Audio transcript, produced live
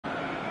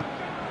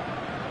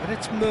And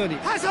it's Murney.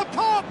 Has a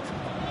pop!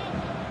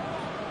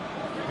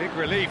 Big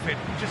relief, it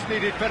just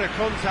needed better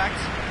contact.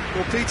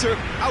 Well, Peter,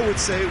 I would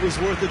say it was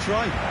worth a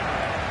try.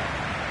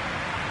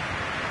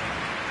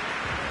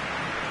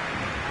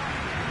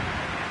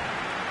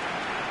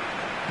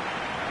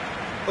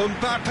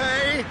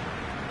 Mbappe!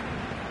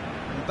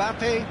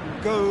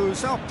 Mbappe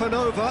goes up and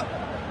over.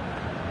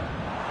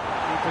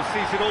 Keeper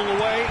sees it all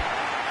the way.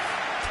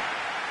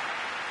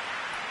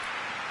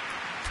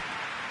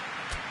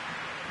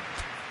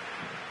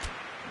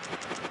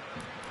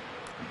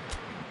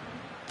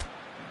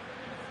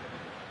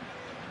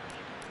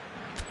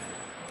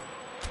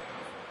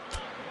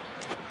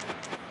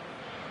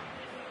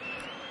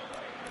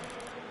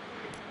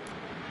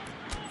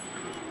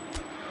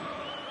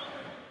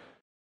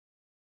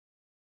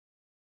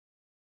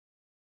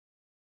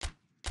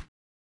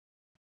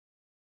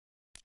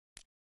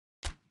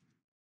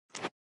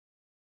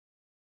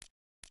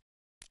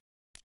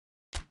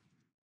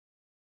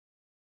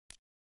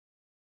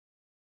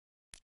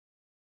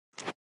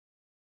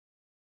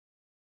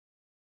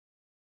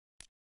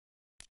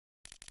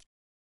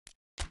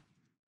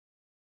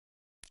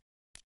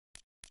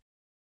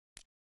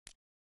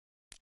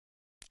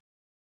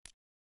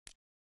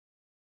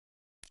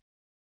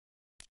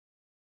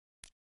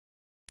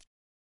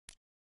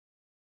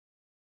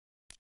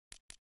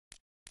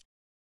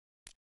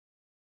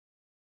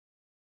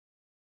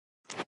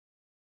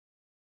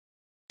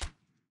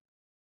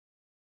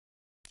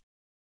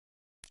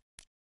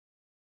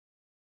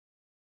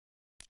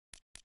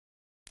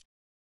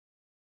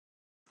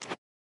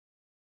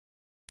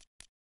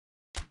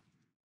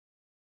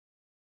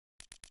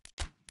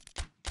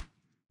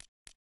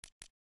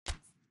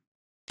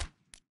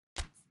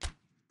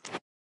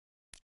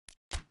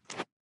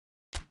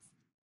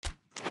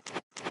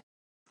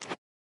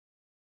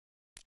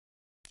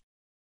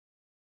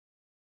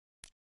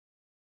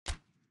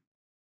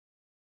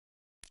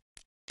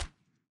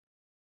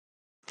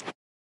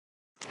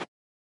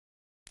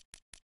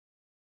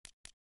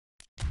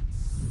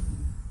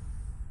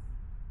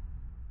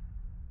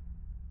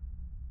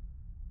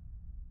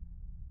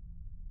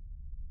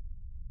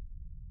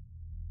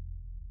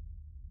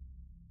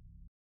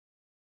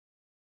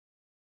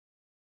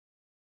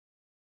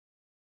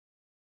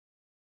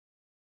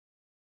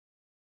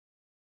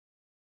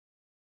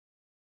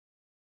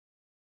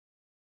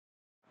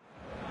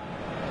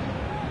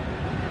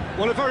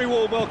 Well, a very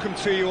warm welcome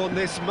to you on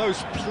this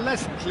most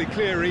pleasantly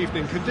clear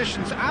evening.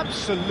 Conditions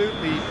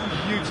absolutely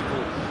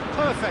beautiful.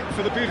 Perfect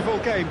for the beautiful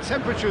game.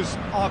 Temperatures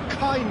are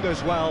kind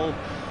as well.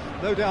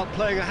 No doubt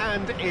playing a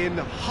hand in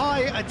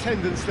high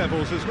attendance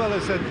levels as well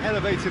as an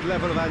elevated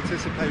level of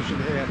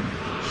anticipation here.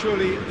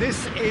 Surely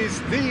this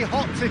is the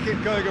hot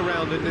ticket going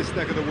around in this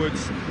neck of the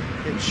woods.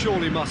 It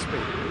surely must be.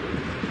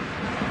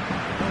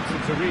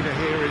 Nathanzemaraze Arena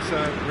here is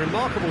a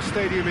remarkable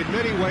stadium in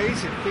many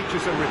ways. It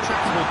features a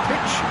retractable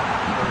pitch,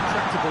 a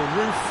retractable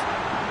roof,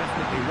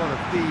 definitely one of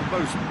the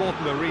most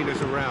modern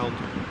arenas around.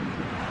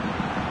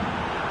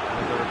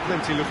 And there are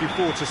plenty looking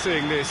forward to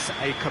seeing this,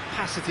 a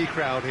capacity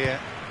crowd here.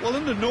 Well,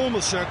 under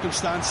normal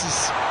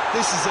circumstances,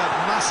 this is a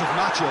massive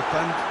matchup,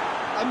 and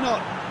I'm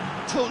not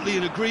totally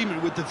in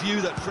agreement with the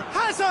view that...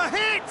 Has a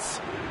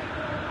hit!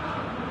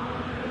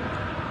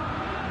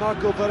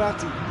 Marco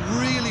Verratti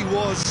really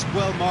was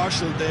well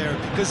marshalled there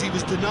because he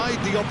was denied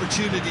the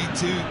opportunity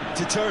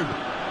to turn.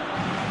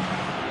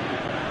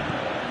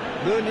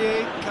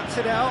 Meunier cuts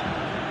it out,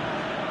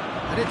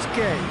 and it's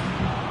Gay.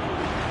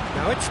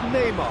 Now it's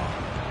Neymar.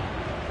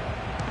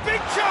 Big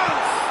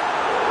chance!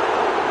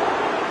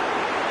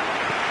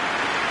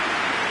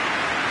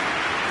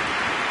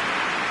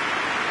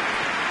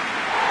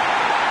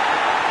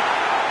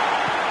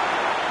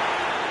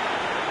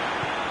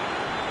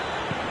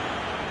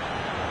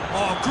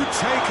 Oh, good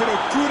take in a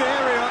good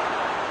area.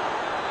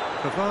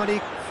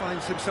 Cavani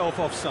finds himself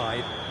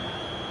offside.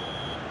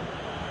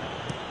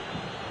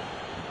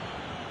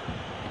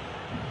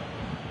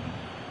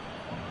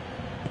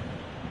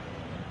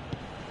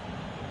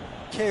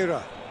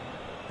 Keira.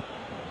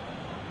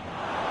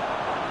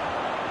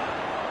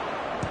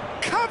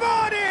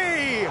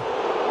 Cavani!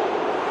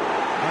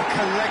 A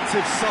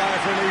collective sigh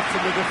of relief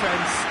from the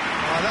defence.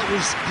 That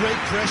was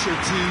great pressure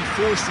to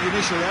force the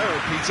initial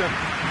error, Peter.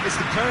 It's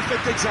the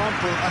perfect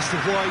example as to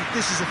why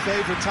this is a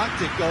favourite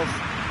tactic of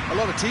a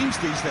lot of teams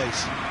these days.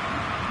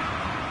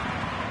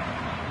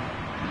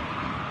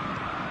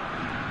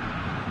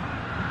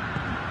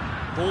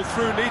 Ball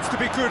through needs to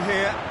be good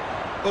here.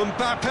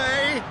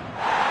 Mbappe!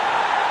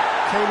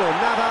 Keylor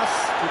Navas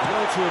did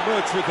well to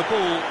emerge with the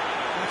ball.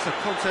 That's a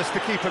contest to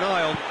keep an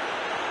eye on.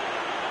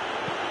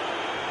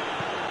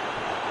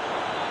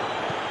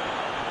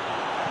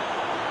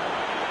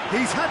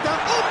 He's had that.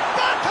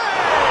 Mbappe!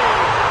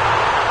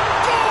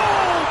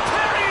 Goal!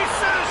 Paris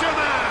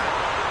Saint-Germain!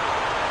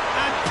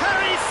 And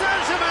Paris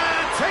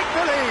Saint-Germain take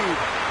the lead.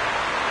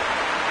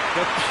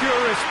 The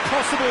purest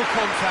possible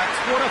contact.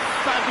 What a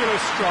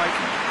fabulous strike.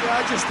 Yeah,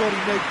 I just thought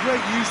he made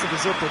great use of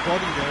his upper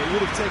body there. It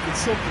would have taken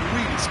something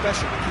really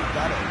special to keep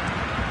that out.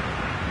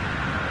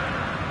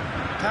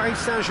 Paris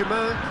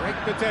Saint-Germain break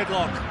the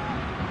deadlock.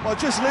 Well,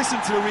 just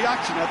listen to the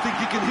reaction. I think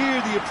you can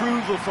hear the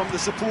approval from the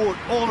support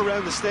all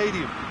around the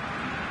stadium.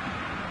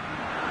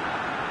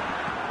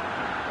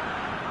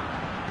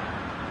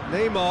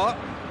 Neymar.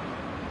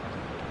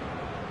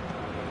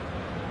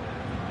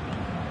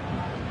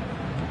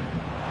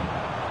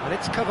 And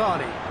it's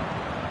Cavani.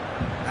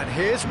 And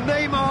here's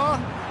Neymar.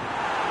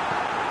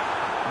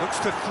 Looks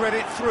to thread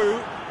it through.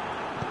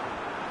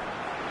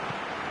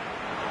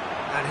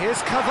 And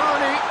here's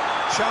Cavani.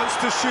 Chance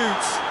to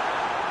shoot.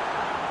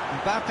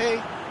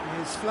 Mbappe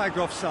is flagged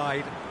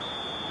offside.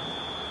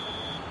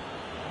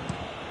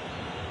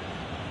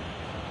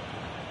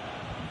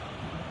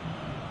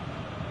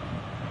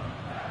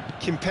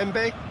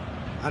 Kimpembe.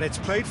 And it's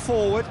played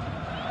forward.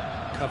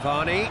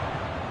 Cavani.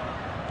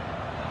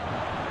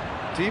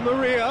 Di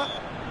Maria.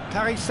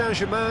 Paris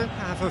Saint-Germain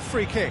have a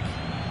free kick.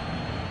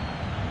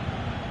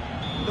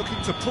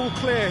 Looking to pull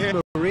clear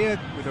here. Maria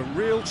with a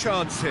real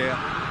chance here.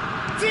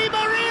 Di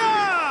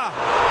Maria!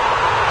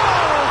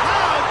 Oh,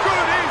 how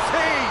good is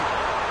he?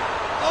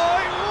 Oh,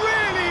 it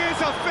really is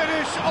a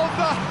finish of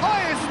the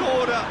highest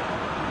order.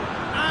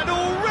 And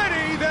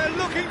already they're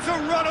looking to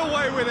run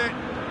away with it.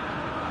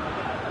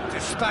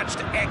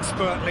 Dispatched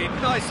expertly,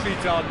 nicely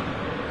done.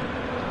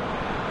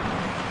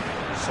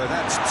 So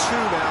that's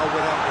two now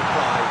without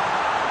reply.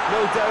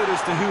 No doubt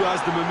as to who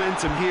has the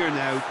momentum here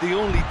now. The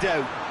only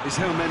doubt is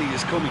how many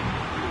is coming.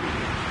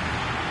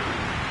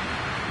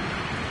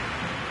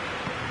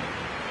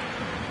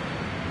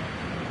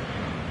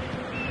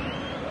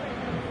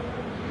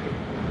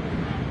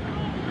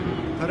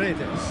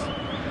 Paredes.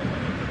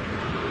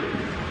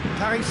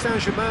 Paris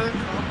Saint-Germain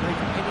can't make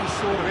any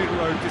sort of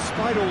inroad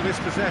despite all this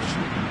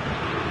possession.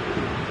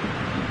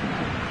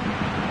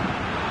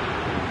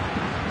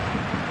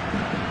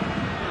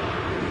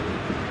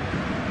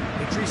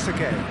 Idrissa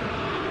Gueye.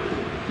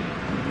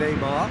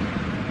 Neymar.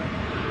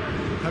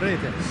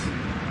 Paredes.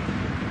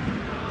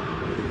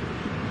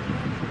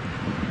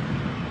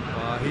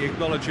 He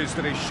acknowledges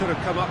that he should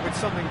have come up with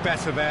something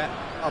better there.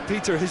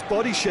 Peter, his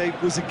body shape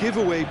was a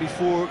giveaway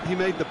before he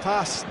made the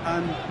pass,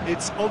 and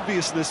its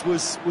obviousness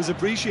was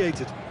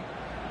appreciated.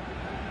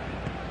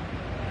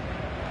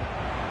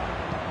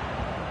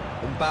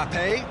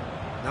 Mbappe.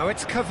 Now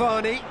it's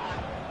Cavani.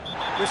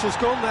 Whistle's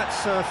gone,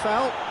 that's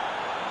foul.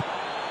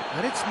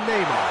 And it's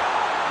Neymar.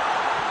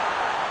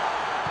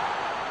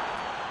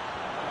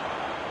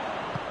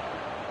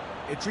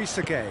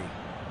 Idrissa Gueye.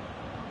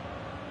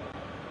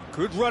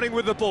 Good running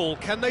with the ball.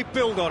 Can they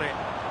build on it?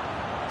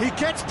 He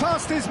gets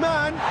past his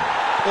man.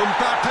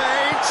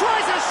 Mbappe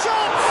tries a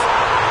shot.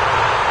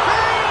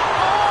 They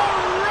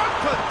are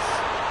rampant.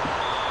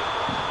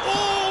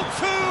 All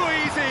too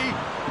easy.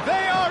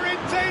 They are in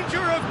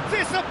danger of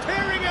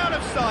disappearing out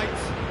of sight.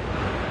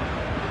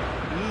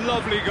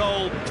 Lovely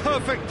goal.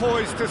 Perfect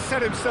poise to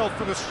set himself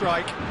for the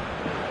strike.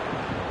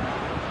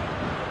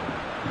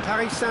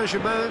 Paris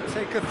Saint-Germain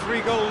take a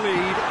 3-goal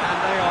lead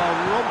and they are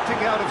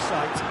romping out of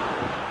sight.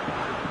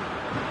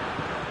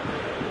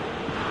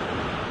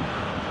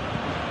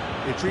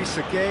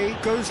 Idrissa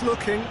Gueye goes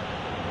looking.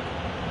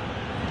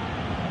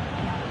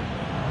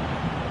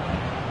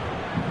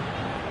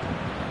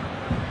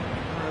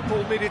 The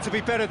ball needed to be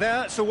better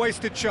there, it's a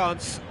wasted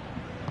chance.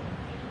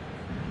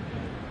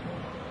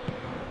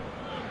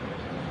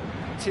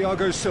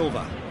 Thiago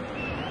Silva.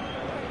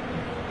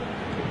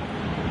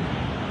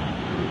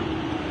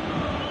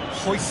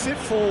 Hoists it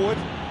forward.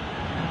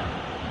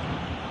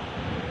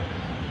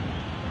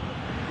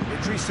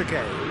 Idrissa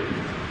Gueye.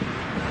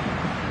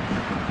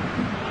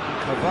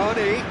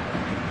 Cavani,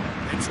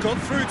 it's gone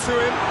through to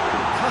him,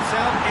 cut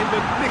out in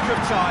the nick of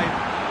time.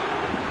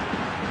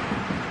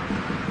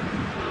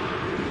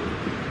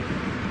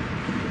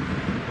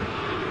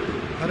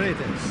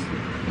 Paredes.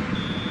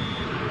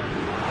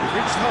 We've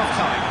reached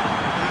half-time.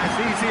 As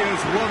easy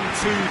as 1,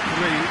 2,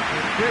 3.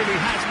 It really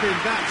has been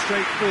that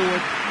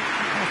straightforward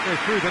halfway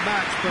through the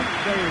match, but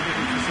very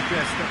little to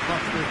suggest that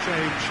much will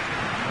change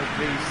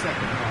in the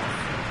second half.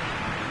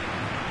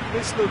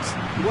 This looks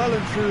well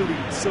and truly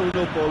sewn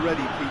up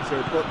already,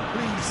 Peter, but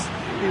please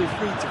feel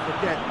free to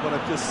forget what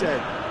I've just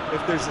said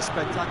if there's a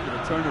spectacular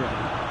turnaround.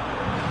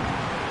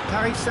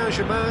 Paris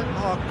Saint-Germain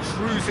are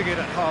cruising it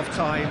at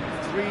half-time,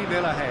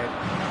 3-0 ahead.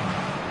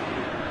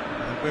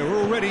 And we're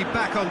already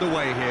back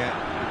underway here.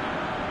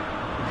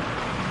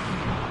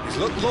 He's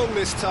looked long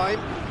this time.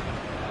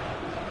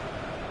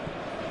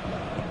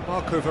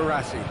 Marco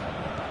Verratti.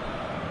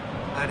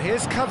 And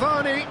here's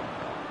Cavani.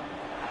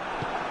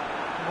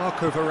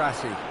 Marco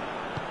Verratti.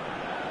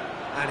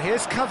 And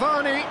here's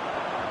Cavani.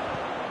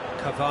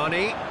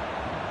 Cavani.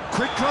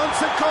 Quick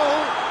glance at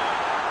goal.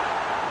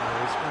 Oh,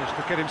 he's managed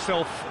to get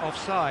himself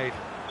offside.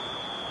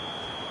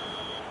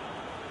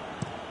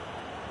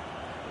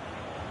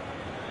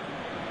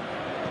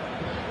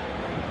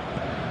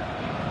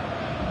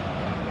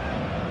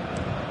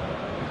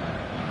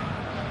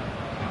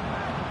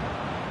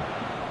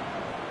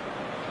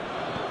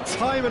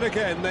 Time and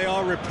again they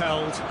are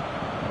repelled.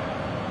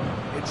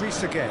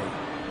 Idrissa Gueye.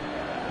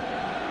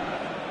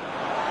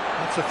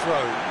 That's a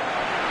throw.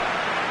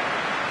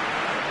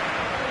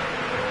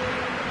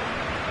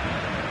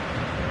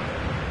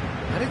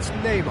 it's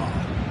Neymar.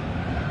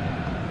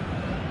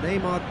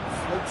 Neymar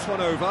floats one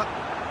over.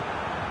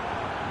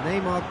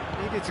 Neymar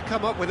needed to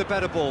come up with a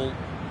better ball.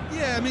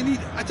 Yeah, I mean,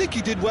 I think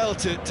he did well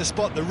to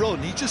spot the run.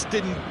 He just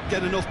didn't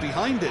get enough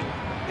behind it.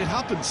 It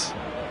happens.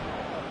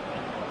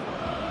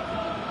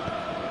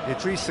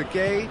 Idrissa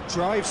Gueye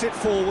drives it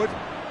forward.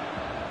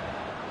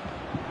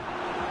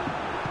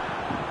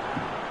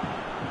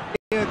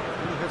 Ian,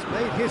 who has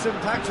made his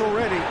impact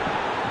already.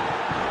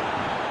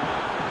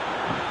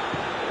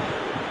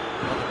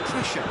 Well, the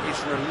pressure is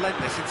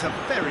relentless. It's a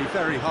very,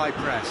 very high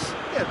press.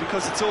 Yeah,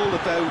 because it's all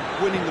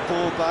about winning the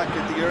ball back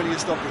at the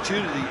earliest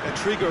opportunity, a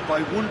trigger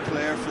by one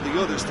player for the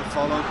others to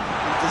follow,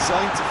 and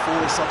designed to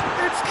force up.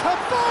 It's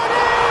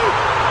Cavani!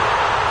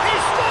 He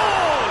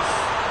scores!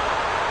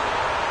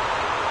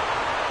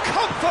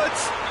 Comfort,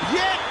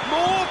 yet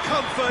more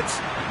comfort,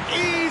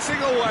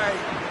 easing away.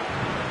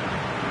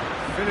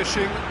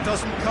 Finishing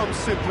doesn't come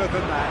simpler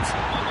than that,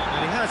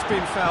 and he has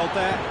been fouled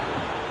there.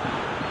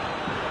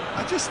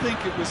 I just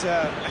think it was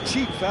a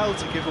cheap foul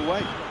to give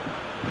away.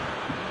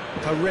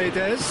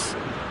 Paredes.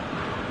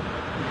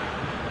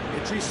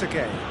 Idrissa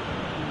Gueye.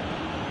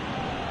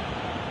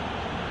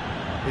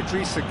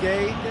 Idrissa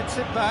Gueye gets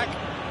it back.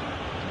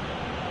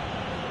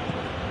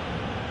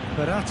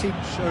 Verratti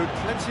showed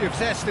plenty of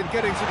zest in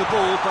getting to the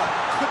ball, but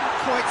couldn't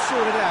quite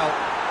sort it out.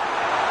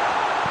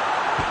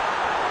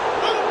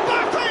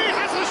 Mbappe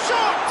has a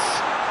shot!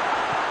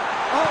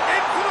 Oh,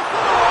 in for the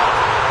follow-up!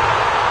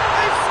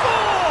 They've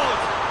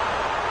scored!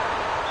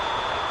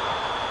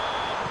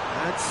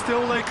 And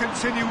still they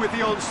continue with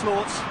the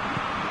onslaughts.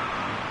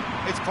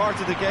 It's part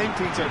of the game,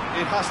 Peter.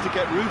 It has to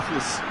get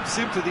ruthless.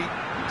 Sympathy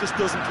just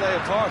doesn't play a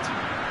part.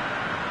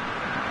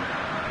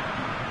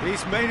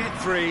 He's made it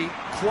 3.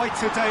 Quite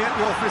a day at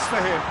the office for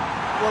him.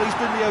 Well, he's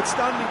been the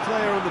outstanding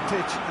player on the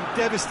pitch and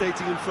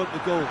devastating in front of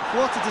the goal.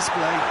 What a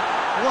display.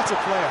 What a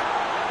player.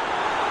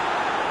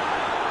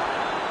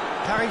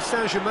 Paris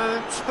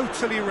Saint-Germain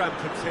totally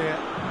rampant here.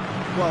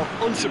 Well,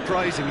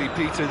 unsurprisingly,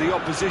 Peter, the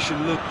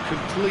opposition look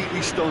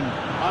completely stunned.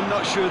 I'm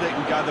not sure they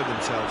can gather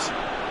themselves.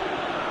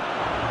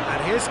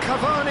 And here's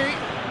Cavani.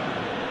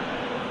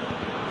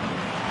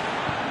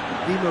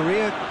 Di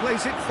Maria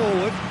plays it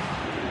forward.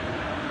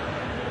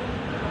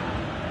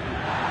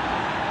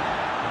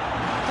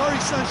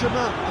 Paris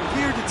Saint-Germain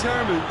appear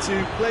determined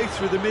to play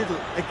through the middle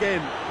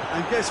again.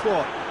 And guess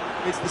what?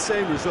 It's the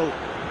same result.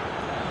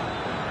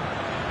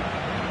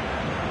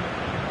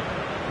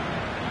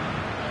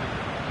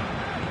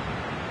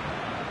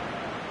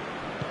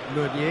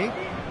 Meunier.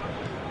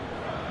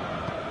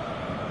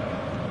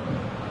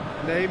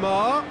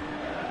 Neymar.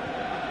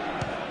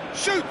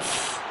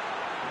 Shoots!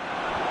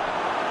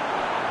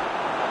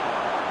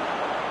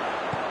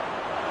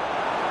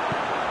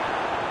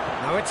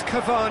 Now it's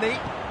Cavani.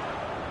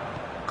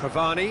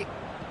 Cavani.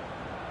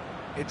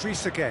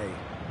 Idrissa Gueye.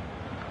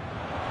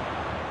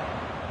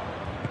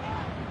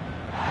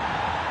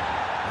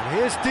 And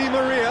here's Di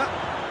Maria.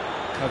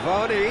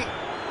 Cavani.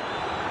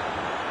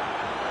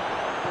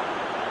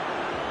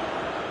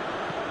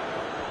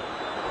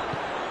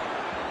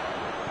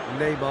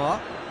 Neymar.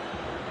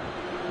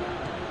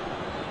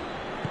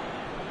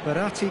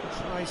 Verratti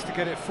tries to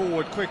get it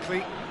forward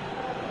quickly.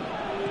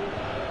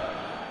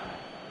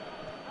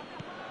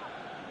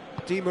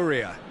 Di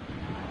Maria.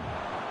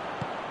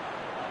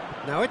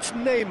 Now it's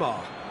Neymar.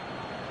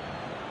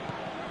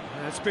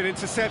 That's been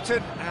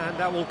intercepted, and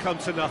that will come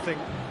to nothing.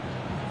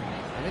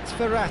 And it's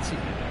Verratti.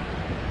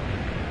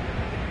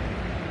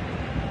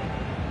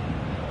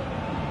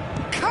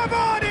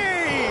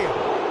 Cavani!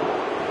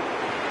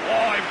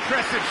 Oh,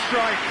 impressive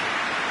strike.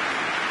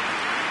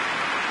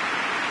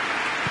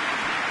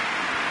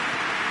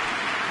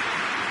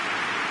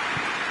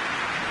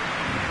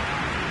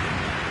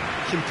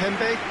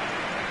 Kimpembe.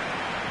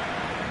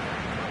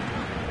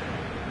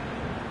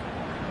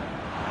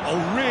 Oh,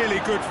 really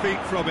good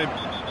feet from him.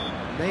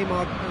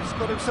 Neymar has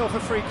got himself a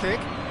free kick.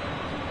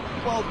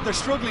 Well, they're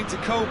struggling to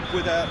cope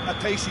with a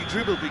pacey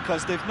dribble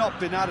because they've not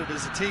been at it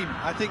as a team.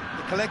 I think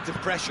the collective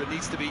pressure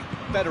needs to be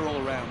better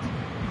all round.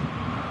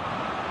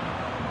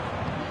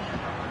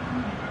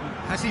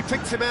 Has he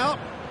picked him out?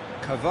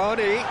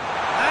 Cavani.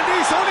 And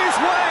he's on his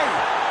way!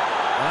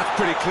 Well, that's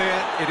pretty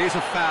clear. It is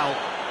a foul.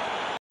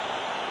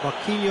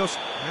 Marquinhos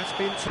has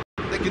been...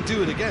 They can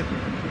do it again.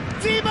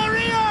 Di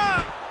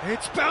Maria!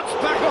 It's bounced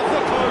back off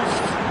the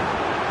post.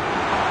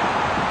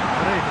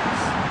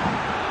 Paredes.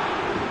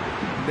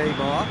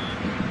 Neymar.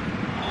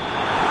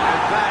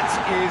 And that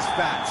is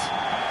that.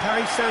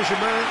 Paris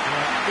Saint-Germain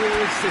are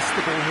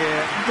irresistible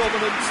here.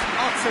 Dominant,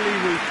 utterly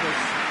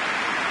ruthless.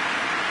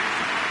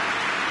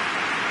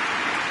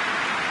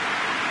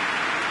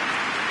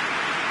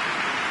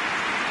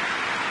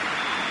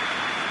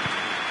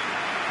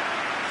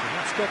 So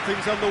that's got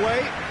things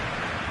underway.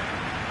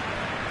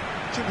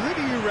 Jim, who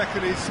do you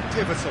reckon is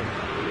pivotal?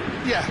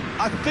 Yeah,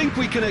 I think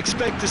we can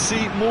expect to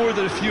see more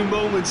than a few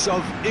moments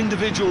of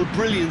individual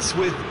brilliance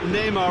with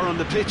Neymar on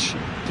the pitch,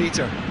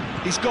 Peter.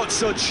 He's got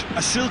such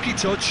a silky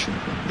touch,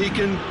 he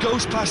can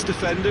ghost past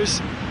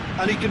defenders,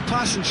 and he can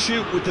pass and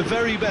shoot with the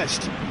very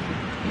best.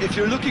 if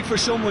you're looking for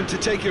someone to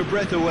take your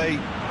breath away,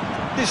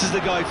 this is the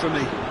guy for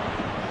me.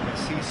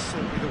 Yes, he's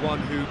certainly the one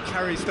who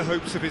carries the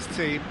hopes of his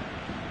team.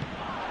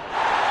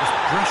 Just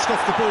brushed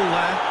off the ball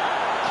there.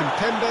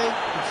 Kimpembe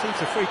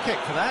receives a free kick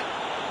for that.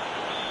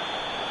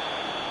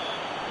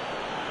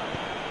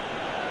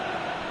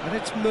 And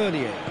it's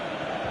Meunier.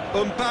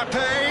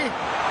 Mbappe!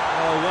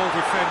 Oh, well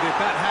defended,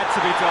 that had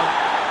to be done.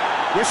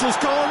 Whistle's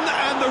gone,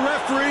 and the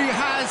referee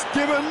has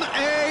given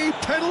a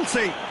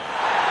penalty.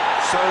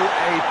 So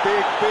a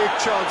big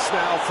chance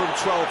now from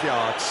 12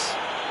 yards.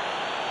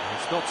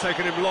 It's not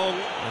taken him long,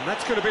 and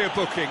that's going to be a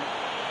booking.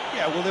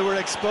 Yeah, well, they were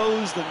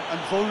exposed and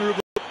vulnerable.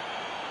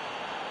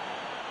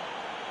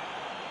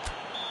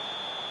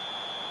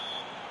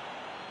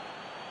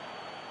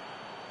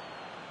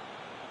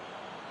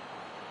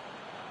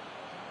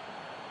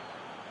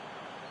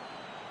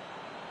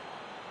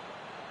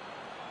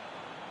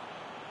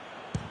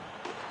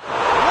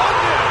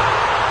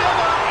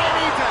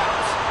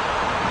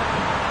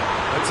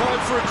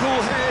 Time for a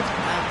cool head,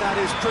 and that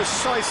is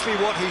precisely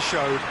what he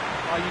showed.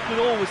 You could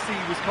always see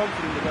he was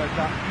confident about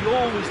that. He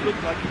always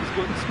looked like he was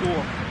going to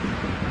score.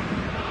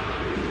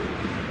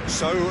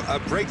 So, a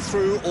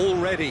breakthrough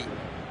already.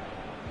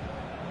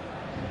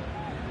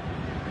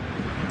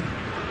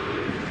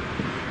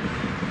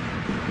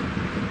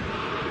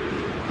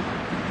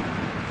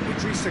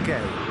 Idrissa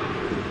Gueye.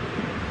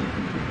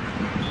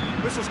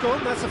 Whistle's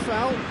gone, that's a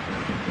foul.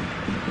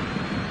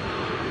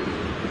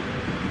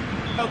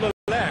 On the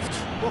left,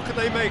 what can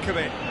they make of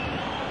it? I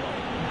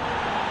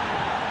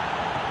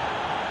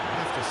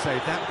have to say,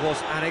 that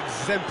was an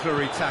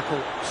exemplary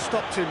tackle.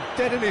 Stopped him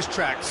dead in his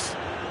tracks.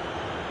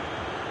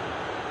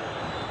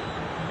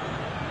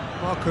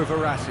 Marco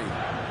Verratti.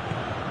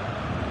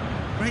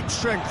 Great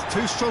strength,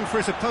 too strong for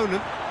his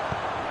opponent.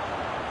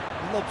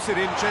 Lobs it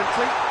in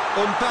gently.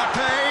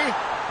 Mbappe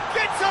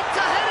gets up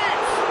to head it!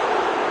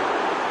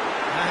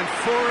 And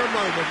for a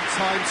moment,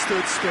 time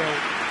stood still.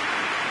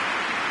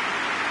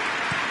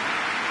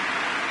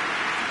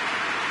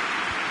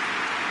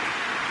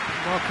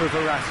 Marco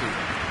Verratti.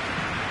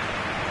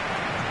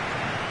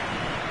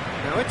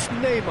 Now it's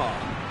Neymar.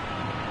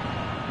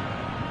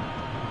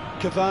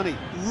 Cavani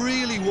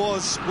really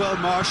was well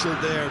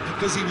marshalled there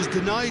because he was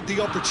denied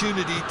the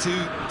opportunity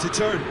to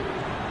turn.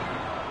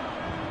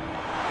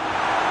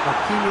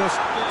 Marquinhos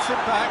gets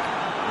it back.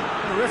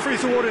 The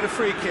referee's awarded a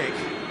free kick.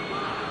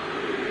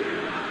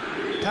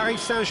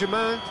 Paris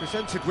Saint-Germain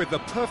presented with the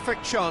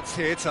perfect chance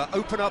here to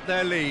open up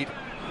their lead.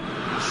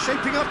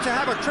 Shaping up to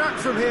have a crack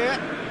from here.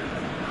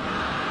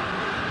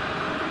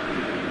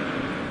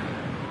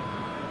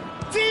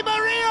 Di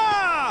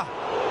Maria!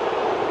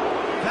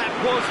 That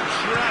was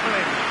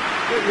travelling.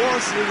 It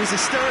was a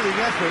sterling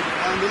effort,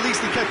 and at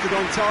least he kept it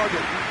on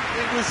target.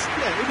 It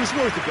was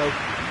worth a go.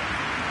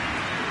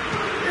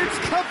 It's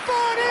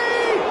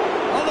Cavani!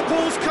 Oh, the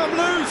ball's come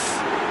loose.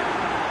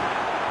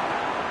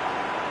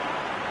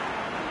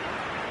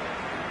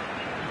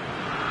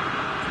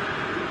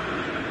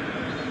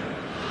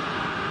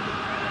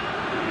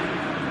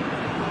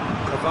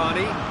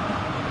 Cavani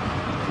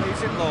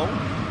plays it long,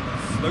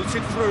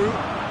 floated through.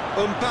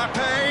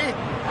 Mbappe,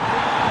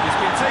 he's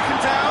been taken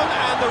down,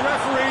 and the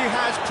referee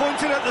has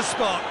pointed at the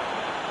spot.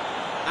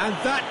 And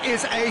that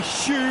is a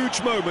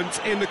huge moment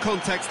in the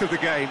context of the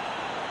game.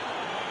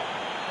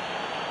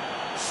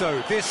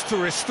 So, this to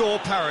restore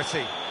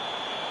parity.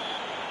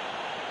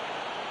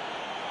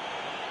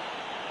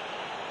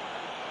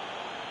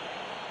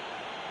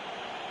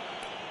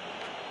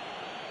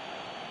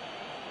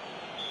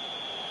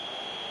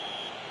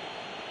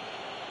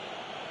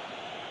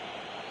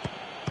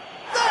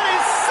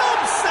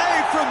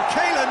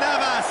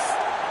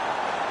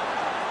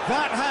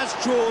 That has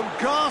drawn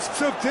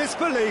gasps of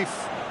disbelief.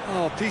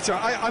 Oh, Peter,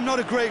 I'm not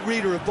a great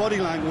reader of body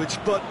language,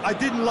 but I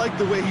didn't like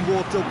the way he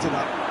walked up to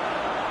that.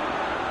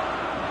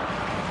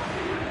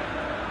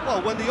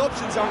 Well, when the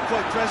options aren't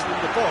quite present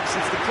in the box,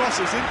 it's the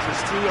crosser's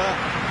interest to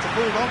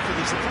hold on for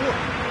the support.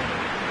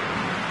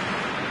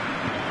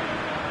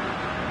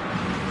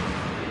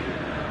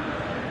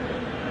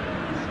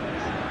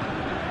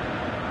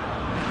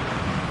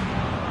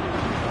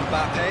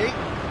 Mbappe.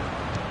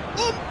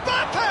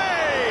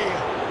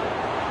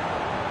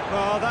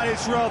 Oh, that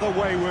is rather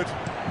wayward.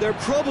 They're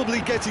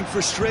probably getting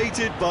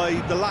frustrated by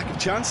the lack of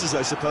chances,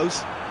 I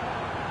suppose.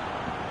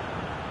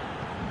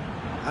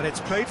 And it's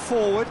played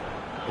forward.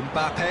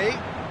 Mbappe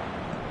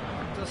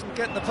doesn't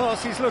get the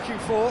pass he's looking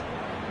for.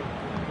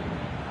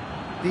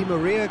 Di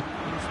Maria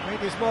has made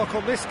his mark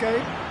on this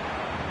game.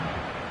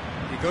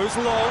 He goes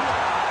long.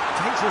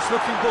 Dangerous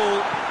looking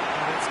ball.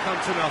 And it's come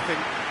to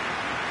nothing.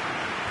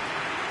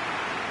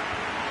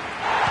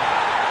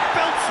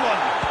 Belts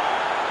one.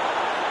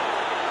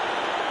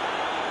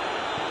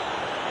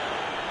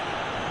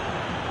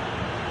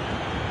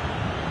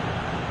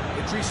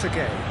 Idrissa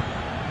Gueye.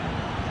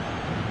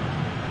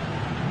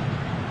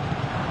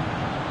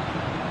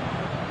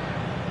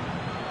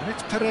 And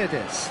it's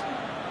Paredes.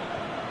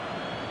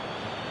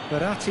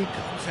 Verratti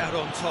comes out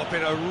on top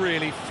in a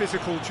really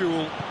physical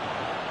duel.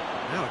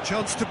 Now a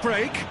chance to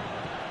break.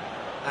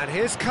 And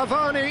here's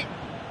Cavani.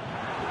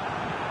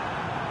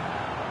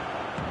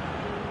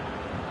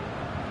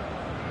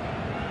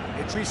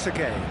 Idrissa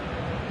Gueye.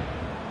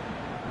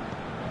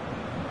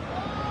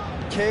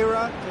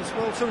 Keira does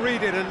well to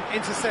read it and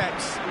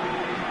intercepts.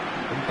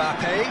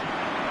 Mbappe.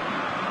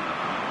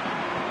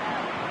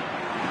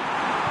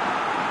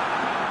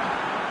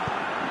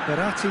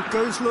 Verratti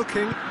goes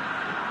looking.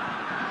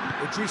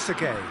 Idrissa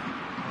Gueye.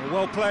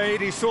 Well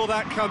played, he saw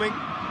that coming.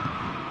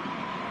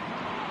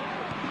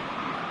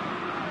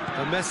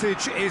 The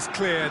message is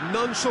clear,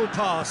 none shall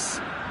pass.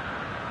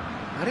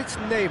 And it's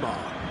Neymar.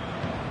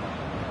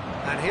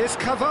 And here's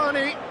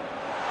Cavani.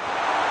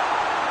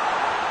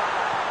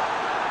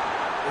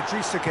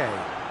 Idrissa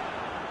Gueye.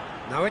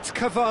 Now it's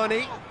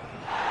Cavani.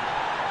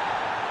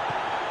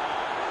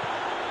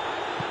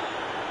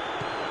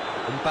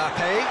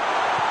 Mbappe.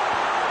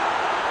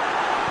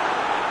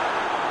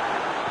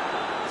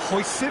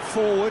 Hoists it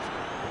forward.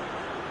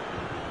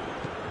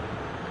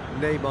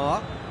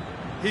 Neymar.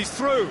 He's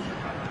through.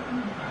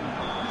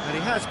 And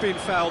he has been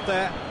fouled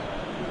there.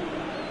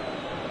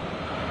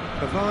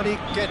 Cavani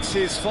gets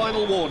his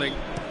final warning.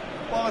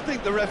 Well, I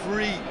think the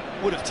referee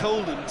would have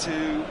told him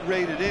to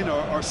rein it in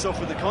or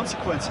suffer the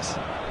consequences.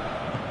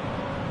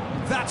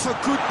 That's a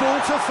good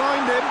ball to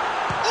find him.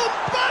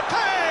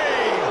 Mbappe!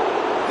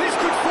 This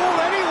could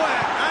fall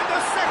anywhere, and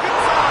a second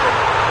time.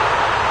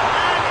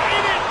 And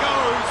in it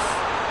goes.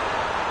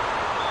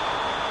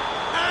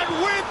 And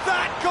with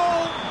that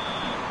goal,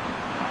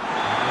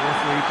 the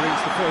referee brings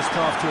the first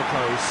half to a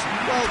close.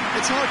 Well,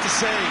 it's hard to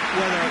say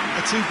whether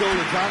a two-goal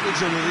advantage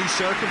under these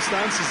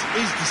circumstances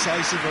is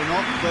decisive or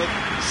not, but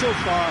so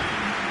far,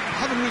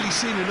 I haven't really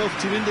seen enough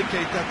to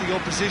indicate that the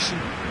opposition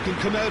can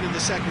come out in the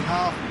second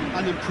half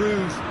and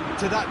improve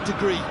to that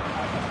degree.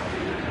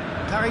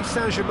 Paris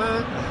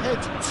Saint-Germain ahead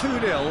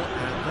 2-0,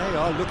 and they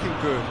are looking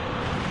good.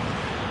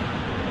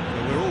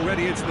 Well, we're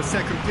already into the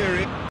second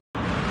period.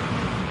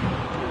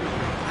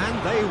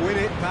 And they win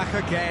it back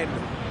again.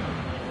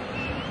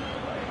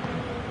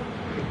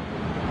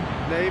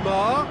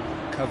 Neymar,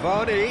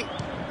 Cavani,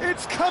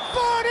 it's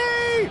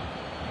Cavani!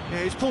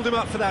 Yeah, he's pulled him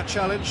up for that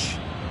challenge.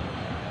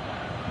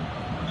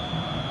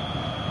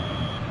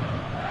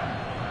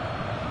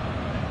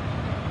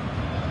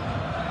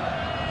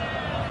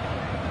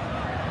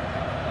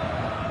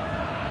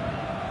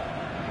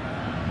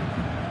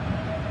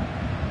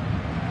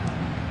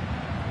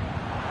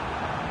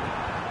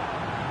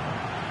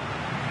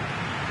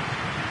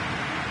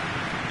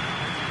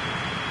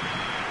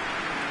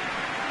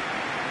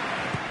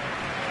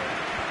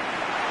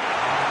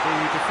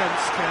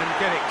 Defence can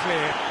get it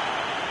clear.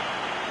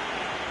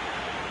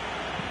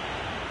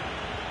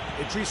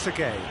 Idrissa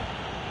Gueye.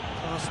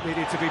 Pass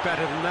needed to be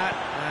better than that,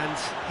 and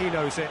he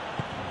knows it.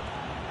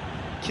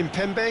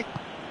 Kimpembe.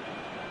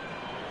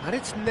 And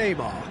it's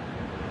Neymar.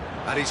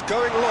 And he's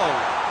going long.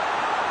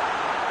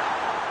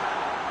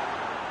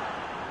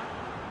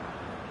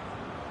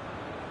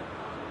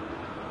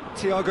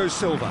 Thiago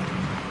Silva.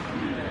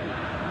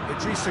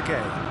 Idrissa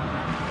Gueye.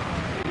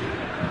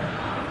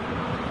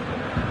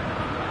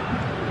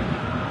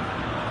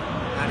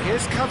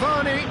 Here's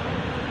Cavani.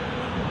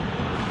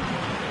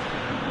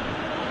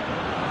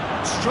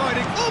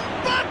 Striding.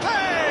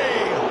 Mbappe!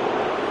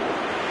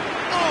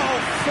 Oh,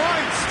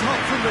 fine stop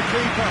from the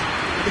keeper.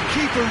 The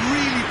keeper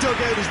really dug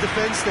out his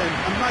defence then.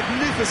 A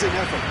magnificent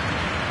effort.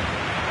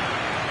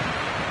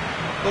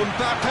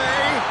 Mbappe!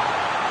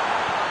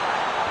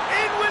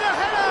 In with a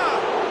header!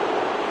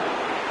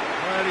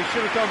 Well, he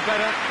should have done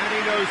better, and he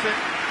knows it.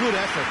 Good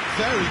effort.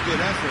 Very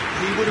good effort.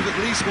 He would have at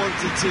least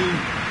wanted to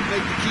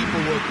make the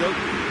keeper work, though.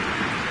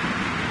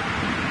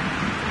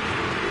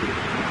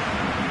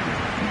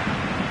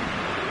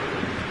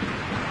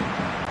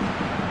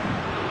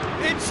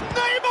 It's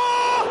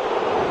Neymar!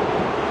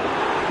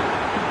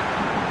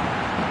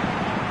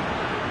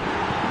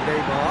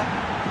 Neymar.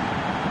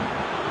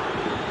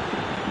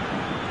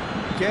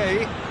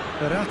 Gueye.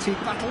 Verratti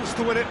battles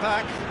to win it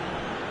back.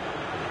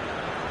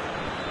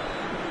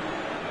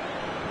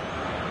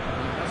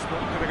 That's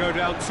not going to go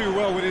down too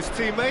well with his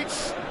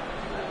teammates.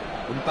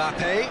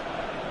 Mbappe.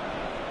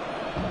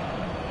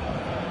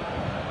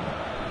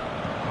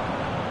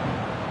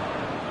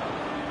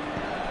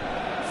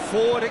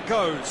 Forward it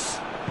goes.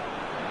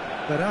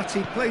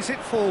 Verratti plays it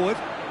forward.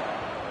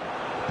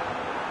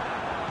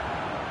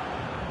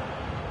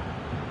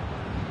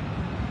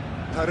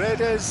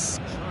 Paredes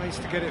tries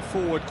to get it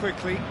forward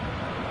quickly.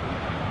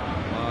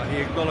 He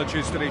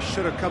acknowledges that he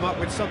should have come up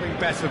with something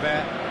better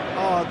there.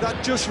 Oh,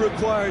 that just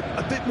required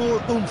a bit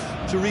more oomph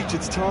to reach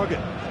its target.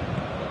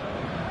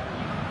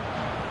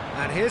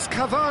 And here's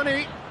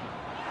Cavani.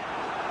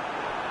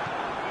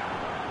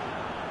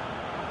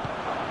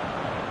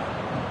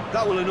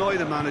 That will annoy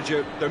the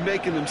manager. They're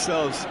making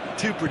themselves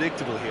too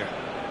predictable here.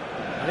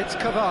 And it's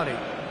Cavani.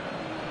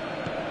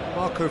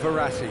 Marco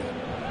Verratti.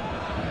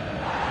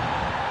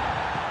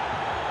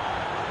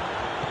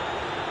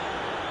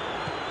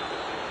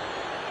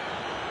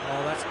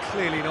 Oh, that's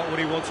clearly not what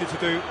he wanted to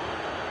do.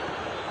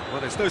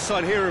 Well, there's no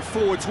sign here of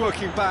forwards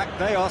working back.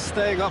 They are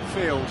staying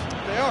upfield.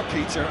 They are,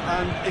 Peter,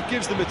 and it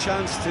gives them a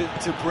chance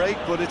to break,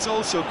 but it's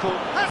also...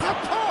 Has a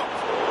pop!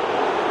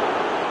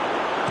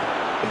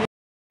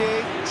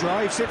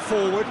 drives it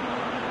forward.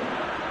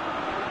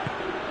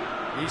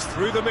 He's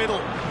through the middle.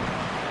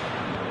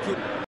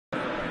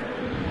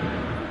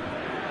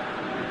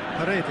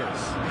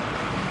 Paredes.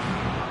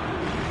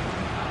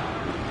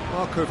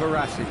 Marco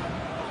Verratti.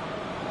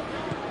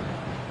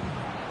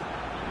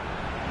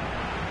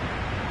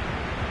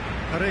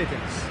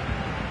 Paredes.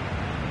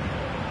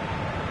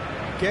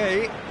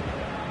 Gay.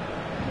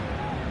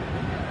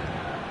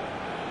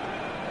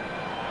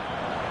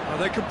 Oh,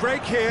 they could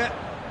break here.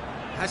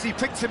 Has he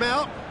picked him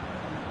out?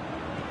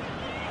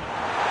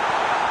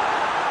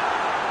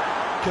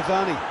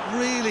 Cavani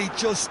really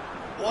just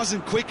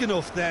wasn't quick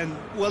enough then.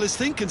 Well, his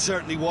thinking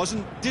certainly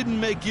wasn't. Didn't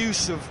make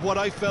use of what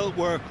I felt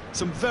were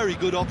some very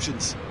good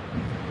options.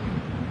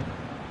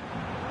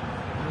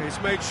 He's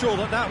made sure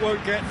that that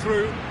won't get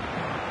through.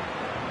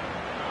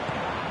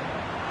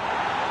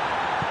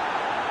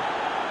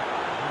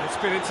 It's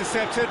been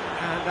intercepted,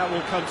 and that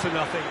will come to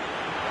nothing.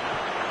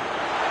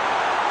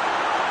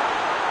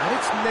 And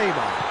it's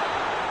Neymar.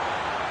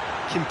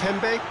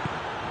 Kimpembe.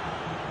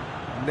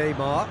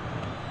 Neymar.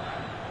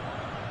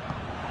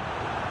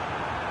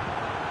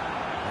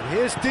 And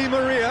here's Di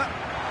Maria.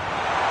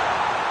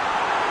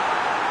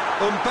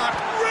 Mbappe.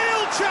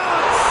 Real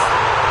chance!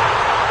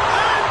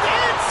 And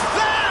it's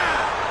there!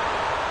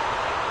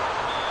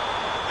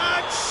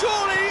 And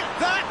surely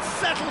that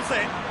settles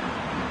it.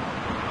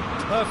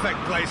 Perfect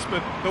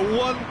placement, the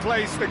one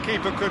place the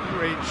keeper couldn't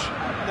reach.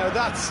 Now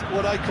that's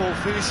what I call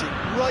finishing,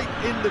 right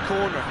in the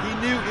corner. He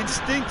knew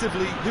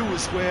instinctively who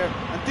was where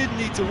and didn't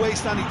need to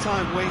waste any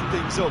time weighing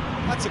things up.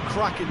 That's a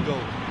cracking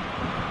goal.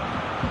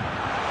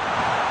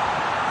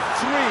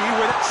 Three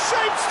with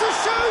shapes to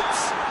shoot!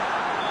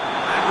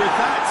 And with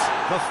that,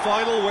 the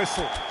final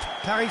whistle.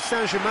 Paris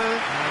Saint-Germain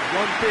had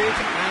one bid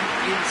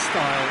and in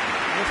style.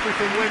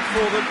 Everything went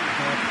for them.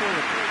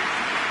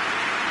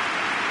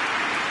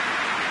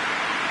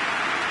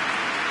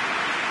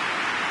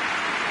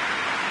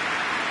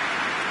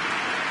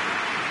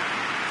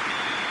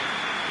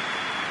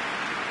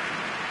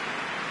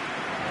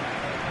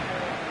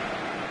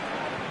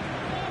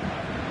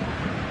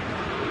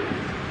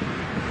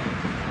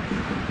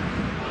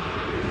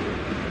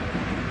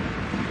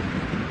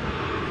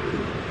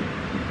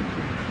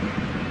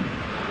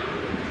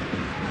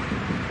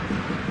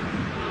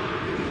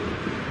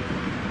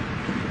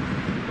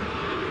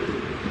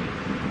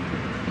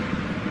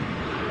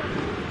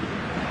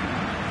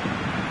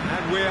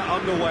 We're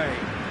underway.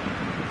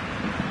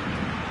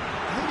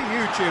 Who do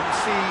you, Jim,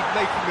 see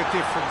making a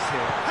difference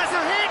here? Has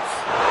a hit!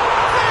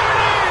 There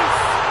it is!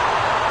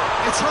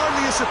 It's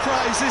hardly a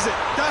surprise, is it?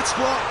 That's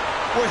what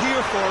we're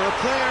here for, a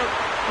player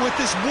with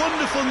this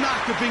wonderful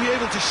knack of being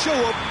able to show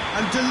up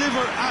and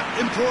deliver at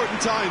important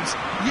times.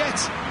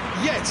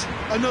 Yet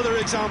another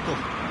example.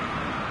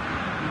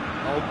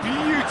 Oh,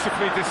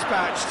 beautifully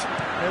dispatched.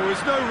 There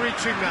was no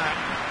reaching that.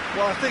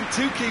 Well, I think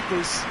two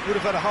keepers would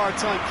have had a hard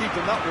time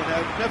keeping that one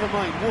out, never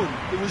mind one.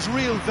 There was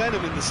real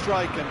venom in the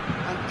strike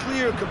and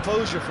clear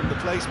composure from the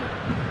placement.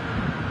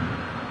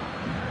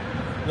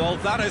 Well,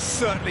 that has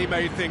certainly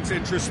made things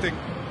interesting.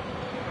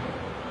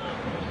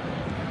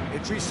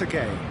 Idrissa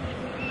Gueye.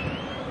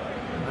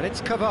 And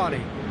it's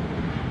Cavani.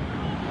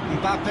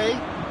 Mbappe.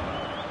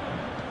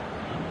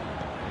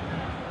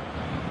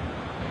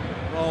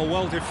 Oh,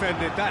 well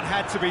defended. That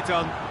had to be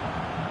done.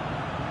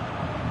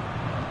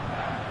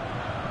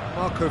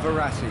 Marco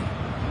Verratti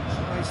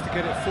tries to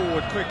get it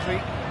forward quickly.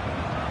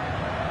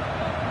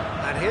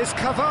 And here's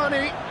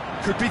Cavani.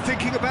 Could be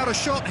thinking about a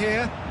shot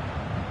here.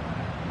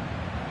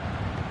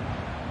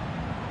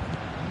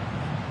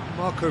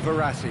 Marco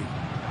Verratti.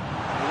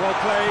 Well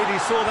played, he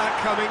saw that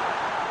coming.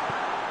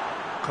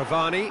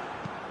 Cavani.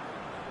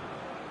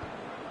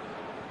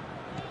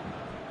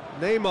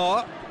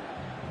 Neymar.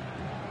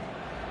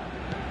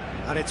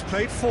 And it's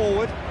played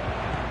forward.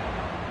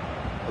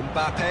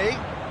 Mbappe.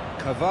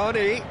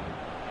 Cavani.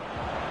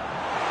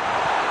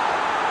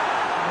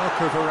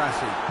 Marco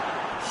Verratti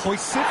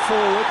hoists it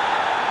forward.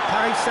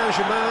 Paris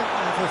Saint-Germain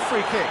have a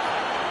free kick.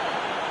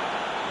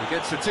 He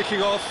gets it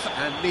ticking off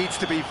and needs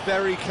to be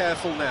very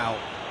careful now.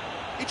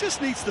 He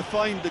just needs to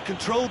find the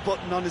control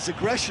button on his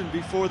aggression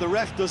before the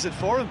ref does it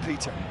for him,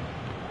 Peter.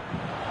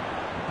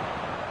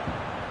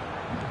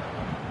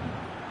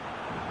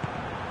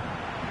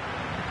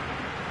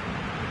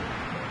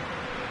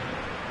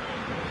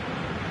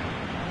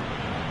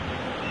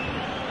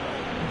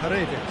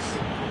 Paredes.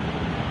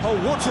 Oh,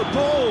 what a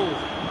ball!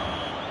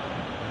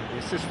 The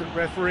assistant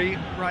referee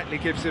rightly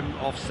gives him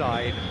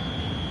offside.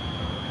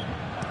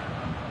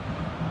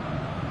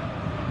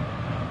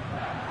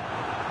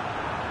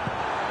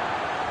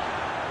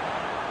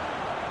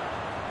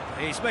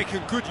 He's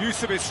making good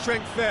use of his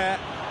strength there,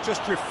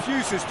 just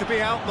refuses to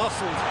be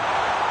out-muscled.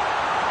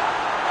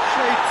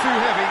 Shade too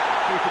heavy,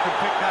 keeper can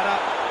pick that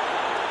up.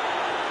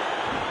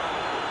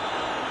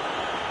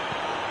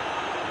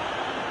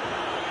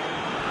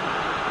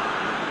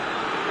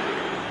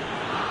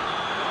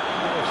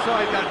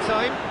 Offside that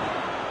time.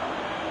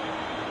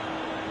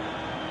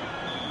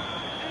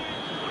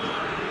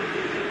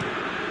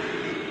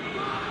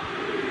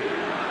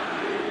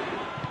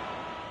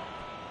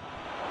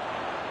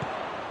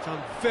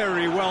 Done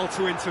very well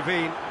to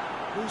intervene.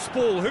 Who's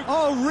ball? Who?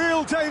 Oh,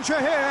 real danger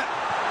here.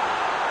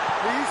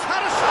 He's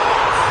had a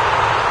shot.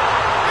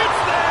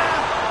 It's there.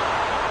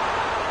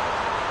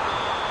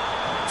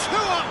 2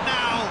 up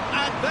now,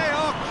 and they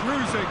are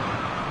cruising.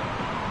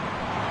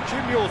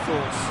 Jim, your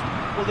thoughts?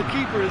 Well, the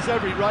keeper has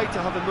every right to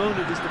have a moan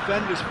at his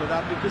defenders for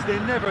that because they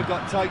never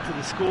got tight to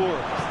the score.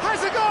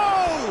 Has a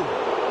goal!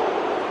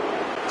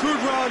 Good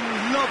run,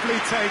 lovely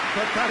take,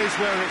 but that is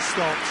where it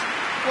stopped.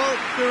 Well,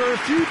 there are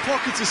a few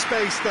pockets of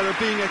space that are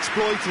being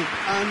exploited,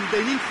 and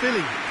they need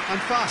filling,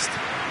 and fast.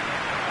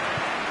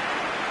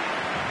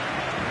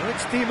 Now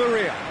it's Di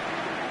Maria.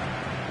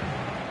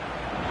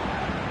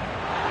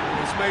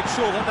 He's made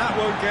sure that that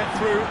won't get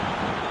through.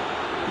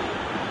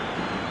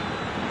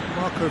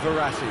 Marco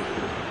Verratti.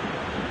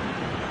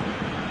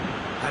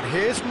 And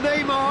here's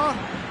Neymar.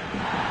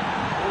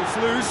 Ball's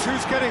loose,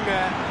 who's getting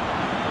there?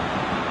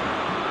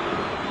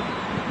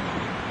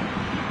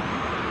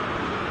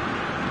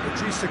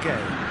 Idrissa Gueye.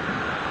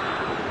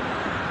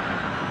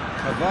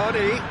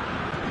 Cavani.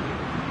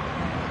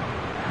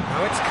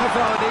 Now it's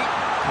Cavani.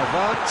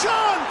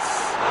 Chance!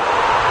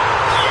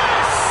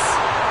 Yes!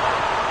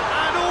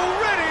 And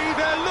already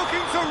they're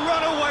looking to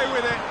run away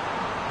with it.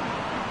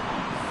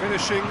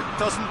 Finishing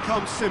doesn't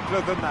come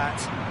simpler than that.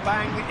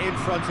 Bang in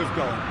front of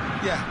goal.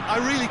 Yeah, I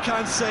really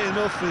can't say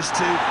enough as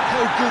to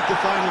how good the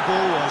final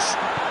ball was.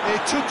 It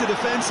took the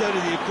defence out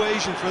of the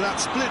equation for that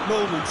split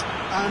moment,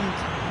 and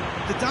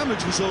the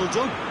damage was all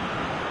done.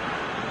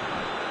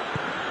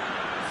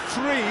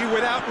 3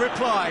 without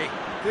reply.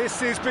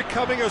 This is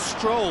becoming a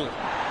stroll.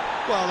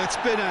 Well, it's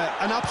been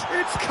an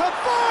absolute... It's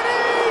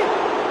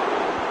Cavani!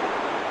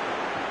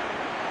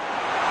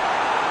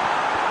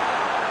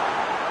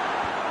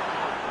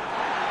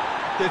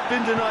 They've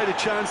been denied a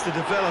chance to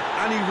develop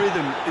any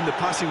rhythm in the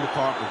passing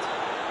department.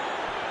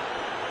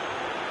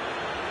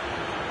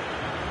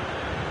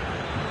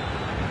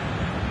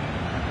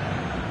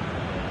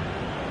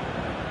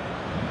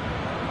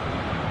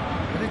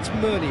 And it's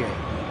Meunier.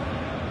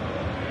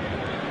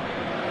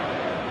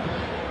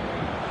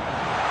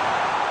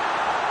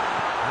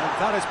 And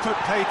that has put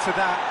paid to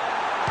that.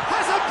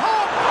 Has a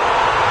pop!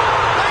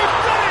 They've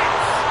done it!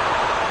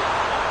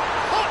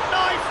 Hot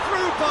knife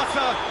through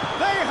butter.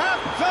 They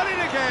have done it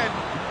again.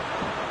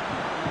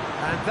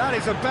 And that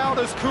is about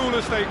as cool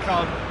as they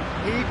come.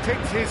 He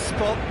picked his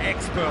spot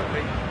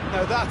expertly.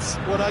 Now that's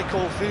what I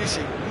call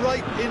finishing,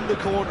 right in the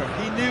corner.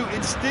 He knew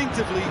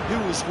instinctively who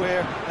was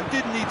where and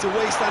didn't need to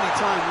waste any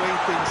time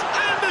weighing things.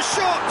 And the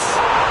shots!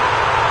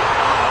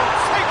 Oh,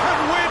 taken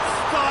with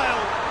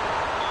style.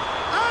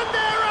 And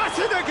they're at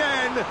it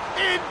again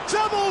in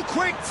double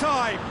quick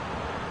time.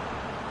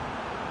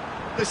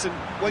 Listen,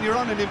 when you're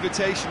on an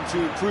invitation to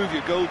improve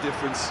your goal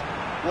difference,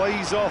 why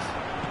ease off?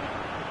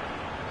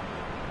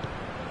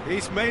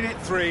 He's made it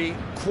 3.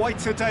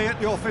 Quite a day at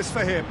the office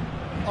for him.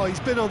 Oh, he's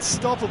been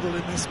unstoppable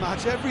in this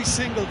match. Every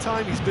single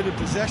time he's been in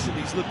possession,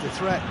 he's looked a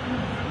threat.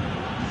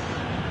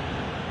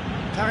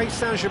 Paris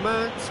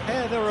Saint-Germain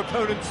tear their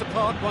opponents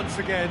apart once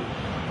again.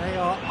 They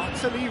are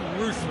utterly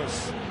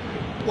ruthless.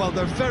 Well,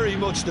 they're very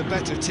much the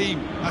better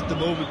team at the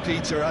moment,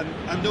 Peter,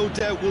 and no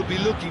doubt will be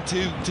looking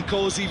to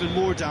cause even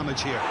more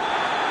damage here.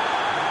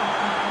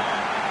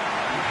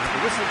 And the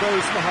whistle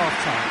goes for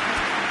half-time.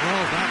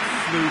 Well, that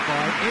flew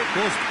by. It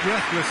was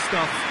breathless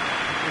stuff.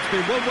 It's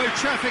been one-way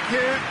traffic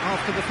here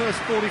after the first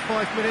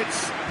 45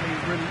 minutes. A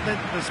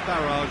relentless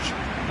barrage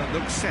that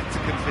looks set to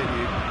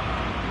continue.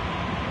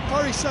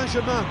 Paris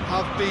Saint-Germain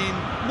have been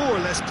more or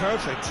less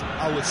perfect,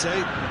 I would say.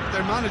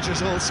 Their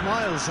manager's all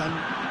smiles, and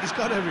he's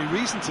got every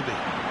reason to be.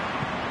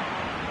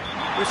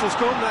 Whistle's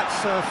gone,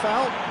 that's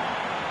foul.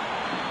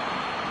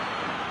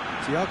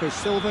 Thiago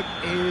Silva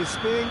is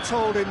being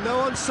told in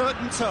no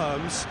uncertain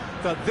terms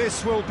that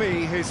this will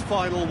be his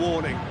final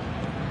warning.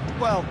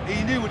 Well,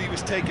 he knew what he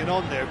was taking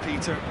on there,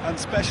 Peter, and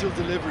special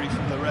delivery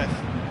from the ref.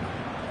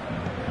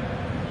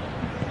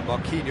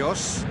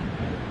 Marquinhos.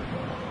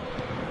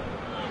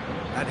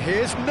 And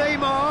here's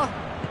Neymar.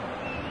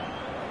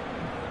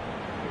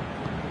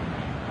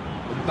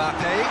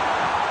 Mbappe.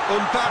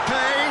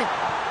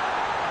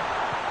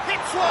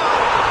 Hits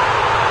one!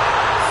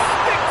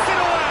 Sticks it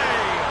away!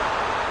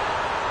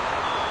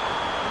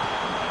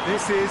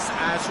 This is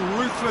as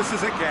ruthless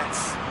as it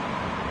gets.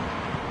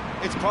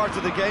 It's part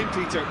of the game,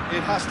 Peter.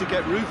 It has to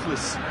get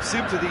ruthless.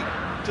 Sympathy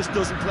just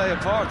doesn't play a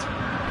part.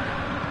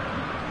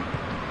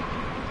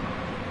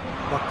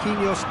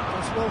 Marquinhos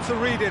does well to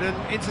read it and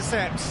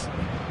intercepts.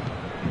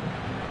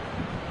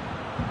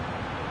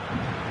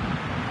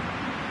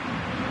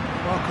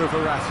 Marco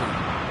Verratti.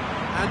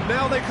 And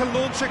now they can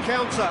launch a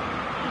counter.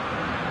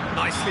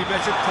 Nicely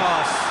measured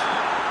pass.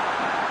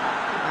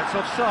 That's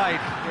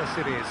offside. Yes,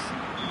 it is.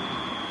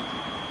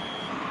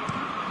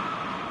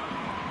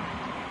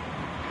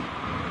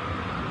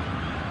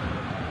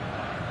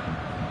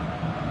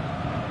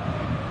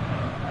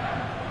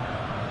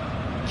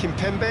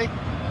 Kimpembe.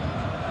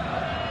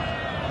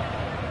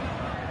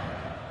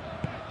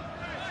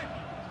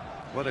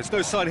 Well, there's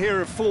no sign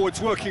here of forwards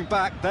working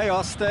back. They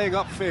are staying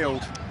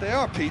upfield. They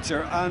are,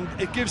 Peter, and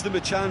it gives them a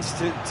chance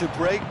to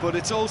break, but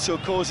it's also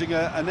causing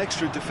an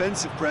extra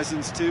defensive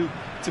presence to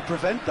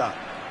prevent that.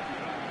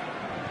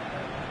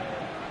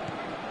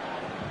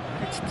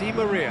 It's Di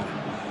Maria.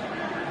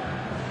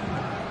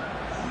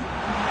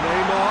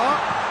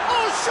 Neymar.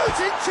 Oh,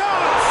 shooting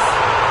chance!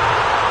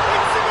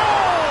 It's a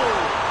goal!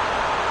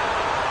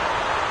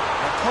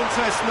 A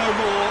contest no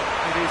more.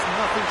 It is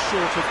nothing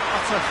short of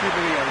utter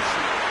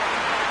humiliation.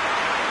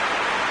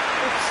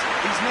 Oops,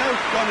 he's now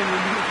gone and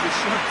removed the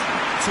shirt.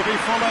 To be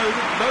followed,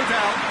 no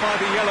doubt, by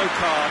the yellow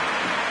card.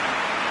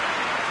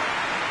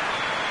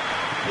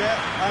 Yeah,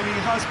 and he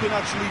has been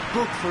actually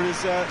booked for his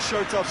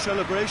shirt-off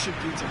celebration,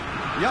 Peter.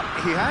 Yep,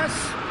 he has.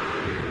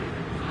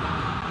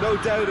 No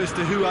doubt as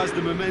to who has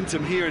the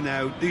momentum here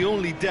now. The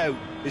only doubt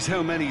is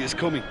how many is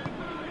coming.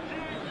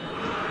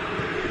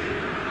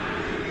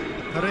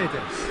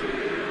 Paredes.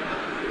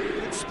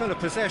 Good spell of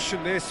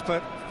possession this,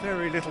 but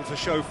very little to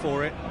show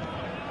for it.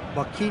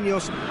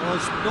 Marquinhos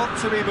was not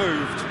to be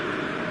moved.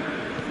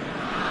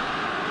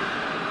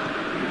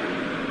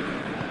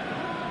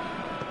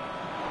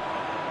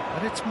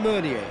 And it's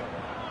Meunier.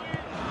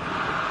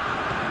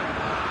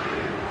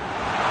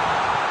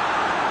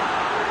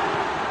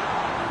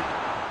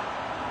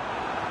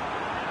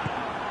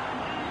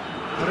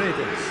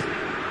 Paredes.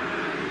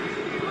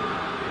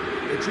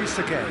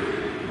 Idrissa Gueye.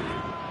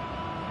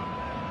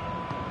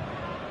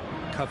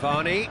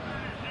 Cavani.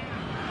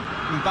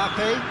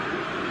 Mbappe.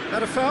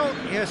 That a foul?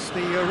 Yes,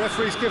 the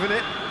referee's given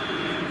it.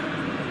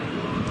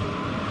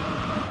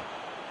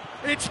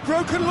 It's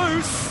broken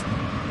loose.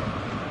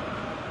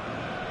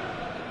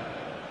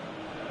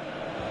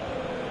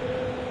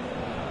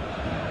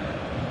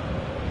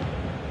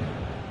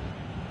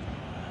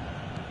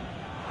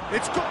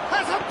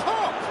 Has a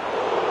pop.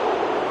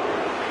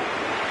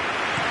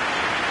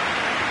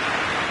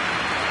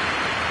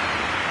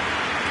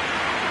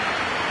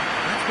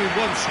 That's been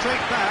won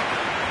straight back.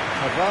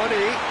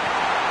 Cavani.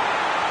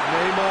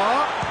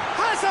 Neymar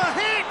has a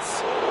hit!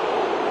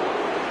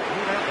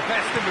 Ruled out the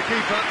best in the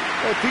keeper.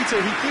 Well,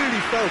 Peter, he clearly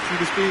felt he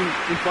was being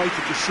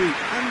invited to shoot,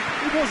 and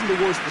it wasn't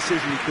the worst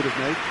decision he could have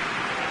made.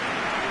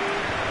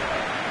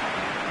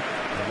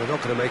 And we're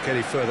not going to make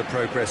any further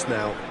progress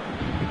now.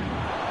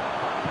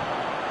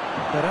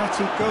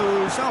 Verratti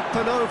goes up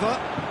and over.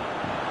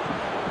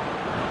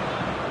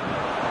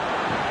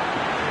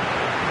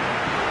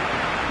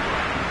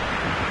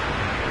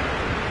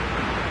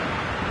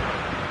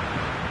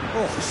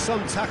 Oh,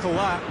 some tackle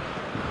that.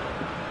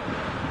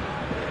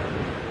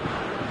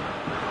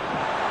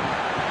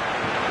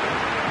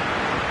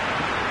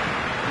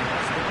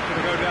 That's not going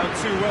to go down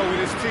too well with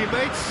his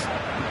teammates.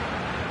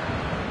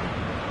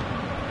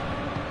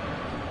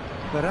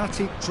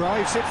 Verratti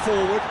drives it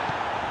forward.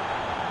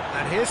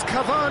 And here's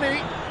Cavani.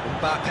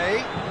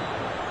 Mbappe.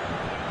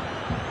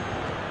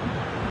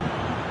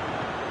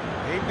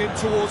 Aimed in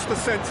towards the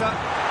centre.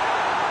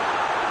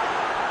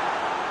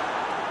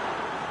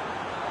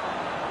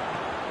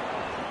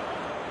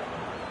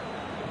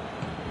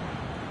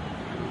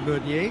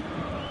 Meunier.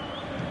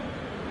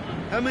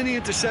 How many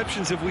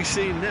interceptions have we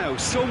seen now?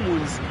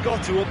 Someone's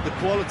got to up the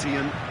quality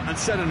and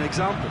set an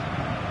example.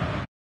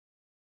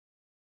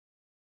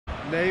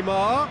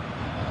 Neymar.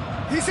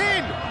 He's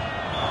in!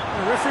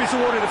 The referee's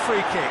awarded a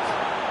free kick.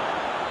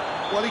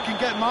 Well, he can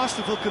get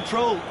masterful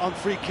control on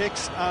free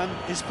kicks, and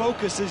his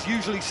focus is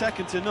usually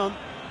second to none.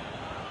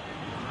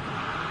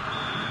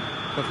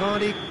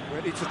 Cavani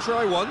ready to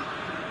try one.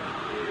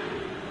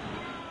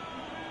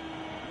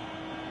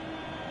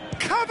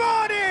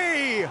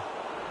 Cavani!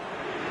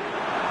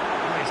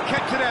 Oh, he's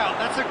kept it out.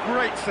 That's a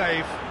great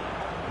save.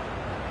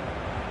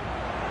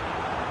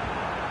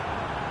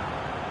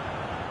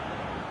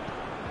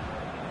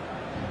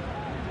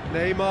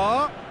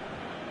 Neymar.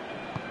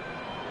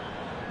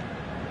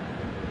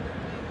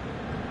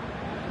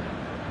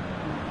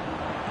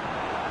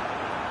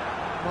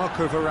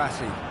 Marco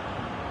Verratti.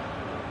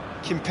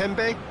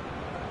 Kimpembe.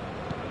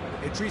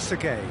 Idrissa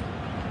Gueye.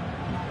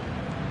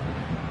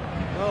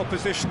 Well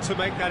positioned to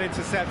make that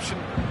interception.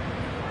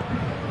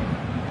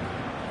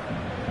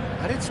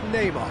 And it's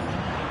Neymar.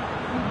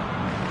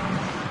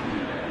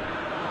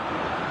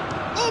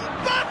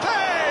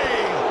 Mbappe!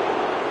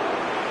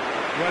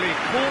 Well, he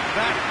caught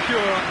that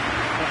pure,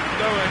 but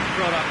no end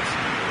product.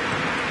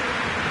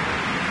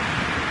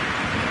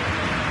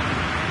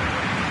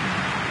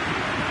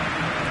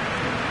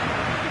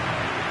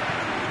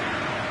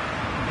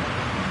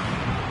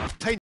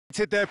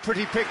 Painted their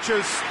pretty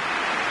pictures.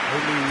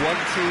 Only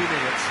one team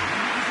in it.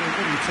 So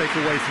what do you take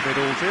away from it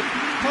all, Jim?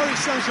 Paris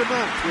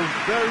Saint-Germain were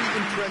very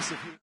impressive.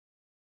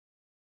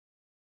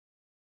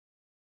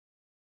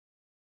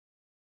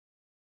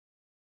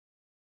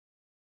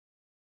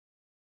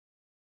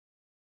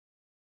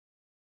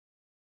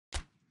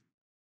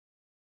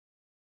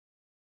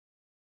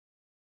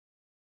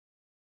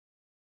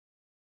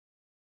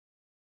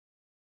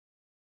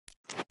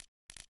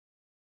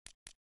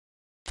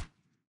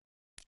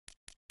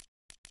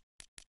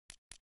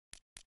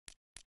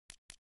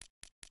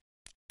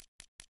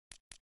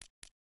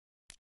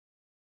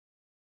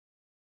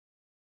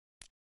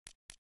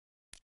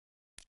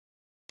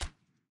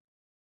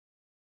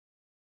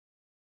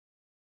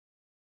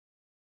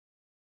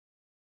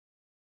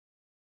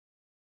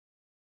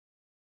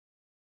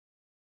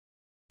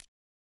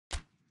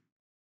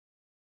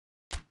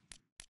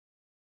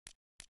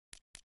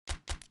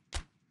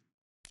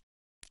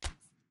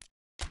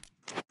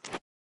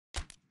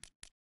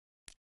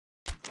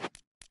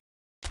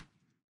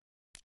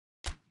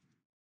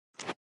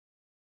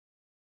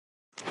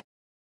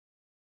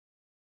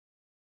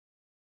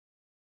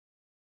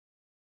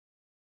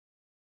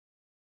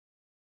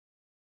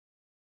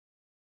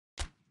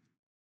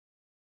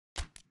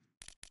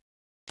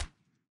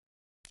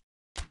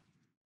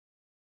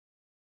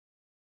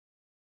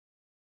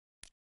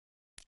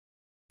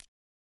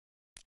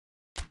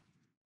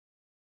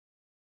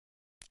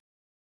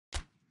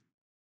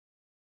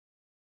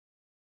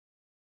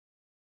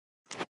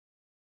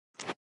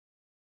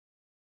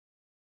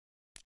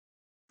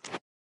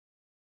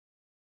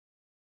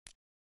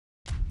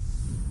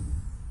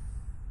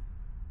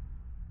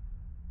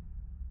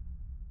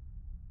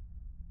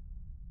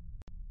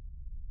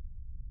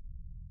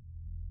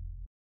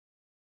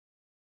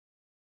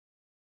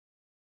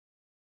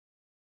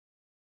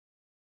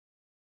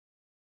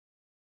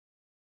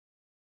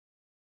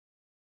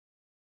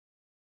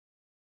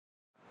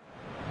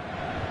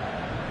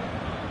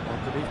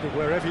 evening,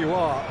 wherever you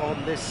are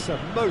on this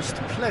most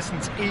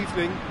pleasant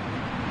evening.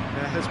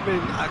 There has been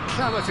a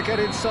clamour to get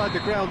inside the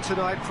ground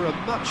tonight for a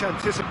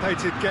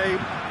much-anticipated game.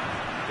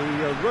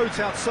 The roads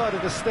outside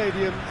of the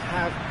stadium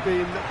have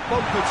been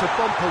bumper to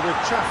bumper with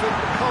traffic.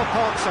 The car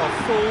parks are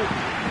full.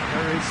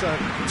 There is a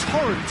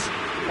torrent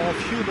of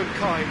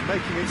humankind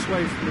making its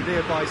way from the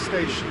nearby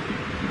station,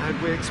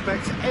 and we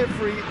expect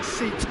every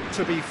seat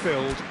to be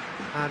filled.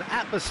 An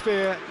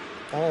atmosphere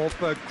of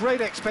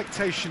great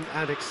expectation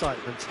and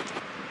excitement.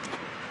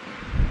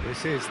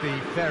 This is the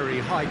very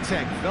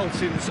high-tech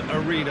Veltins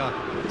Arena,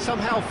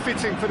 somehow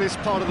fitting for this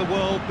part of the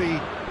world,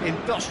 the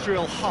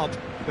industrial hub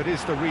that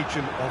is the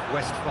region of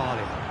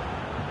Westphalia.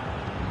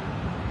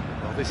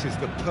 Well, this is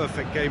the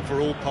perfect game for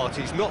all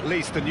parties, not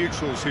least the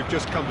neutrals who've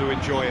just come to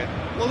enjoy it.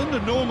 Well, under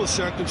normal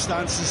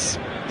circumstances,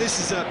 this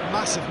is a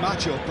massive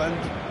matchup, and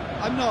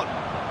I'm not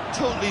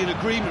totally in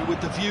agreement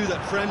with the view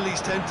that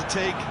friendlies tend to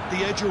take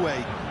the edge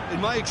away.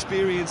 In my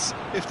experience,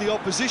 if the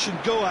opposition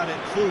go at it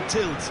full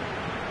tilt,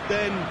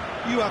 then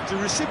you have to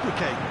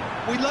reciprocate.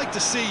 We'd like to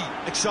see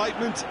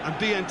excitement and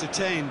be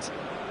entertained,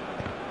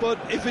 but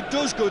if it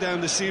does go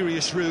down the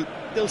serious route,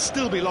 there'll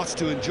still be lots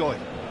to enjoy.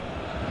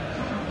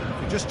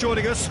 If you're just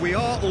joining us, we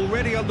are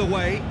already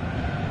underway.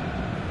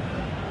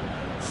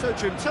 So,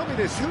 Jim, tell me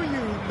this, who are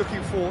you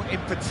looking for in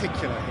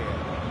particular here?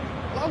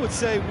 Well, I would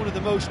say one of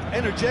the most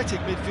energetic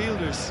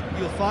midfielders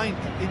you'll find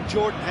in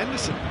Jordan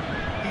Henderson.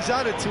 He's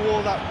added to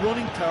all that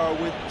running power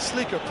with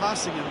slicker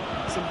passing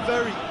and some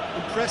very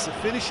impressive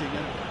finishing,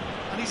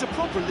 and he's a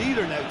proper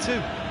leader now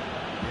too.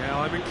 Yeah,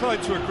 I'm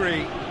inclined to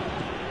agree.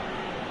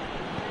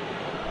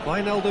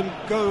 Wijnaldum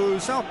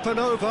goes up and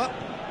over.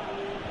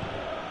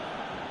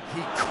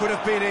 He could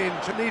have been in,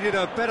 needed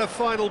a better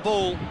final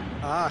ball.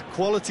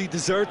 Quality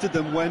deserted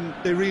them when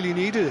they really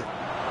needed it.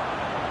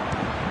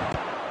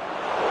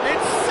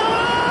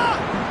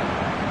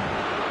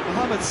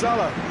 Mohamed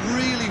Salah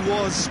really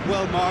was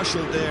well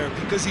marshalled there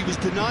because he was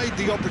denied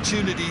the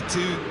opportunity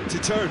to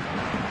turn.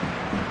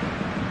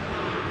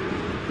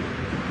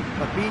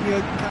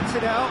 Fabinho cuts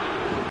it out,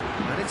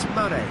 and it's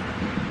Mane.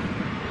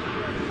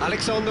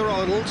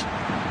 Alexander-Arnold.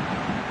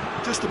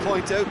 Just to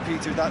point out,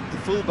 Peter, that the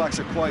fullbacks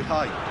are quite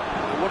high.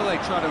 What are they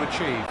trying to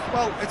achieve?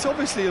 Well, it's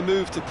obviously a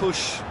move to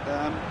push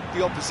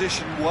the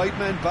opposition wide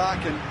men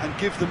back and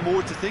give them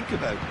more to think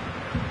about.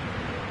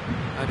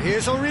 And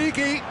here's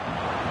Origi.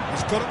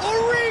 He's got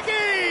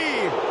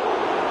Origi!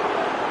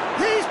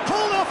 He's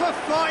pulled off a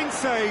fine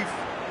save.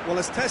 Well,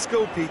 as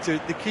Tesco, Peter,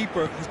 the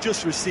keeper has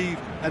just received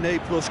an A+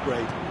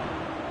 grade.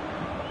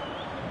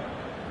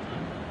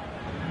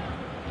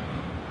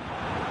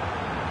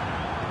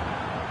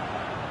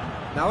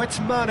 Now it's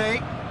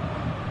Mane.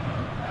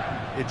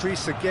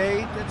 Idrissa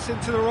Gueye gets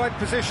into the right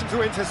position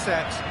to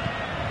intercept.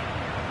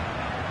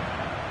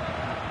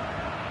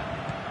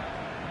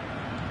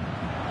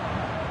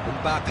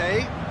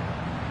 Mbappe.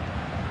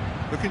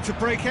 Looking to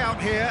break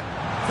out here.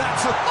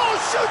 That's a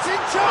shooting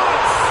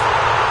chance!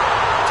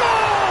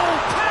 Goal!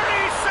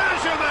 Paris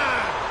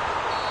Saint-Germain!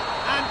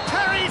 And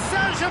Paris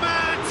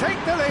Saint-Germain take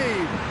the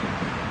lead.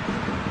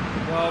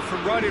 Well,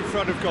 from right in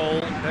front of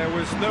goal, there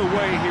was no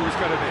way he was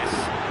going to miss.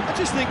 I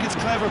just think it's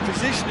clever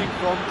positioning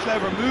from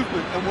clever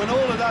movement, and when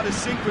all of that is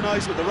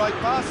synchronised with the right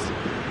pass,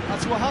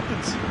 that's what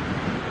happens.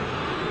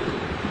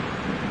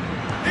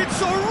 It's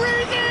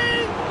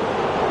Origi!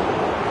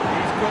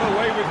 He's got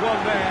away with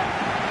one there.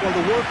 Well,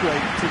 the work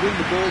rate to win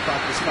the ball back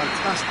was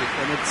fantastic,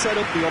 and it set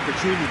up the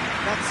opportunity.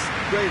 That's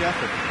great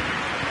effort.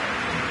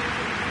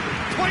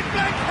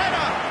 Point-blank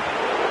header!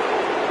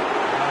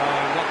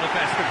 Oh, not the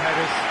best of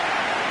headers.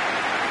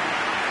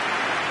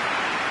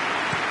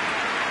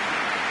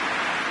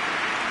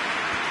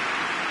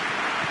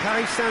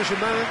 Paris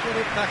Saint-Germain get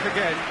it back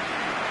again.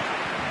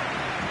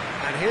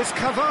 And here's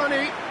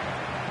Cavani.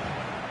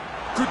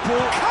 Good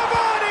ball.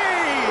 Cavani!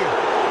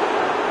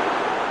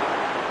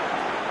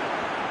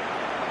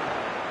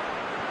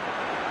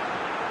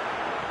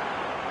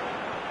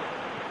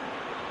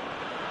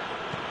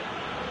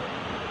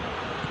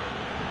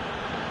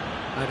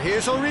 And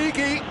here's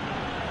Origi.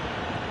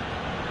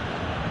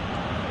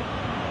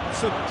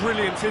 It's a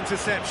brilliant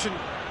interception.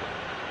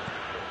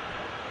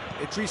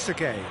 Idrissa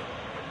Gueye.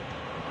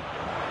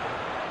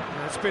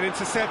 That's been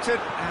intercepted,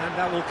 and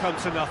that will come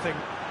to nothing.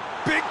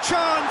 Big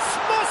chance!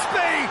 Must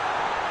be!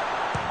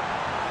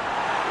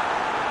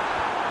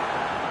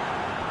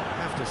 I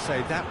have to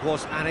say, that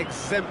was an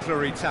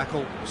exemplary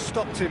tackle.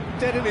 Stopped him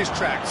dead in his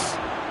tracks.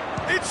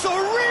 It's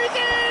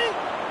Origi!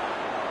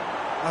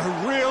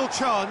 A real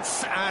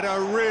chance and a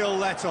real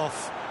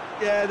let-off.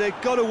 Yeah, they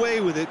got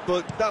away with it,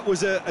 but that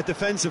was a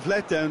defensive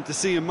letdown to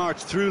see him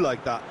march through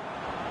like that.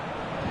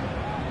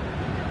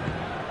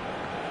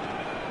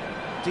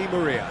 Di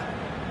Maria.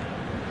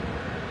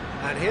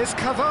 And here's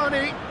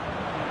Cavani.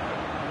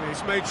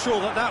 He's made sure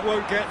that that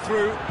won't get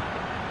through.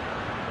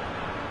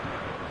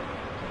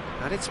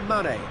 And it's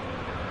Mane.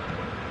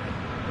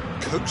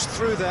 Coached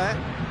through there.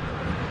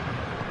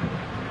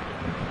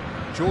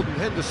 Jordan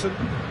Henderson.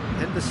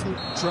 Henderson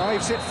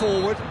drives it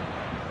forward.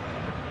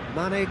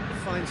 Mane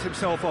finds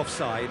himself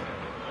offside.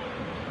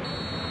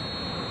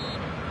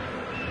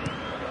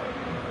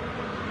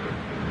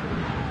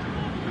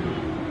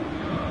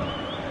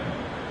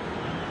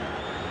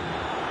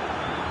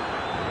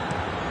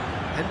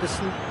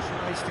 Henderson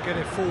tries to get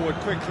it forward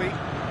quickly.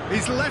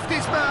 He's left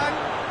his man.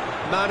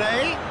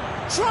 Mane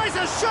tries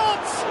a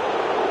shot!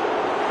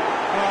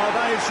 Oh,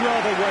 that is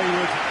rather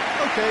wayward.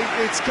 OK,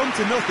 it's come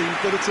to nothing,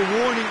 but it's a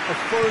warning of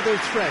further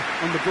threat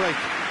on the break.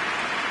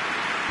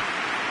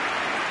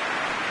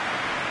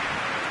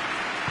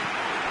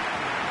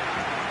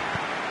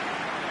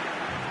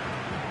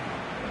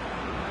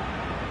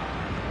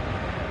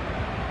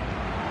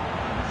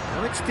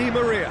 Now it's Di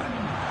Maria.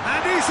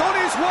 And he's on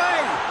his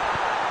way!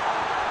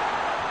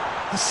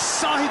 A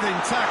scything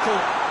tackle.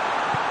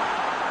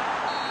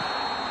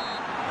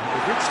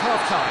 We've reached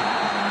half-time.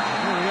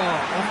 Here we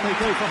are, off they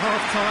go for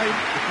half-time.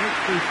 The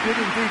breakthrough did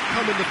indeed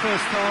come in the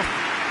first half,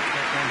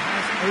 but there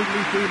has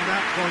only been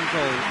that one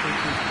goal.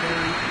 It was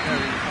very,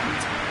 very tight.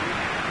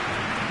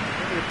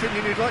 Any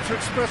opinion you'd like to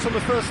express on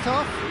the first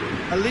half?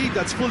 A lead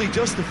that's fully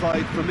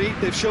justified for me.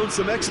 They've shown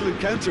some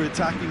excellent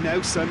counter-attacking now,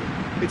 and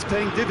it's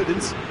paying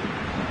dividends.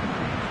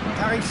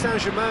 Paris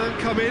Saint-Germain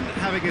come in,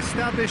 having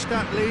established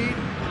that lead,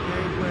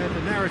 again where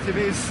the narrative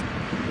is,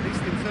 at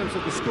least in terms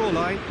of the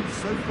scoreline,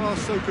 so far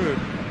so good.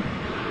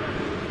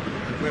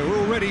 And we're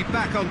already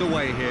back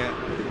underway here.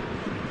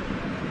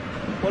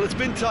 Well, it's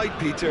been tight,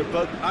 Peter,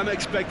 but I'm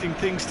expecting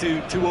things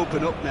to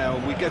open up now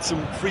and we get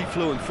some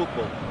free-flowing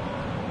football.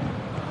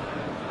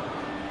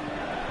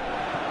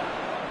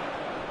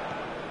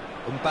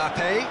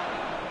 Mbappe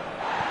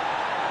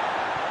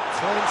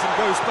turns and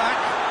goes back.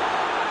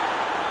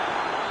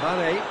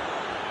 Mane,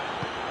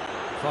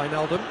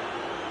 Wijnaldum,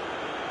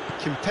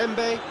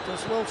 Kimpembe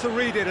does well to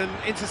read it and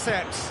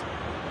intercepts.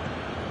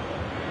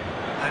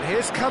 And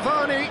here's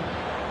Cavani.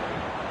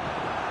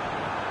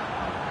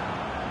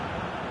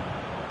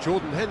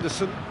 Jordan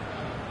Henderson.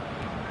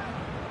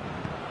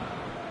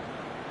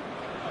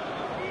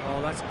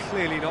 Oh, that's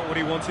clearly not what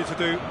he wanted to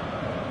do.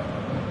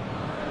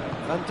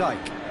 Van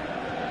Dijk.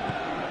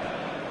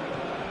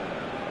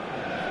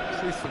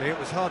 Truthfully, it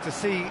was hard to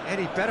see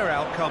any better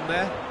outcome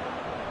there.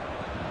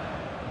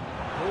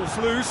 Ball's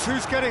loose,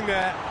 who's getting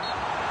there?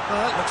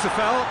 Looks a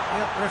foul.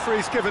 Yep,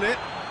 referee's given it.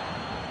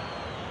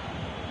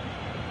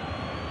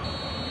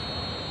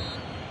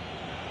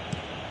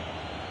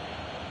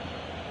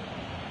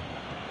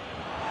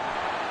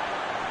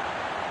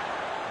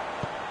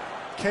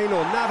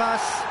 Keylor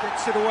Navas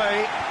gets it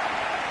away.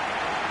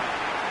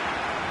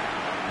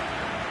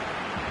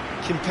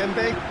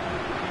 Kimpembe.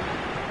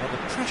 Well, the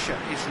pressure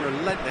is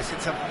relentless.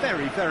 It's a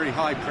very, very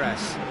high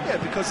press. Yeah,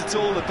 because it's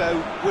all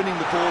about winning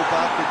the ball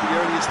back at the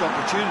earliest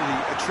opportunity,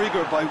 a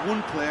trigger by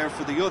one player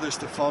for the others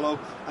to follow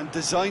and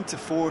designed to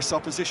force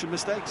opposition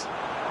mistakes.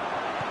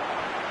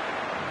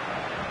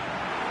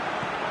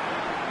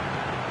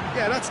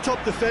 Yeah, that's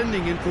top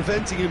defending in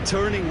preventing him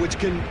turning, which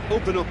can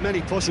open up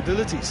many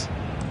possibilities.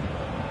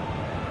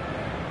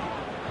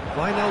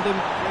 Wijnaldum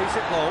plays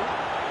it long.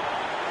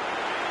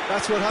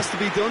 That's what has to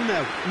be done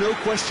now, no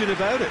question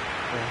about it.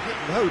 Well, hit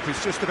and hope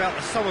is just about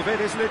the sum of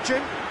it, isn't it,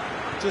 Jim?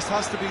 Just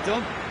has to be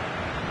done.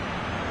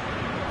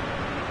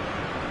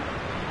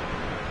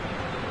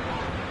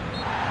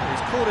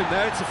 He's caught him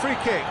there, it's a free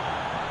kick.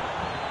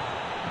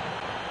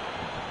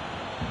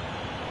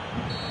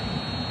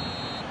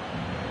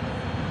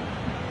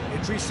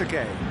 Idrissa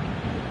Gueye.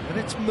 And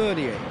it's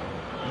Meunier.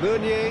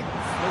 Meunier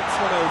floats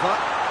one over.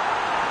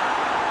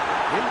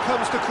 In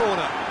comes the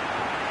corner.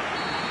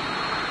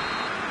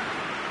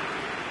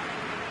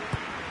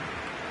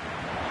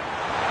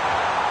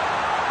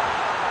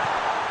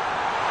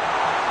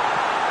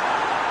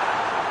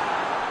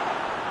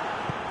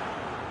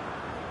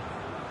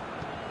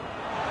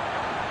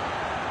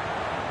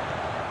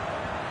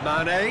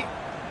 Mane.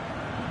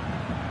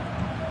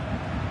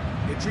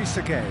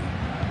 Idrissa Gueye.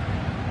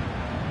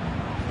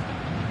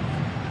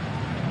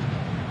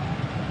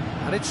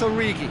 And it's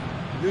Origi.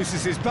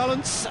 Loses his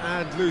balance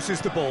and loses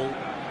the ball.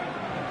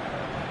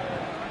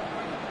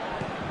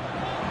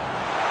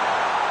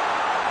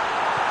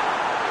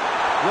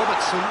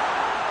 Robertson.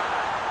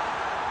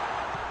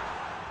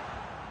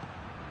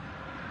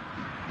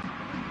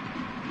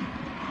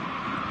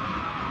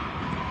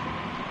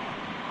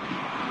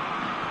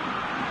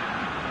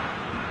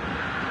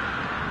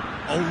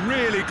 Oh,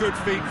 really good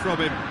feet from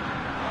him.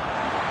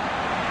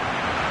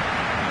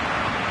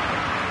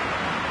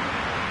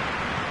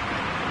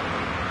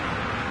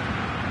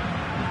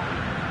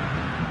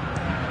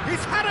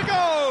 He's had a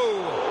go!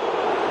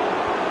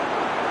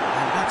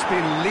 And that's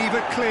been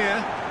levered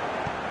clear.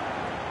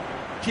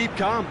 Keep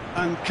calm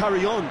and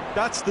carry on.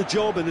 That's the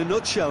job in a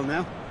nutshell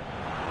now.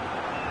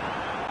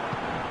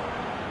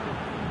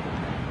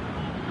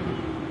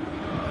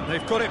 And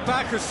they've got it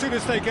back as soon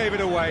as they gave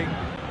it away.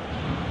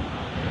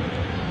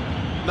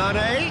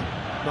 Mane,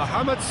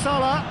 Mohamed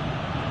Salah.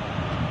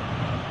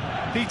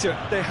 Peter,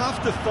 they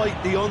have to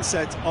fight the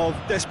onset of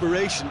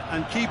desperation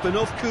and keep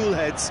enough cool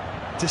heads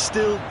to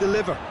still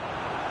deliver.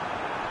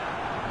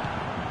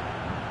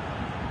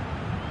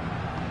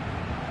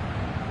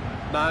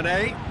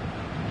 Mane.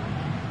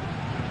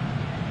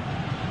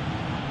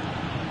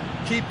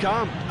 Keep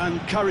calm and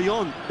carry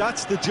on.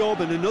 That's the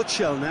job in a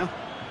nutshell now.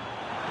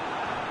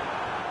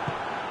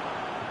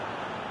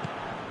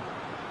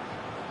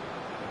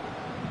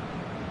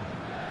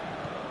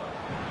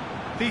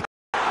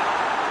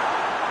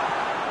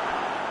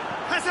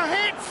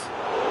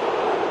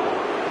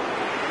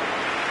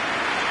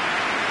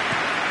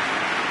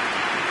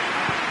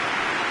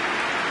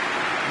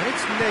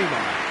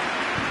 Neymar.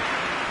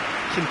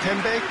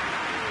 Kimpembe.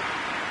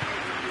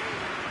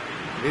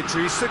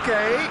 Idrissa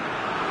Gueye.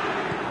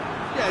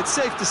 Yeah, it's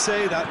safe to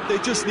say that they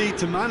just need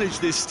to manage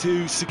this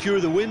to secure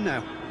the win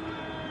now.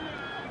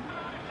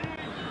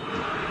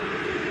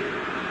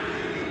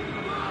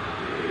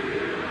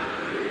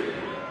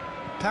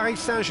 Paris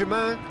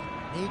Saint-Germain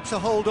need to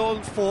hold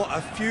on for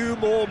a few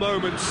more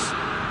moments.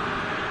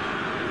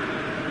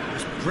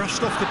 Just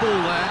brushed off the ball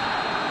there.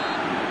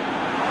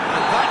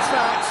 And that's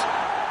that.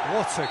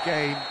 What a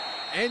game.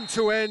 End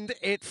to end,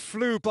 it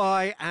flew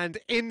by, and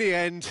in the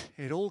end,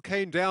 it all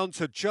came down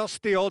to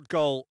just the odd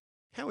goal.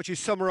 How would you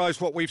summarise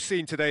what we've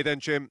seen today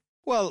then, Jim?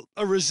 Well,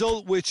 a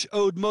result which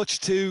owed much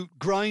to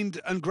grind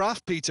and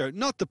graft, Peter.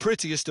 Not the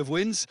prettiest of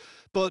wins,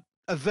 but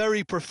a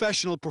very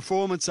professional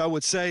performance, I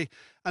would say.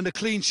 And a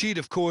clean sheet,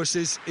 of course,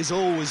 is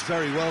always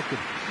very welcome.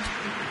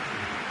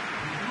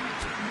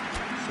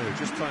 So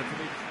just time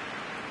for me.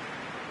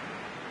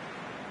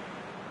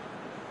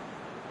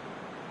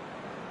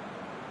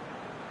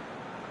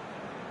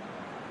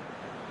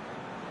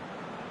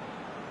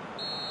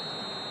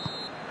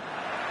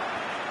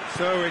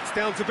 So it's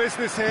down to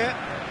business here.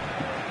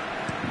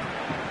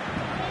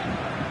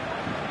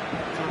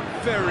 Done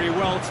very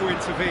well to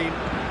intervene.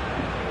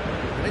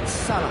 And it's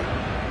Salah.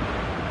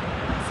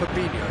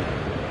 Fabinho.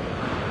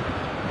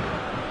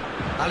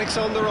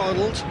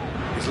 Alexander-Arnold.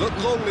 He's looked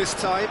long this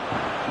time.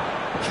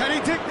 Can he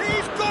dig?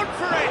 He's gone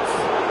for it!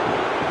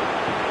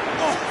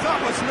 Oh, that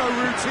was no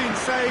routine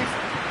save.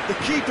 The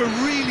keeper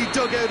really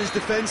dug out his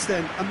defence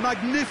then. A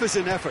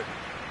magnificent effort.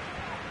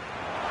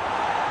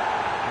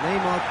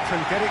 Neymar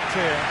can get it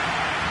clear.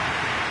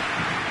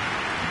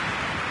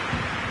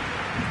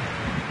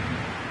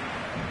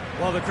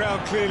 Well, the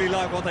crowd clearly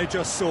like what they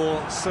just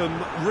saw.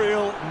 Some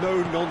real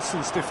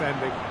no-nonsense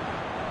defending.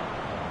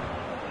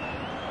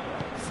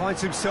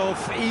 Finds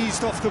himself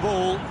eased off the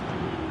ball.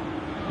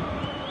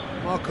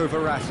 Marco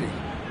Verratti.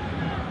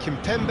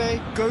 Kimpembe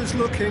goes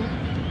looking.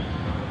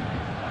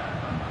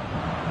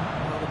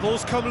 Well, the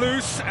ball's come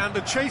loose and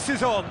the chase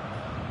is on.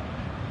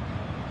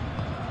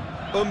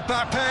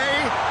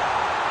 Mbappe.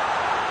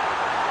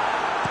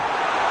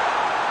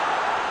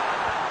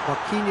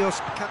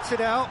 Marquinhos cuts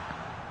it out.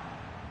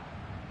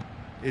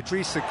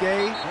 Idrissa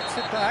Gueye gets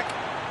it back.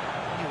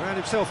 He ran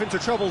himself into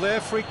trouble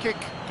there. Free kick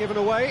given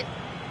away.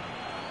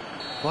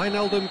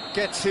 Wijnaldum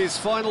gets his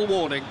final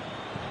warning.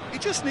 He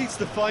just needs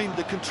to find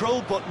the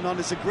control button on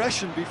his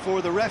aggression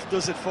before the ref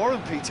does it for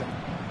him, Peter.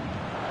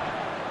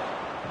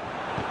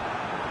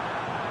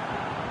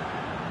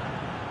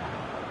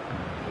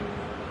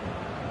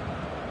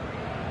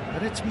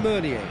 And it's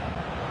Meunier.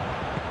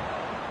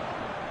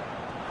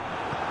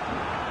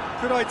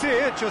 Good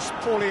idea, just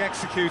poorly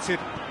executed.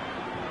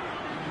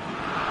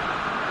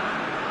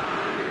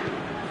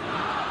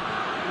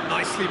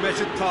 Nicely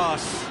measured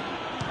pass.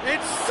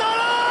 It's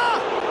Salah!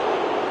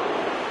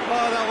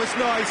 Oh, that was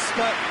nice,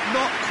 but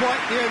not quite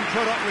the end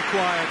product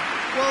required.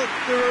 Well,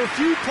 there are a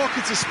few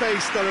pockets of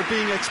space that are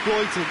being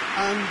exploited,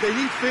 and they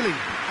need filling,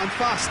 and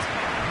fast.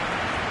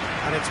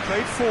 And it's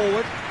played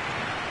forward.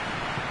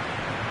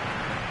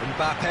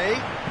 Mbappe.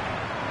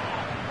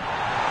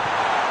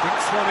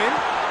 Dinks one in.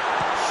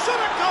 Shot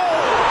a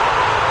goal!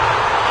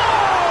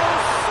 Oh,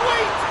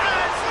 sweet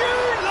as you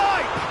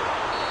like!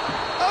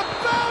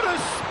 About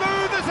as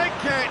smooth as it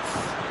gets.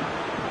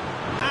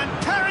 And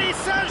Paris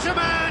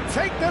Saint-Germain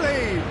take the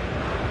lead.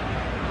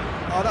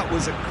 Oh, that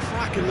was a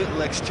cracking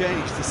little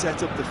exchange to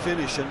set up the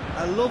finish, and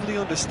a lovely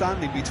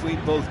understanding between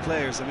both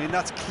players. I mean,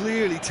 that's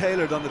clearly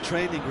tailored on the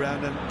training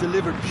ground and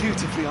delivered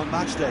beautifully on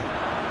match day.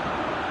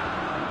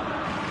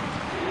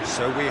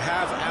 So we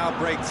have our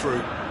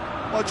breakthrough.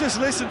 Well, just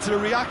listen to the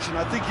reaction.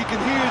 I think you can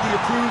hear the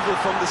approval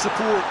from the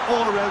support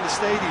all around the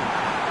stadium.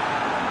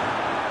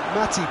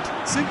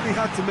 Matip simply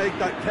had to make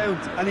that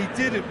count, and he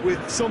did it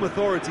with some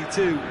authority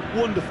too.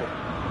 Wonderful.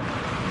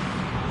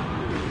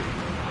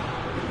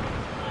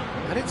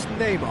 And it's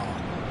Neymar.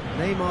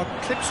 Neymar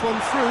clips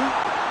one through.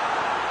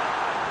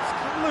 It's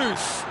come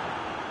loose.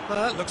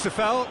 That looks a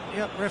foul.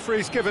 Yep,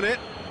 referee's given it.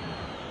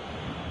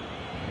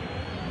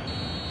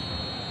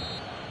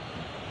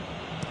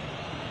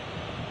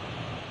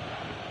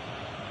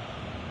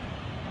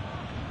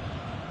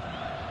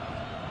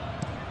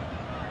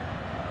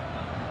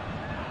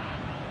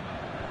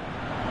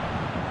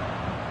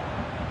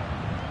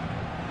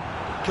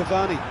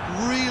 Cavani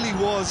really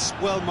was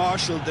well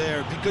marshalled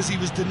there because he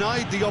was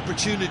denied the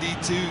opportunity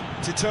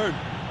to turn.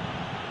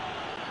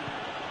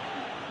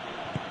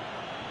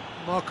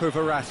 Marco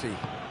Verratti.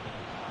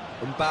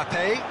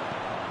 Mbappe.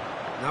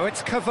 Now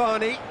it's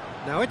Cavani.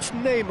 Now it's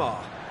Neymar.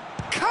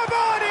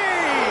 Cavani!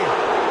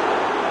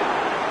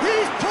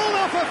 He's pulled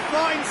off a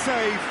fine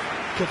save.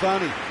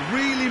 Cavani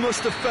really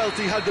must have felt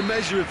he had the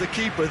measure of the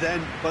keeper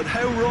then, but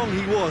how wrong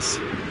he was.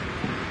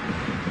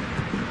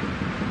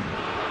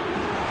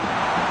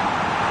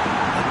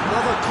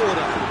 Another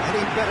corner,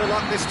 heading better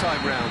luck this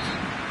time round.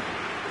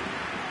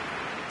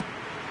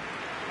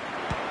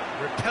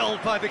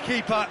 Repelled by the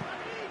keeper.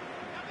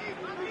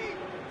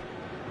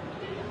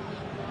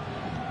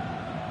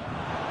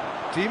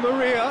 Di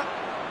Maria.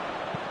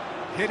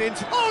 Hit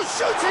into... Oh,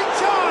 shooting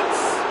chance!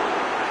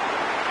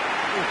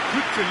 Oh,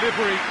 good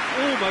delivery,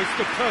 almost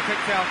the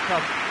perfect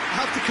outcome.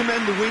 I have to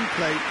commend the wing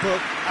play, but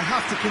I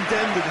have to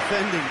condemn the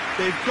defending.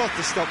 They've got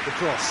to stop the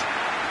cross.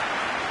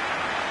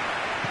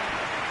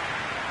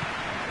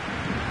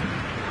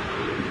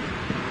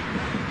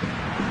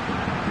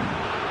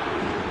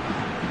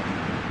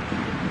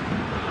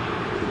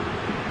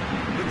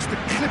 Looks to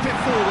clip it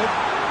forward.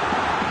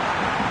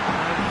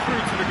 And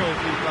through to the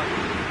goalkeeper.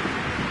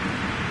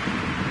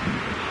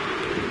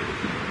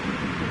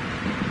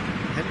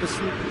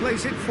 Henderson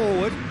plays it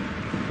forward.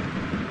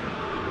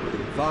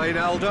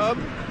 Wijnaldum.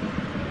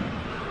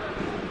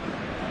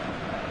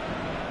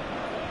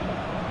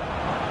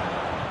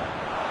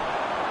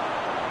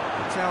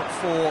 It's out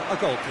for a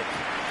goal kick.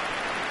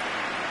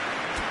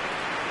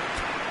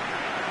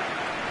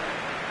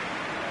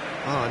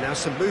 Now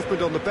some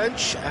movement on the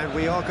bench, and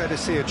we are going to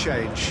see a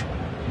change.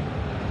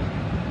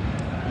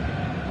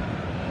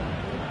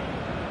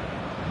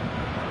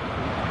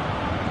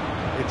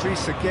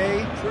 Idrissa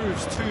Gueye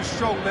proves too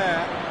strong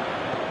there.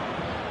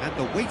 And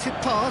the weighted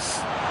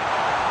pass.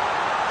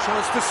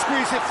 Chance to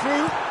squeeze it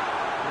through.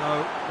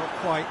 No, not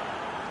quite.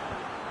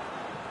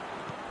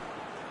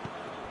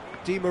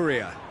 Di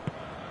Maria.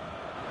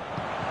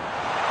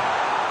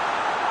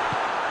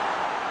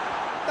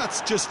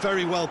 That's just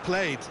very well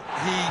played.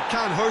 He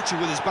can't hurt you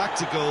with his back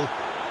to goal,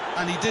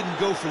 and he didn't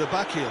go for the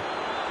back heel.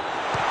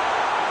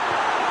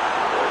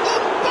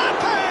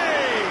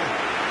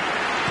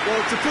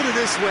 Well, to put it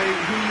this way,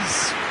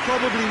 he's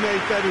probably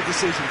made better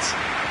decisions.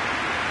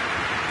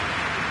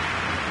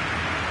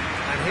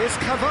 And here's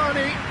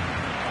Cavani.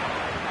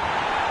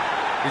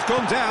 He's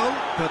gone down,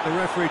 but the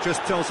referee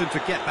just tells him to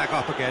get back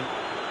up again.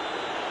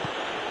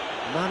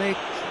 Mane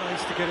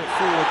tries to get it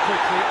forward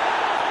quickly.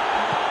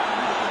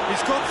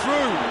 He's got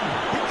through.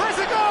 He has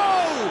a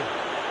goal!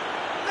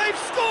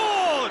 They've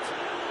scored!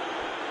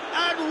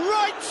 And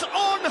right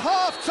on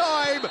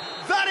half-time,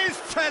 that is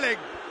telling.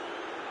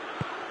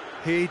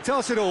 He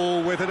does it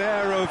all with an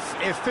air of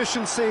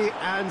efficiency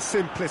and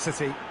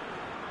simplicity.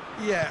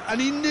 Yeah, and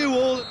he knew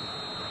all...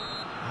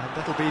 And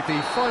that'll be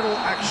the final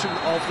action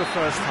of the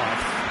first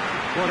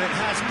half. Well, it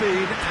has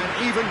been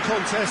an even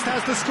contest,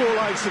 as the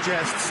scoreline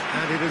suggests,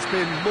 and it has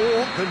been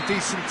more than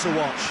decent to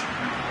watch.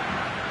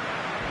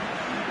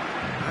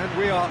 And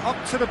we are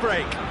up to the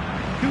break.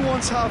 Who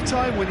wants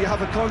half-time when you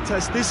have a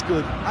contest this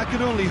good? I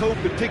can only hope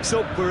it picks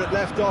up where it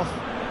left off.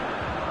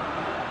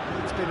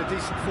 It's been a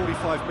decent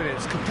 45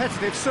 minutes.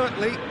 Competitive,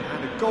 certainly,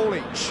 and a goal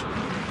each.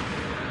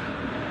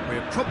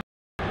 We're probably...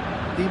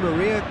 Di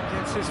Maria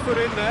gets his foot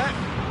in there.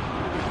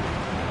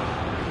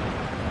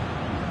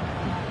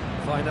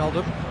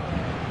 Wijnaldum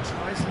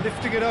tries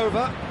lifting it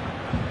over.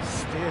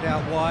 Steered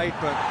out wide,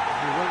 but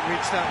he won't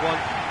reach that one.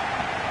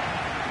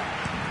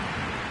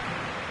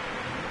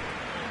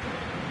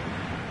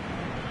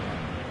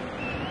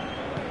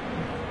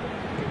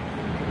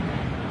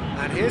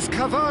 And here's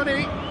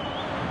Cavani.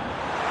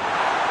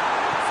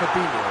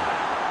 Fabinho.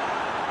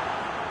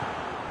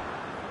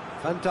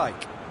 Van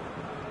Dijk.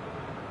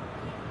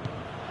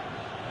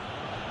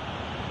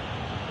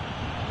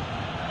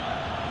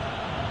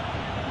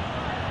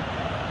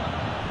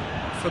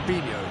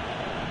 Fabinho.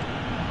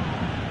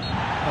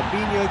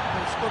 Fabinho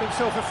has got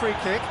himself a free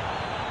kick.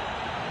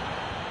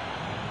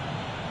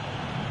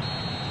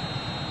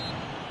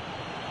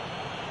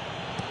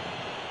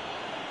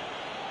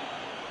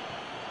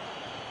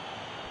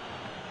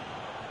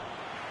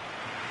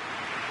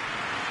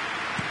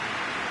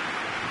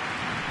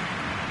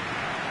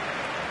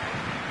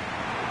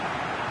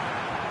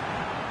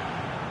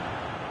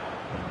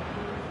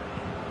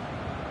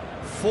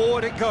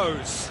 Forward it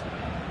goes.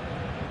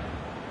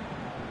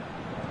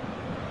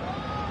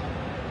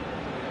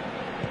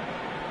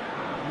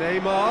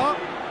 Neymar,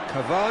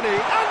 Cavani,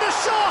 and the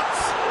shot!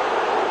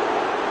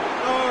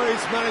 Oh,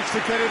 he's managed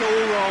to get it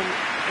all wrong.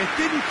 It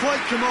didn't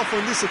quite come off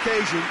on this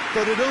occasion,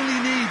 but it only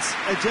needs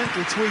a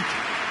gentle tweak.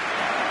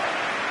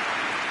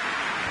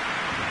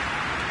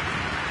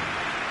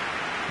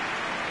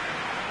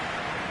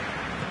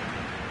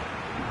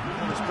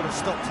 Let's put a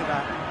stop to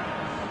that.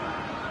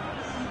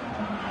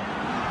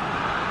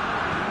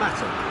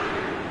 Matter.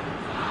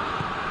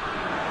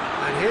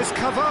 And here's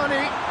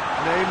Cavani.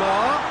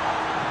 Neymar.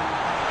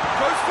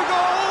 Goes for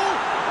goal!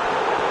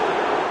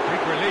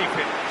 Big relief,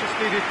 it just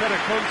needed better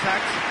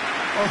contact.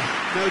 Oh,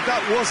 no,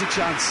 that was a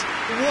chance.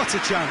 What a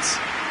chance.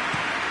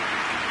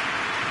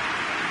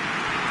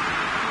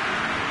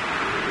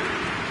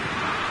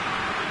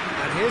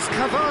 And here's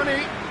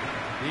Cavani.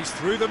 He's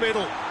through the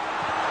middle.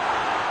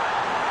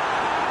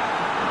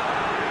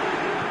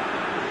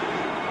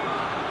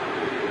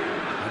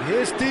 And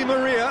here's Di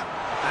Maria.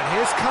 And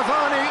here's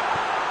Cavani.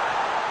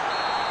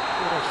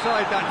 Good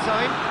offside that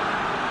time.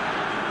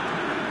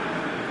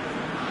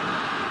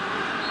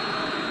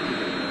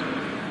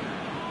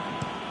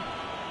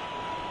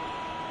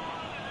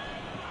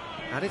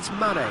 And it's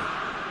Mane.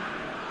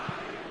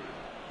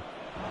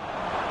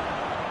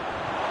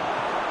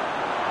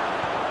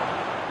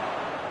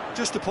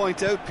 Just to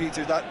point out,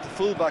 Peter, that the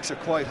fullbacks are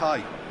quite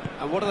high.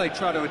 And what do they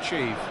try to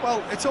achieve?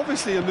 Well, it's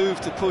obviously a move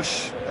to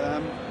push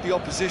the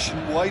opposition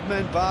wide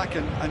men back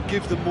and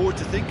give them more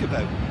to think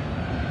about.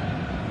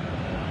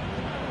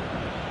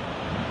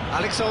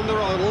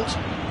 Alexander-Arnold.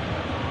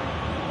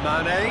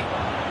 Mane.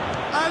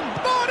 And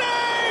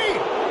Mane!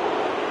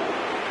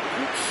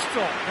 Good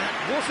stop, that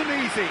wasn't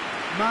easy.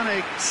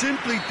 Mane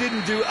simply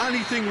didn't do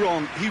anything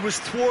wrong. He was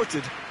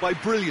thwarted by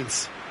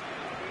brilliance.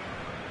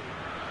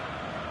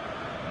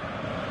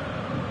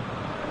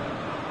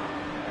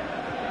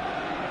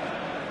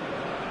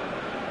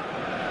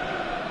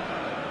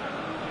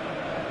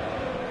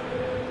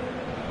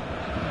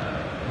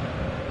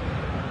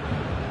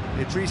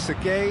 Idrissa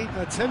Gueye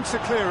attempts a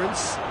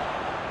clearance.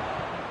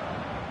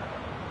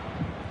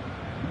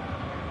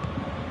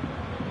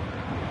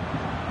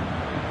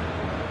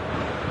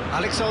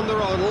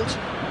 Alexander-Arnold.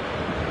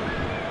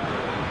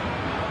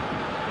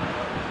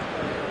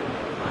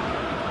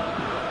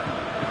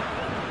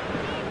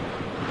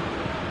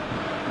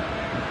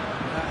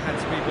 That had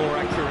to be more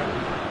accurate.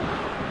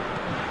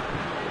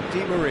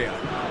 Di Maria.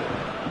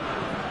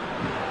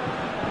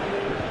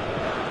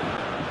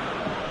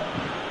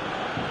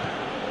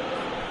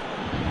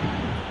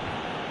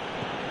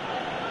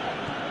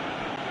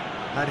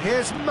 And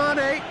here's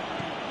Mane.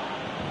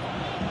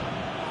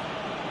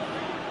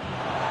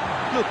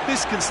 Look,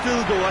 this can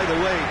still go either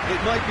way.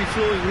 It might be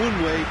flowing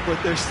one way,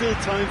 but there's still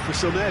time for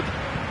some ebb.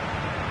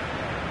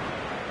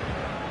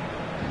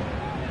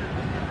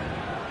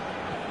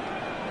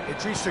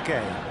 Idrissa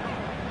Gueye.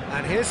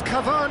 And here's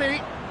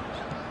Cavani.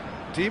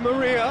 Di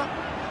Maria.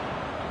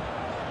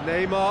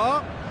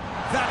 Neymar.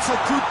 That's a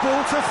good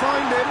ball to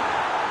find him.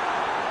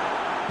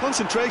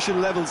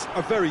 Concentration levels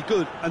are very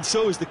good, and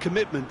so is the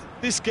commitment.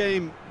 This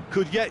game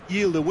could yet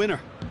yield a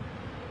winner.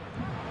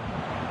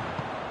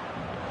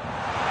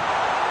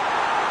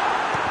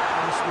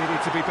 We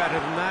need to be better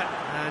than that,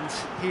 and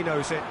he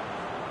knows it.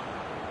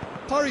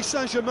 Paris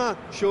Saint-Germain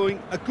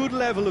showing a good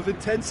level of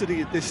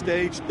intensity at this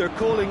stage. They're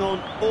calling on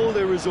all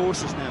their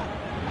resources now.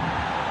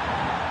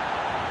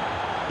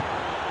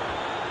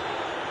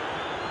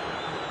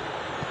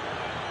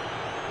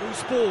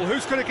 Who's ball?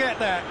 Who's going to get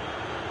that?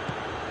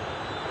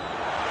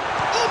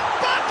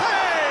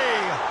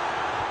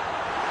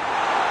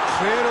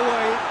 Cleared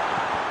away.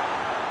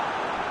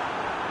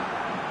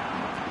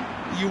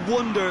 You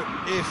wonder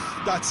if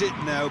that's it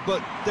now,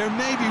 but there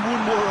may be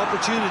one more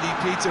opportunity,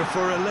 Peter,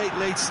 for a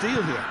late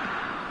steal here.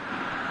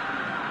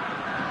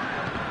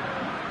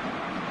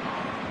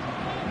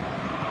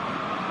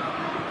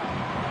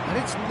 And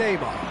it's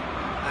Neymar.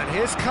 And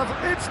here's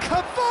it's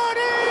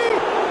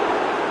Cavani!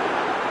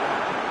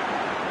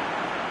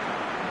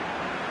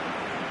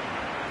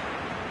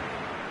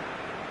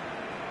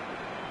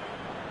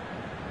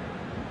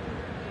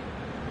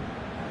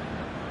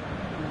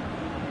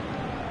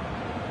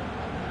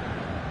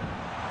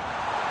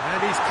 And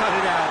he's cut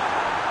it out.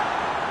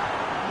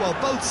 Well,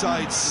 both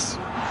sides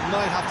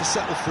might have to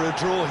settle for a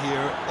draw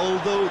here,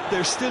 although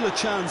there's still a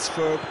chance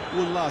for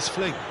one last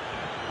fling.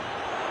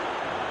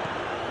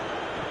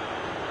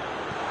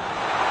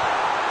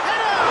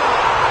 Header!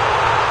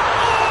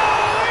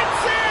 Oh,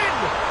 it's in!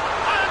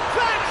 And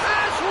that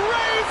has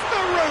raised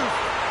the roof!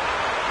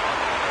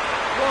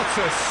 What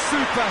a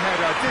super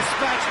header,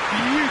 dispatched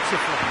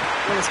beautifully.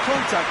 Well, as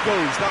contact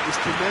goes, that was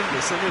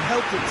tremendous, and it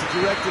helped him to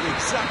direct it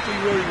exactly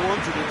where he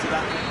wanted it to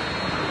that.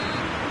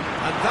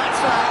 And that's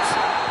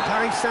that.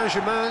 Paris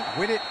Saint-Germain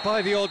win it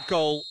by the odd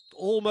goal.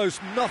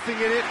 Almost nothing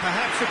in it.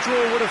 Perhaps a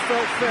draw would have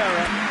felt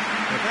fairer.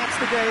 But that's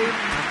the game,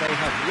 and they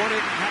have won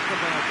it at the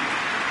margin.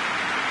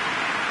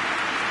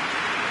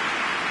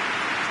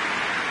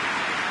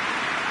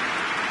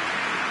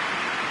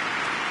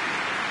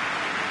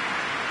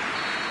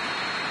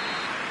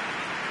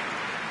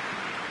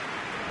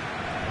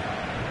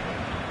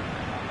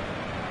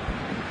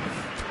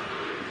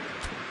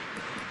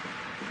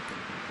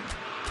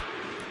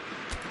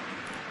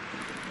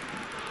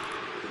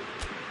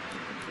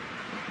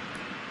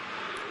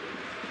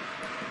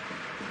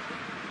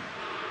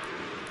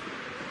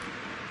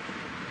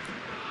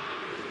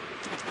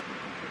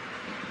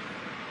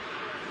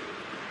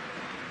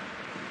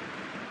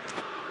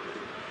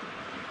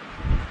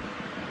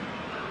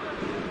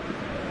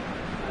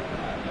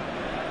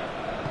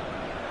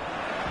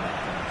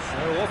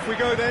 So off we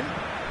go then.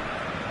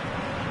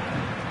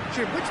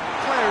 Jim, which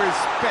player is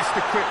best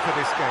equipped for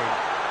this game?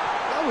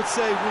 I would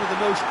say one of the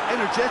most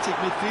energetic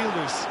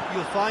midfielders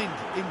you'll find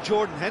in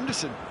Jordan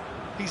Henderson.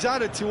 He's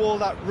added to all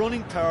that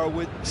running power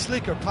with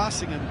slicker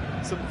passing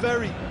and some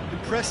very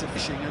impressive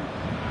fishing,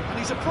 and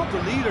he's a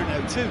proper leader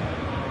now too.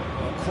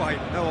 Not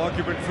quite, no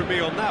argument from me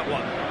on that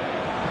one.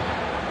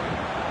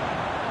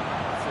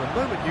 For a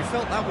moment you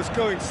felt that was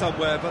going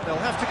somewhere, but they'll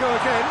have to go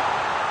again.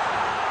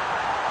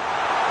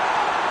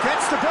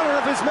 Gets the better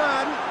of his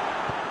man.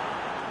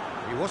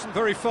 He wasn't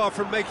very far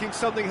from making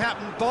something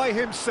happen by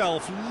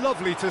himself.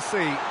 Lovely to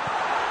see.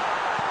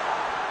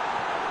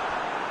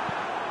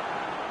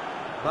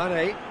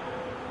 Mane.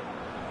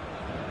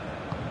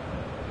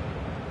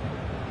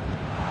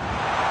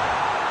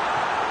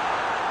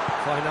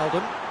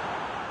 Wijnaldum.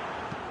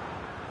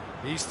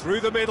 He's through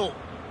the middle.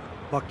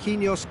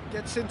 Marquinhos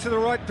gets into the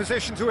right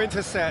position to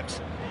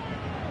intercept.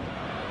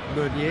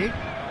 Meunier.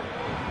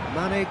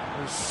 Mane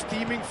is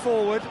steaming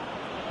forward.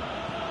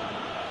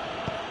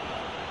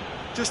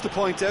 Just to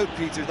point out,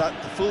 Peter, that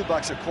the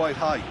fullbacks are quite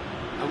high.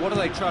 And what are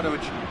they trying to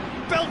achieve?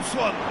 Belts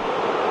one!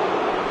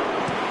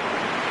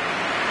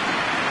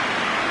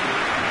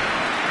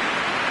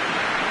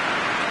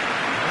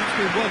 That's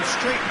been won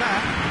straight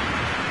back.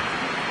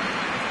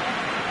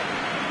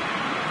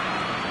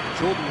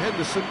 Jordan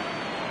Henderson.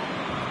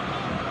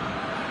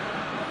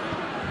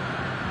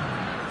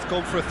 It's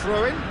gone for a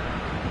throw-in.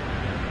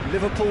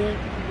 Liverpool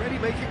already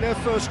making their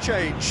first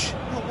change.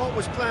 Not what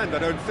was planned, I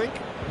don't think.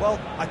 Well,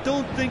 I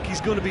don't think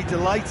he's going to be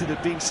delighted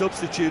at being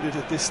substituted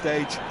at this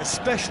stage,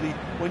 especially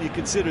when you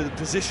consider the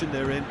position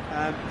they're in.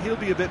 He'll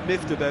be a bit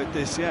miffed about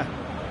this, yeah.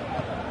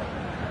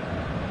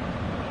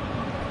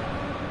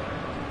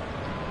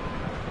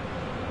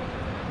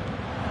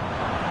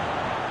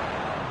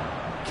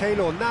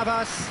 Keylor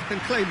Navas can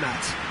claim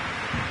that.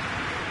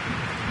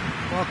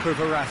 Marco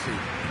Verratti.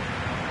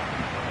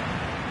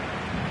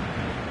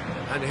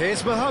 And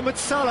here's Mohamed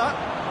Salah.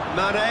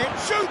 Mane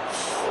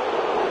shoots!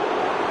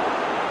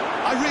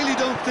 I really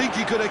don't think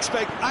you could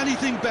expect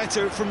anything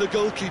better from the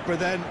goalkeeper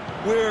then.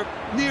 We're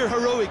near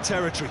heroic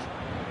territory.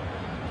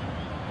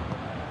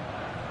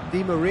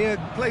 Di Maria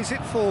plays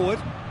it forward.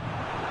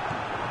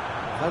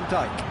 Van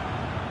Dijk.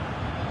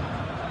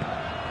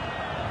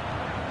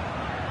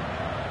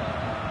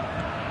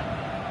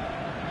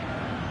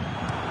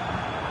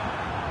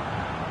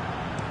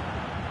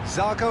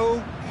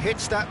 Zago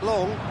hits that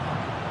long.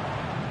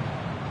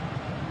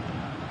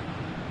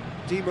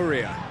 Di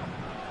Maria.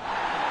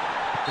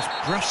 Just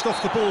brushed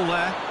off the ball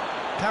there.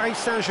 Paris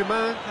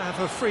Saint-Germain have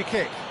a free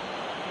kick.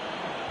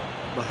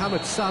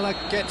 Mohamed Salah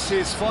gets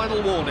his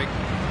final warning.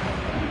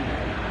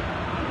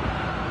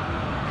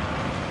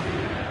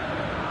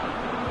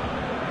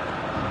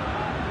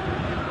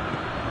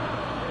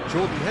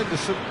 Jordan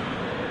Henderson.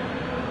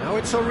 Now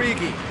it's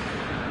Origi.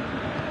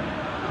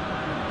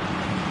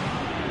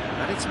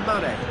 And it's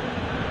Mane.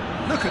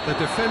 Look at the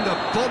defender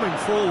bombing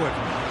forward.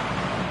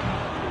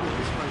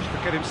 He's managed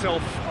to get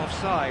himself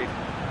offside.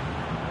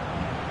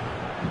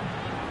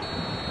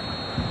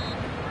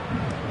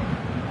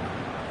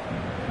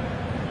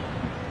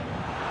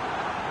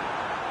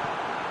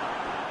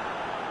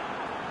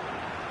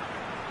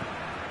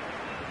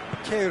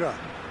 Keira.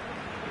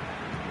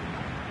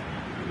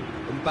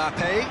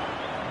 Mbappe.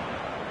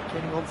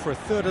 Getting on for a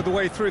third of the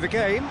way through the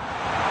game.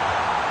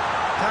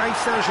 Paris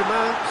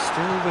Saint-Germain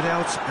still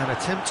without an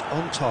attempt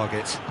on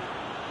target.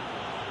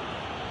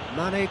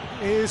 Mane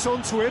is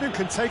onto it and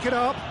can take it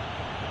up.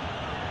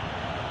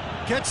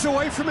 Gets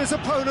away from his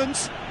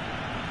opponent.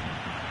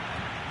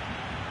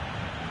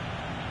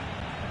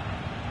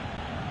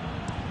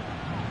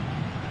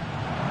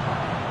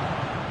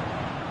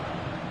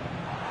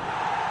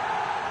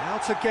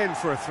 Out again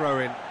for a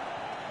throw-in.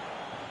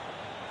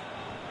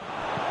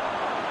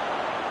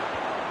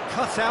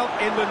 Cut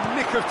out in the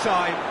nick of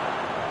time.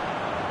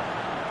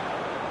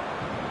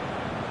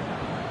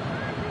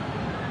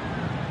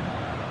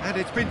 And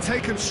it's been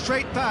taken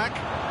straight back.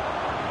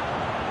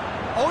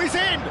 Oh, he's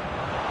in!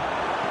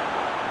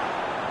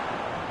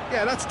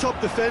 Yeah, that's top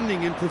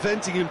defending and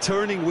preventing him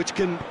turning, which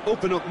can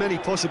open up many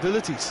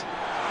possibilities.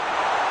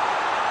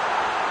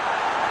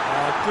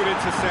 Oh, good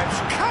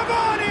interception.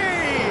 Cavani!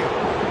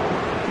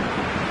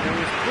 There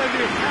was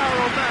plenty of power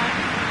on that.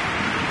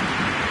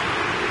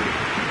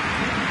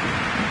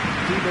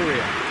 Di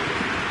Maria.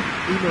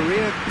 Di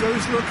Maria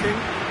goes looking.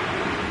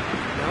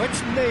 Now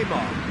it's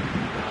Neymar.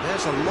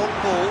 There's a long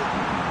ball.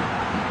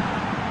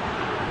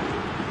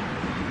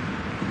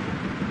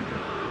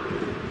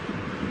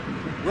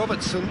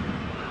 Robertson.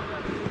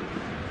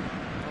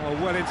 Oh,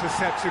 well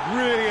intercepted,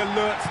 really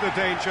alert to the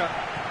danger.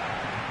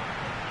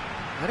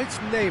 And it's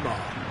Neymar.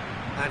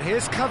 And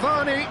here's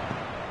Cavani.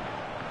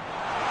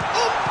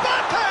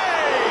 Mbappe!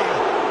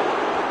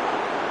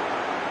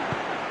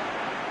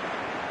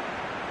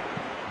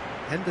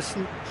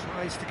 Henderson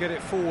tries to get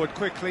it forward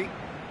quickly.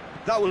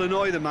 That will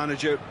annoy the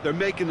manager. They're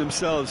making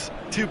themselves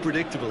too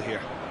predictable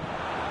here.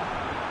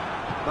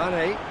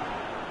 Mane.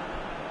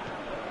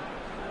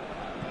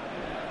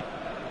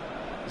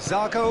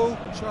 Zago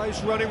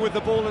tries running with the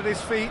ball at his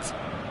feet.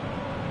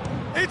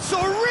 It's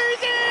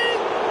Origi!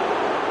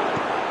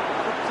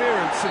 The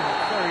clearance and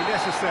very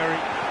necessary.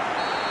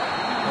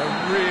 A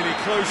really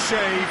close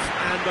shave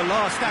and the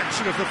last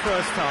action of the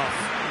first half.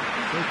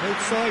 So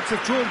both sides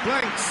have drawn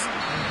blanks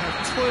and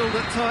have toiled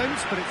at times,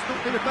 but it's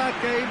not been a bad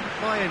game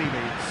by any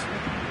means.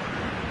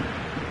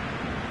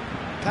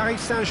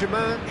 Paris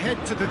Saint-Germain head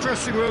to the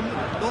dressing room,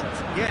 not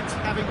yet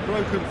having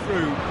broken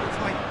through.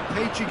 Tight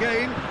cagey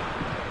game.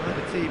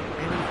 Neither team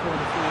any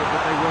further forward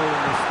than they were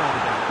when they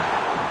started out.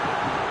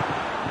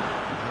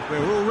 And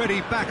we're already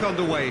back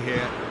underway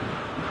here.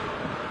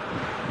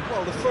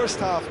 Well, the first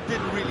half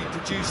didn't really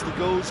produce the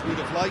goals we'd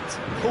have liked.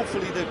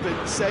 Hopefully they've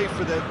been saved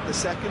for the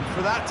second.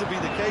 For that to be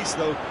the case,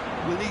 though,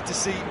 we'll need to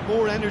see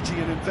more energy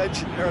and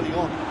invention early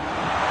on.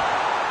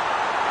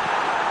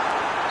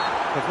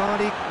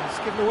 Cavani has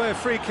given away a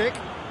free kick.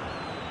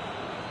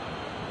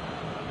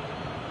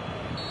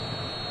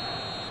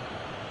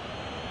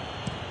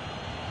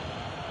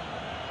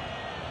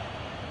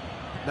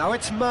 Now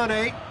it's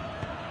Mane.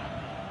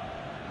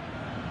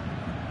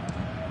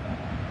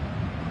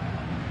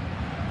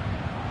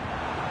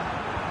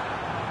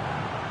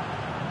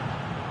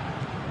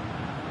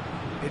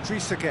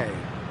 Idrissa Gueye.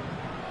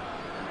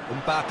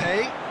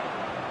 Mbappe.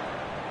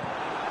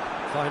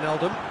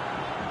 Wijnaldum.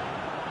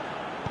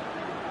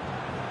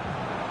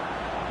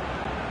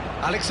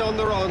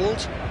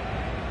 Alexander-Arnold.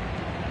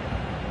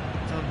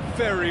 Done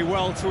very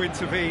well to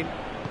intervene.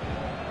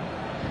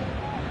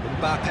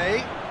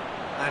 Mbappe.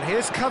 And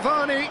here's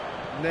Cavani.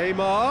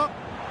 Neymar.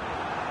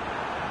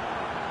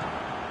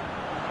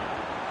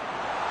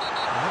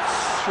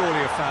 That's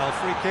surely a foul.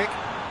 Free kick.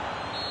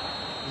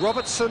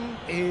 Robertson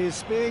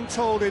is being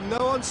told in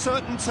no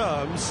uncertain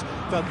terms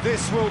that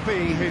this will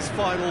be his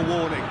final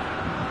warning.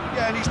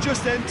 Yeah, and he's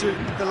just entered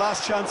the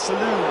last chance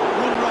saloon.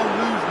 One wrong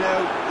move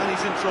now, and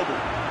he's in trouble.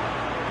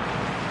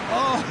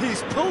 Oh,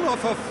 he's pulled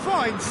off a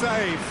fine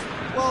save.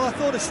 Well, I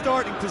thought his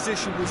starting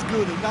position was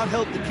good, and that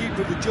helped the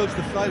keeper to judge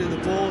the flight of the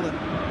ball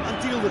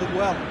and deal with it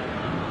well.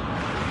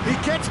 He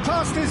gets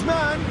past his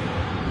man.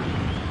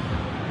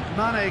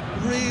 Mane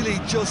Really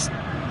just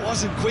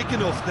wasn't quick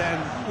enough then.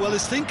 Well,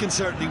 his thinking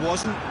certainly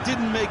wasn't.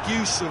 Didn't make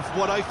use of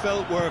what I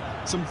felt were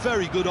some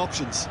very good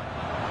options.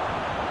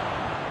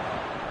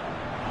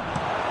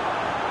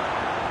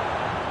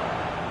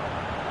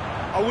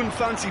 I wouldn't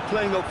fancy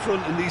playing up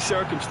front in these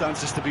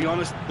circumstances, to be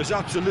honest. There's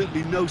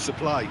absolutely no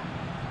supply.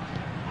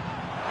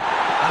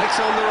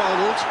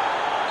 Alexander-Arnold.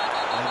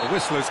 And the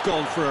whistle has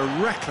gone for a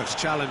reckless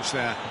challenge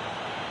there.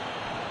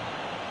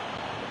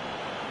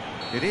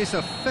 It is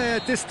a fair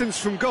distance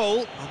from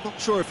goal. I'm not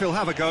sure if he'll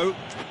have a go.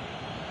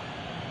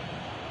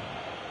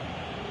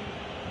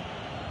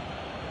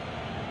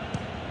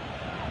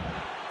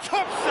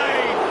 Top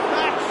save!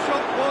 That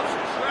shot was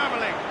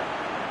travelling.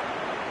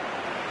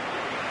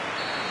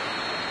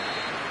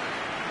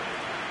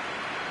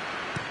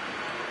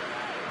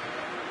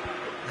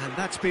 And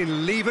that's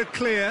been levered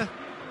clear.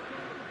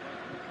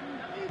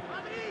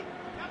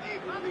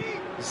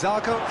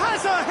 Zarco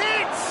has a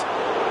hit!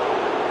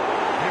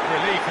 Big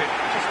relief, it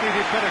just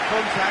needed better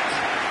contact.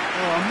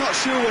 Oh, I'm not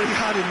sure what he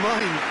had in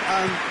mind,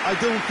 and I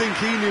don't think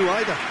he knew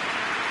either.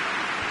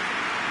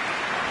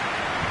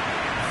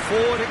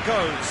 Forward it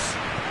goes.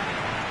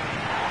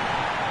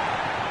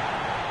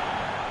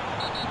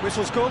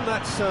 Whistle's gone,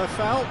 that's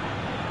foul.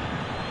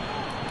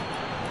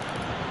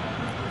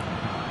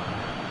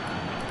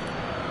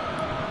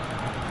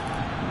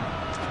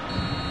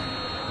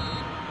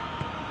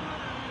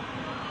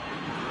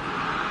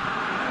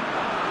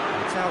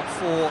 It's out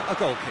for a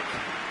goal kick.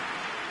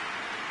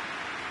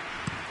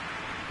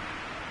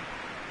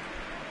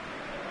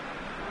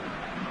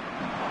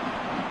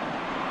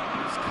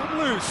 It's come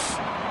loose.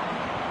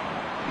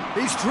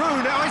 He's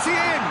through, now is he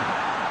in?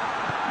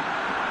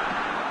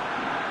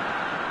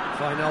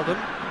 Wijnaldum.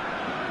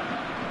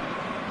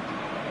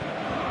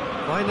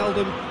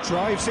 Wijnaldum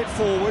drives it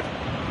forward.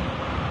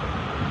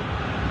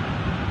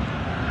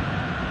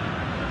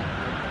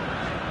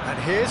 And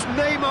here's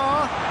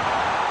Neymar.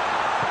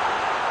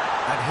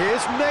 And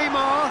here's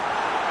Neymar.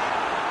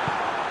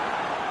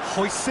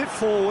 Hoists it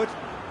forward.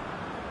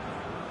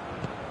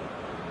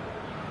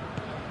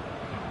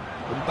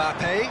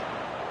 Mbappe.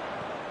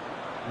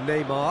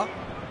 Neymar.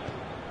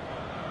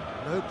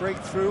 No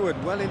breakthrough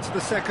and well into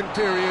the second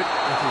period.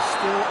 It is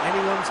still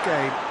anyone's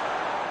game.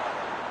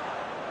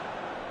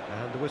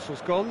 And the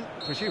whistle's gone,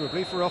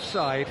 presumably for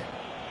offside.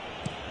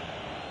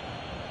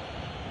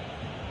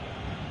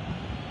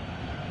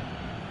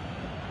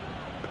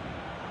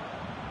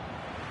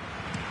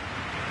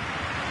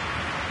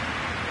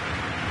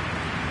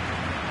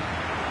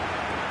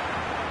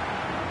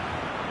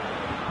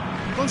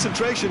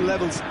 Concentration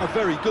levels are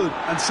very good,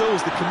 and so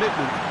is the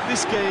commitment.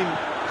 This game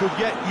could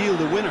yet yield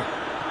a winner.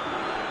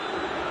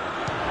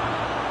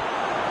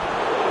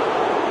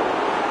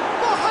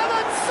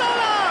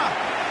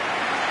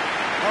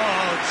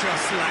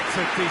 Just lacked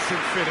a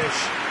decent finish.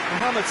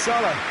 Mohamed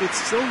Salah did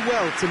so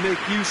well to make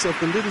use of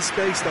the little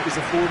space that was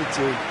afforded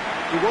to him.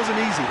 It wasn't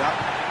easy, that.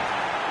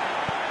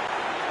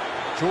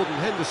 Jordan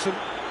Henderson.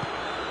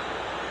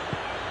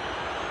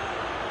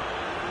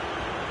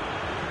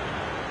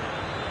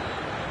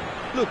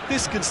 Look,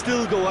 this can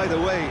still go either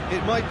way.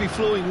 It might be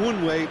flowing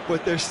one way,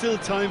 but there's still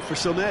time for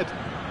some ebb.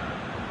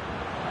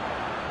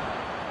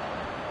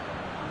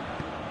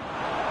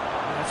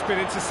 That's been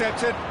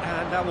intercepted,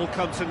 and that will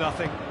come to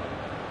nothing.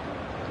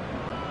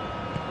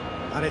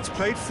 And it's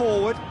played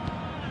forward.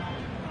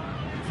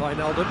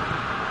 Wijnaldum.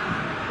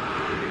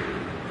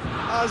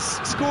 As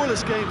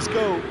scoreless games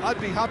go, I'd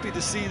be happy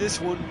to see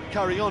this one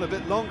carry on a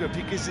bit longer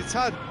because it's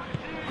had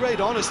great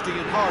honesty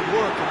and hard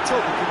work and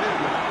total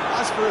commitment.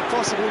 As for a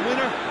possible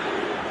winner,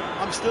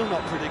 I'm still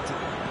not predicting.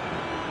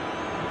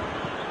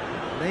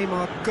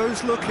 Neymar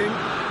goes looking.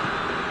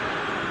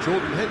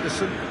 Jordan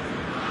Henderson.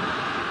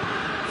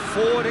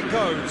 Forward it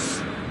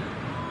goes.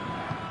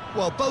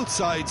 Well, both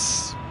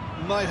sides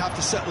might have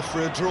to settle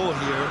for a draw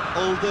here,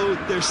 although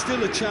there's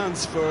still a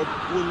chance for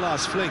one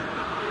last fling.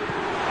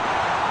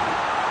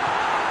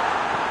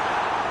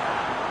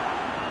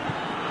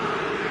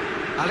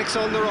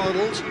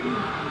 Alexander-Arnold.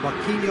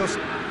 Marquinhos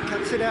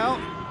cuts it out.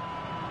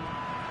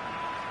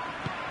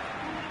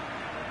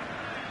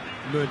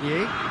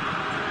 Meunier.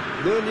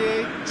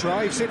 Meunier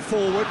drives it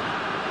forward.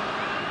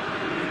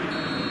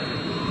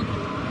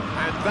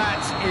 And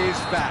that is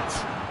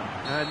that.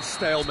 And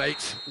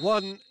stalemate.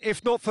 One,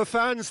 if not for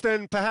fans,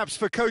 then perhaps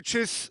for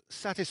coaches,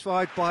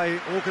 satisfied by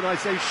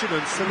organisation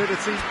and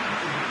solidity.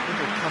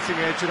 Little cutting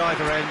edge at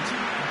either end,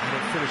 and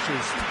it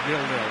finishes 0-0.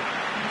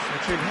 So,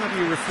 Jim, how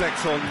do you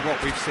reflect on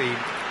what we've seen?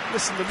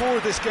 Listen, the more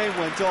this game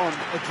went on,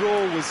 a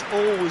draw was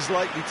always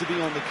likely to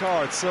be on the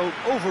card. So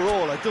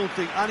overall, I don't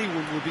think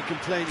anyone will be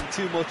complaining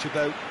too much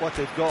about what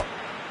they've got.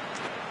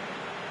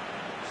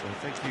 So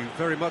thank you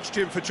very much,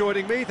 Jim, for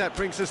joining me. That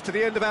brings us to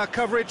the end of our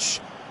coverage.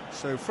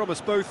 So from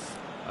us both,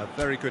 a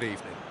very good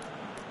evening.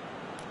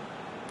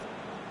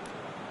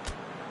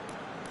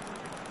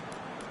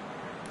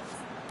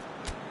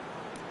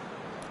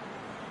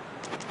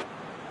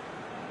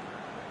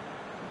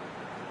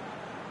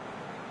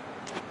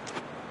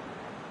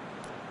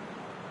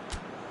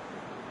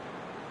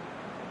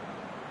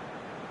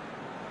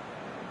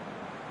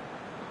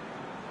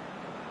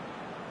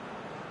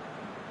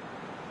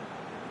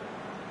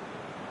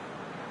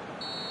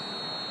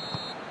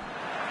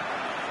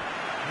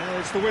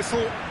 There's the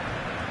whistle.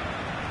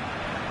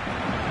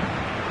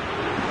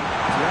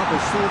 Thiago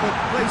Silva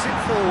plays it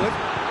forward.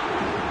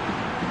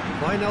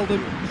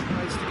 Wijnaldum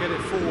tries to get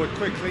it forward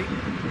quickly.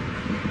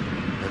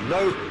 And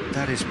no,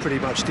 that is pretty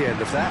much the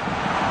end of that.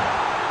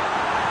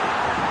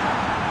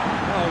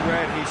 Oh,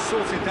 Red, he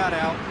sorted that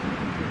out.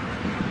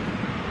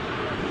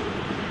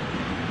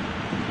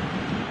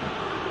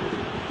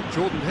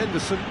 Jordan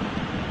Henderson.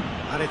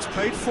 And it's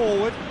played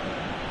forward.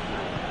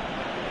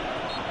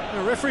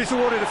 The referee's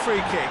awarded a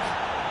free kick.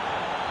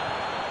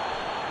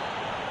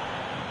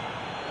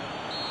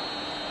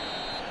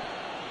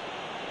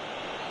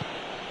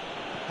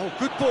 Oh,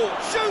 good ball,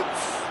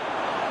 shoots!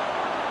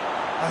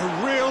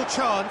 A real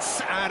chance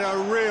and a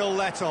real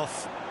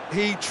let-off.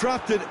 He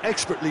trapped it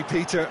expertly,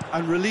 Peter,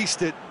 and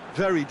released it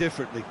very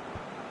differently.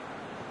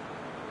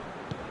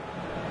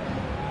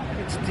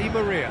 It's Di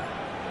Maria.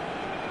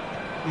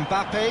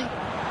 Mbappe.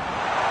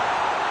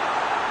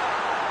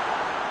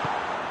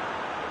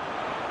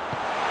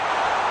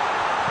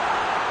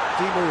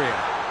 Di Maria.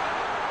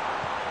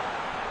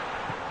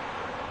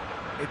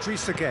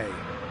 Idrissa Gueye.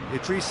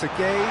 Idrissa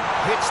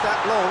Gueye hits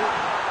that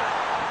long.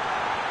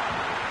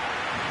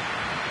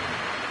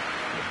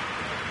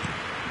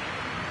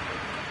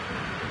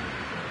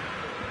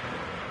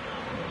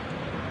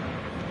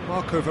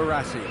 Marco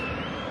Verratti.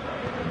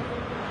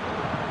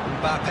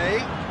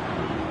 Mbappe.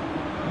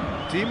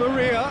 Di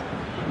Maria.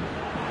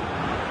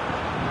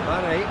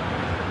 Mane.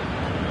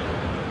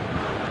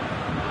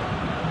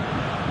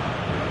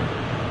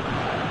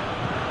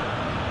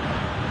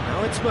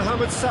 Now it's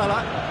Mohamed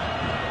Salah.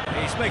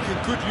 He's making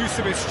good use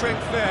of his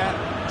strength there,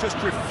 just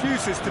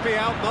refuses to be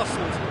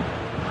out-muscled.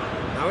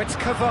 Now it's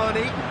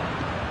Cavani.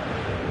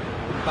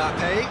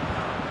 Mbappe.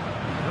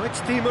 Now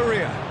it's Di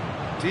Maria.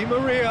 Di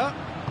Maria.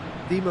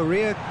 Di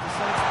Maria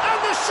decides...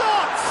 And the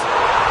shot!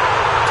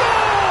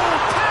 Goal!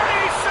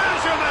 Paris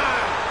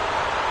Saint-Germain!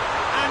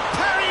 And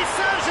Paris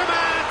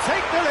Saint-Germain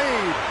take the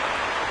lead.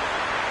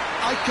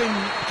 I can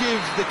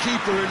give the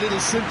keeper a little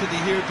sympathy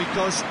here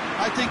because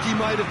I think he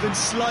might have been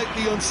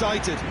slightly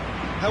unsighted.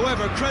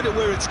 However, credit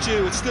where it's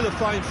due, it's still a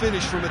fine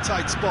finish from a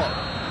tight spot.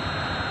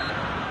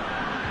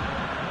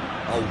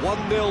 A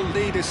 1-0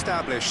 lead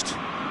established.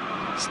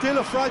 Still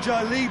a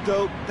fragile lead,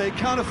 though. They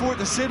can't afford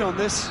to sit on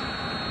this.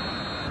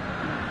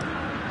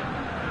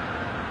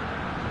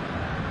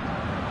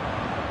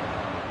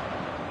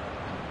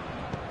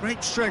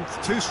 Great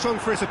strength, too strong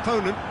for his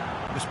opponent.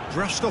 Just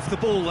brushed off the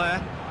ball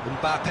there.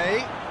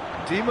 Mbappe,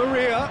 Di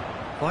Maria.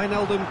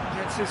 Wijnaldum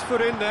gets his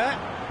foot in there.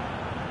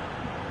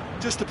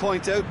 Just to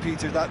point out,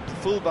 Peter, that the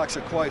fullbacks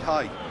are quite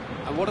high.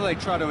 And what do they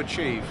try to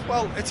achieve?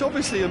 Well, it's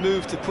obviously a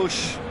move to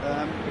push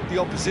the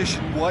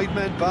opposition wide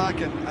men back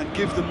and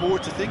give them more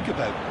to think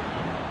about.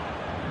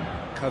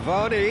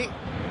 Cavani,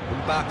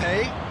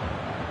 Mbappe,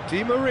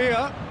 Di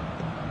Maria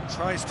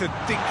tries to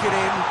dink it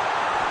in.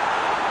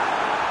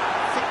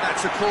 I think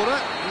that's a corner.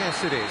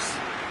 Yes, it is.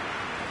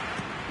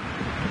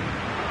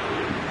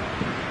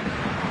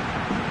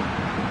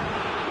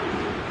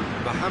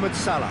 Mohamed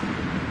Salah.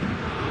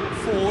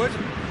 Forward.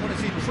 What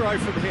does he try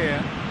from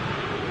here?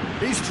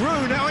 He's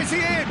through, now is he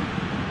in?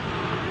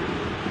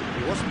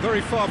 He wasn't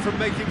very far from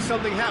making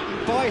something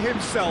happen by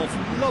himself.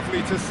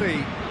 Lovely to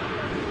see.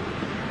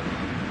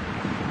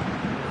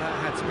 That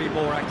had to be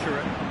more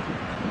accurate.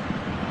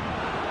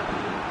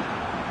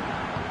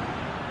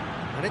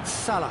 And it's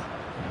Salah.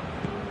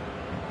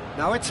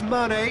 Now it's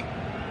Mane.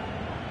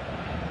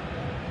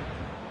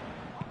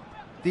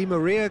 Di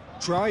Maria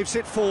drives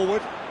it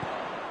forward.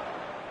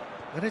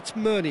 And it's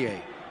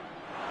Meunier.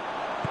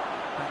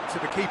 Back to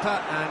the keeper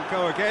and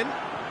go again.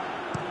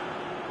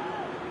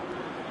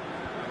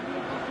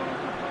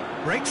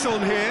 Breaks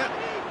on here.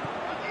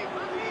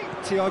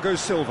 Thiago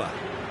Silva.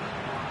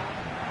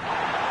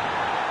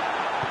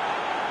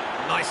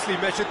 Nicely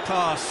measured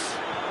pass.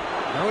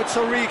 Now it's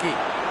Origi.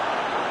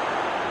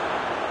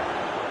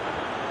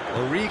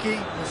 Origi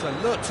has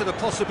alert to the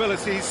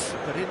possibilities,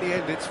 but in the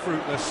end it's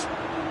fruitless.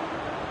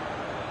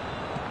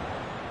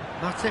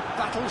 Matip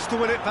battles to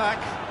win it back.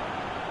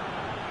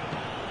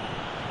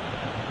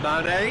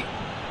 Mane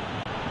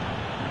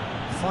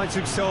finds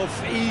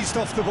himself eased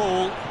off the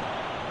ball.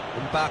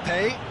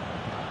 Mbappe.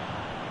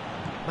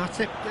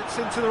 Matip gets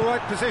into the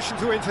right position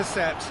to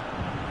intercept.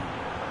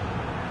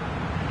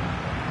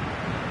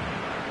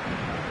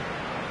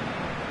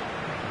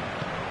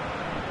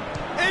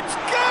 It's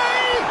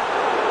Gay!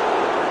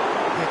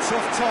 It's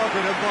off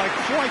target and by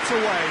quite a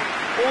way.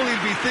 All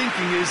he'll be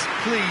thinking is,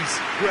 please,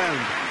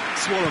 ground,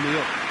 swallow me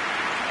up.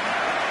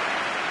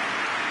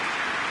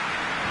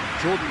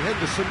 Jordan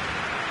Henderson.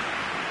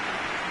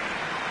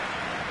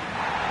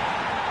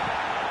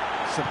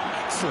 Some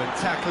excellent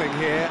tackling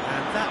here,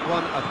 and that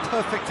one a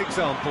perfect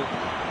example.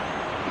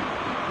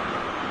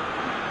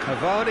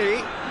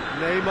 Cavani,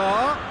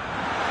 Neymar,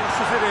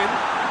 crosses it in.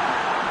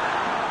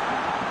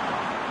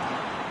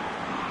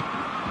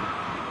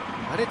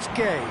 And it's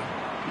Gay.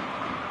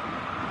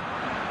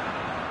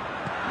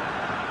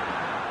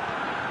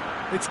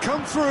 It's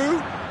come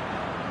through.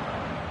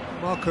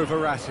 Marco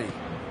Verratti.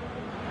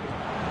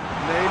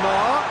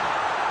 Neymar.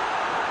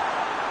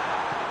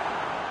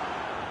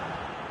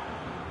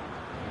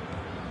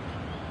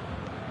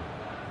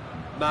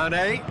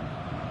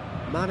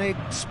 Mane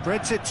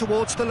spreads it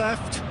towards the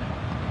left.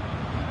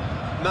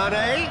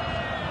 Mane,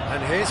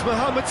 and here's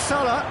Mohamed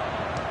Salah.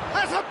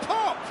 Has a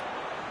pop!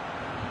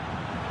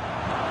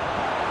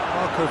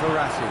 Marco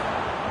Verratti.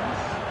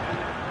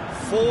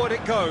 Forward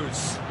it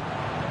goes.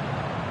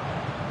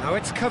 Now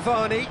it's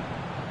Cavani.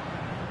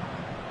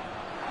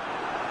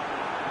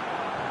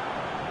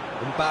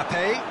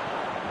 Mbappe.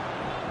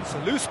 It's a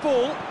loose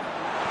ball.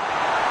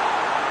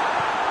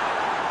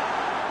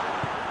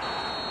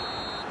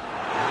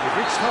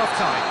 Reached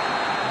half-time.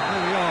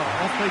 There we are,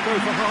 off they go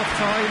for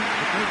half-time.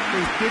 The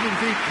break did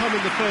indeed come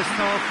in the first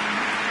half,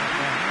 but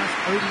there has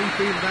only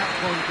been that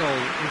one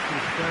goal. It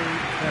was very,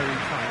 very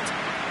tight.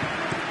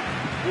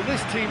 Well, this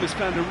team has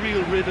found a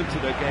real rhythm to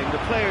their game. The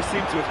players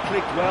seem to have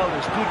clicked well.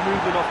 There's good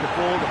movement off the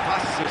ball. The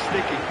passes are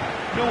sticking.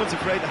 No one's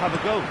afraid to have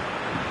a go.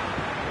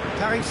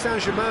 Paris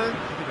Saint-Germain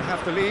going to have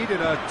the lead in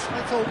a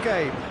tight old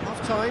game.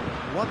 Half-time,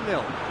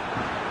 1-0.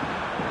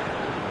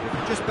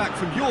 Just back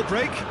from your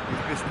break,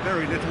 you've missed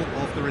very little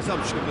of the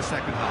resumption of the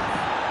second half.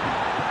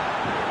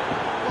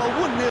 Well,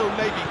 1-0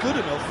 may be good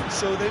enough,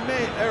 so they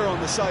may err on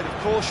the side of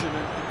caution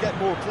and get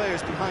more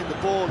players behind the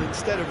ball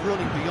instead of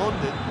running beyond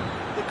it.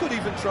 They could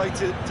even try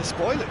to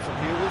spoil it from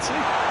here, we'll see.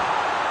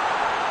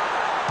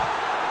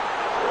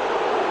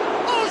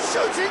 Oh,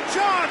 shooting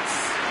chance!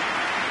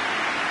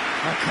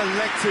 A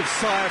collective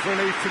sigh of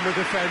relief from the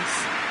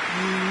defence.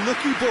 You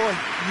lucky boy,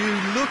 you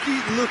lucky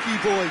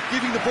boy.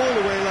 Giving the ball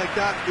away like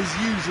that is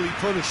usually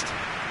punished.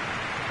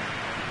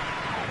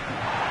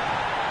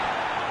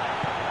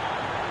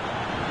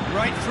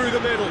 Right through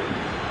the middle.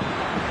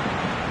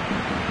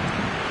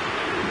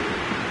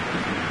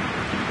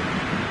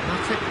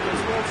 Matip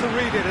does well to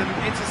read it and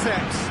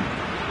intercepts.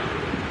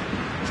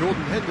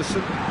 Jordan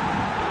Henderson.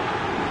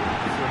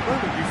 For a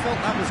moment you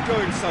felt that was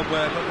going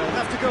somewhere, but they'll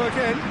have to go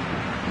again.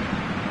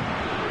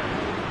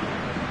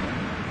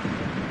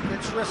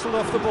 Wrestled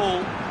off the ball.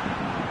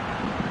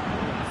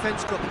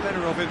 Defence got the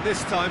better of him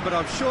this time, but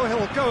I'm sure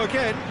he'll go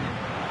again.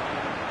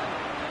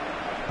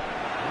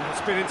 And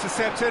it's been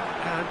intercepted,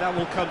 and that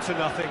will come to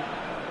nothing.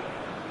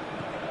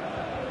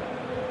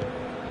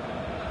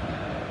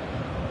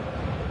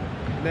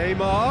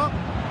 Neymar,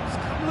 it's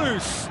come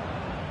loose.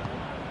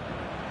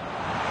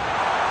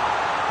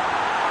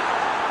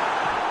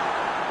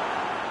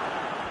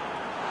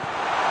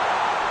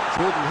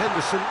 Jordan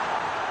Henderson.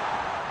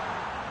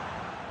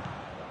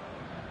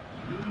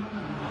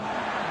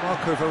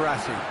 Marco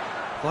Verratti.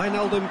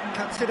 Wijnaldum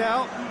cuts it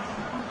out.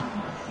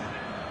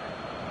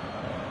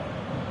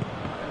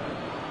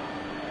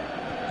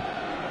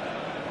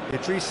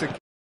 Idrissa.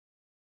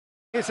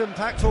 His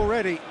impact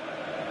already.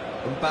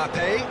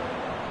 Mbappe.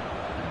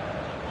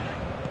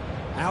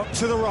 Out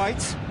to the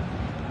right.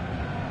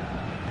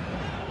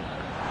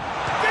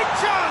 Big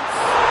chance!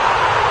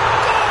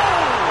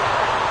 Goal!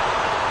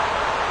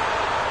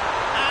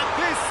 And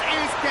this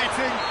is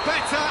getting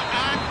better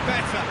and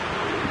better.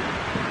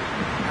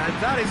 And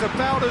that is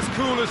about as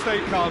cool as they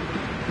come.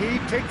 He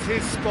picked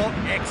his spot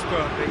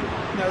expertly.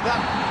 Now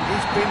that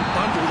he's been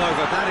bundled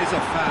over, that is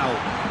a foul.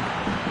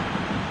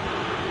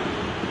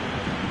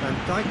 Van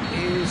Dijk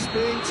is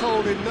being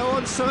told in no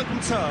uncertain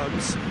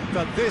terms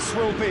that this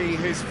will be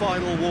his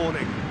final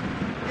warning.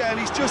 Yeah, and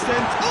he's just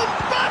entered.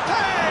 Mbappe!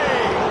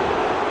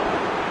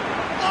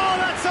 Oh,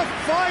 that's a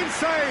fine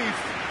save!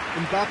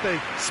 Mbappe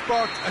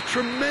sparked a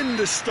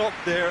tremendous stop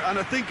there, and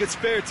I think it's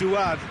fair to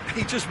add,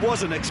 he just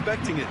wasn't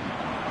expecting it.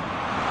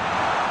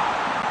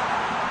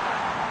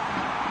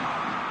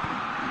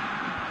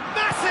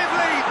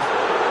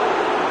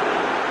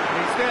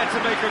 To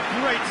to make a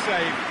great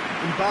save.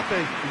 Mbappe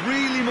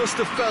really must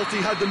have felt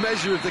he had the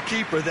measure of the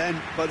keeper then,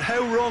 but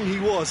how wrong he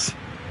was.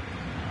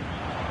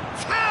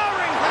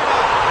 Towering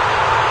header!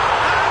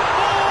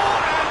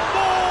 And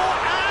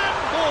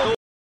more!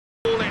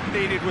 All it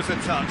needed was a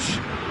touch.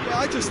 Yeah,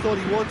 I just thought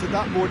he wanted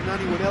that more than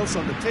anyone else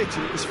on the pitch,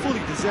 and it was fully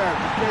deserved.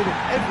 He gave it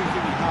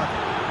everything he had.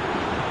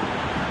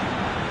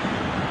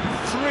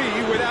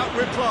 3 without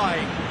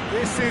reply.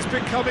 This is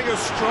becoming a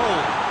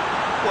stroll.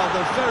 Well,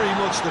 they're very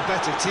much the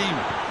better team.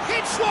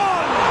 Hits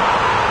one!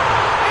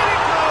 In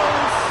it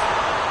goes!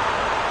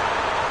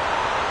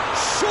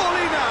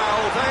 Surely now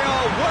they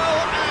are well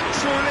and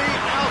truly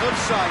out of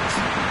sight.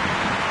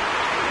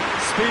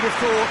 Speed of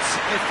thought,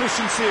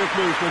 efficiency of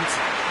movement,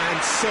 and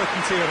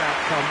certainty of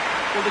outcome.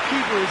 Well, the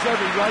keeper has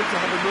every right to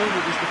have a moan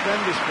with his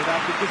defenders for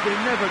that, because they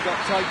never got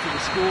tight to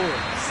the score.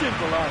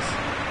 Simple as.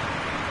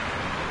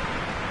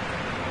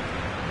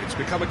 It's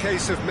become a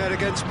case of men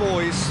against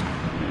boys.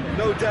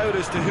 No doubt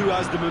as to who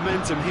has the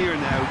momentum here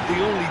now.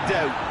 The only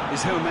doubt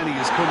is how many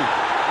is coming.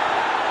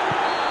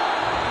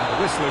 The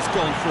whistler's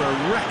gone for a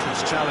reckless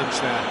challenge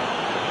there.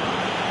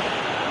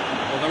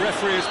 Well, the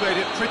referee has made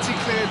it pretty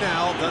clear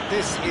now that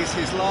this is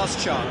his last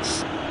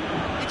chance.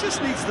 He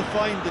just needs to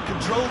find the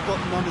control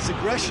button on his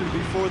aggression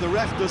before the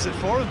ref does it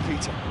for him,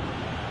 Peter.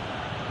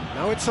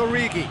 Now it's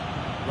Origi.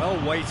 Well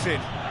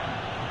weighted.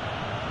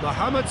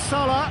 Mohamed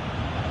Salah.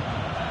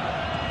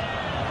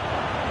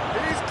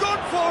 He's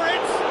gone for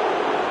it!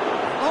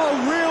 Oh,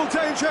 real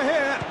danger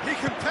here. He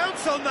can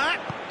pounce on that.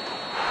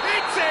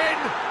 It's in!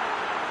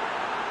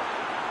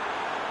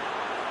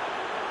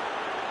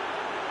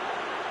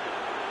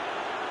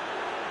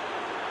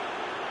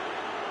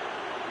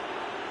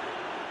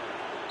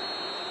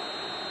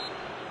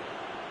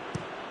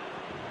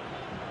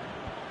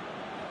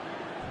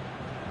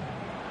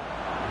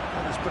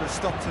 Let's put a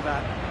stop to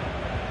that.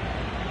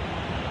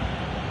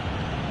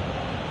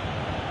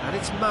 And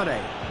it's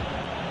Mane.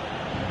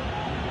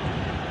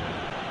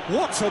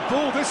 What a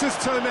ball this has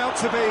turned out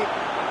to be.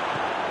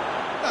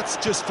 That's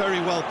just very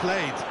well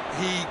played.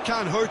 He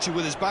can't hurt you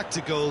with his back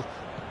to goal,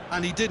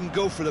 and he didn't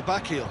go for the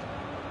back heel.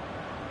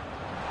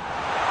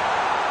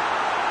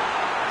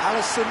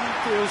 Alisson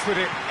deals with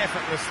it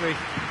effortlessly.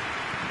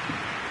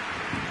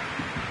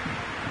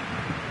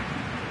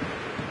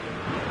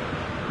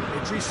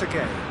 Idrissa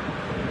Gueye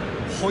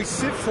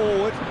hoists it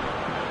forward.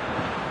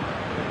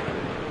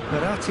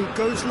 Verratti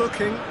goes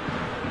looking.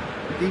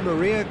 Di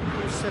Maria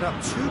set up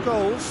 2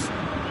 goals.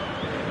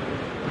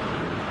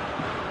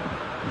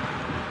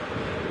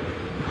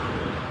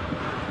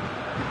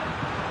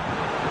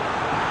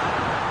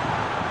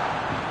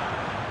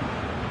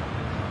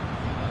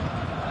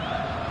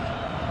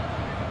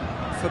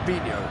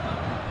 Fabinho.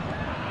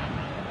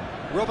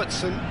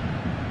 Robertson.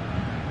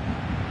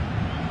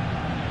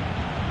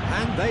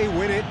 And they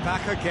win it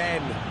back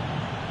again.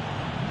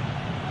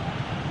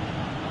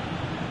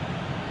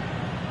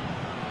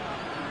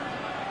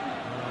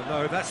 Oh,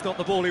 no, that's not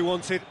the ball he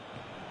wanted.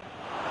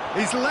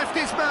 He's left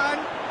his man.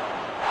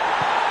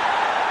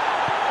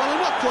 Well,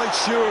 I'm not quite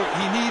sure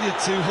he needed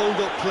to hold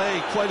up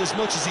play quite as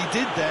much as he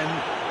did then.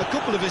 A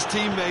couple of his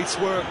teammates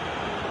were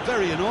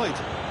very annoyed.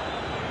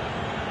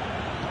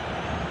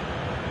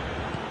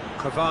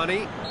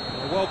 Cavani,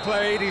 well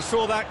played, he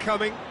saw that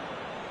coming.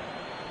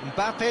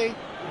 Mbappe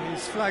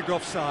is flagged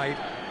offside.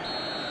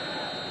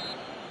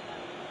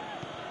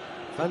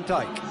 Van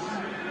Dijk.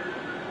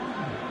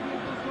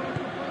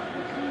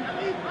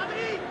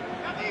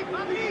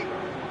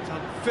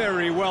 Done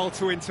very well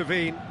to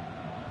intervene.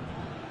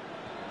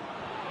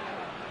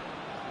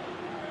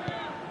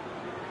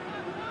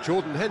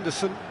 Jordan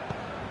Henderson.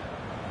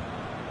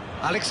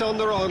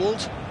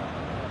 Alexander-Arnold.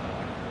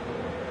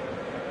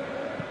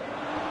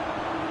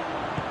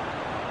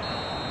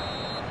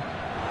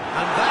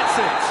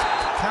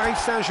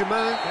 Paris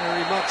Saint-Germain,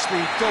 very much the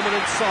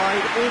dominant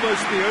side,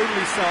 almost the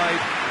only side.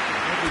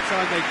 Every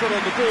time they got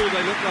on the ball,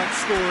 they looked like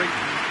scoring.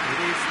 It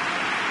is.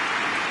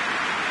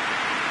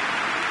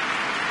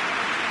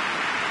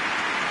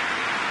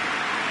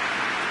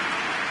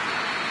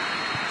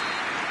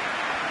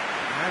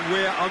 And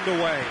we're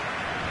underway.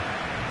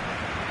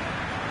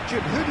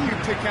 Jim, who do you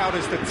pick out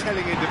as the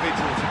telling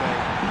individual today?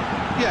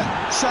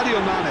 Yeah,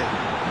 Sadio Mane.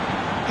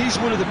 He's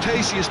one of the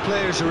paciest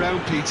players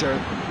around, Peter.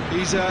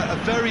 He's a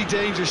very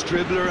dangerous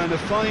dribbler and a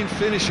fine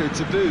finisher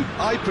to boot.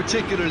 I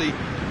particularly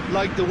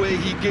like the way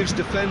he gives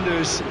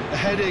defenders a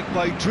headache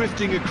by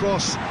drifting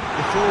across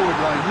the forward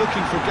line,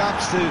 looking for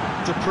gaps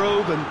to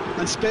probe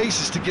and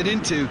spaces to get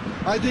into.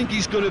 I think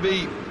he's going to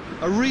be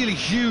a really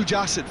huge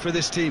asset for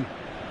this team.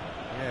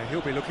 Yeah,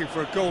 he'll be looking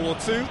for a goal or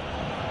 2.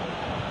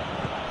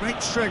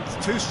 Great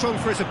strength, too strong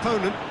for his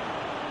opponent.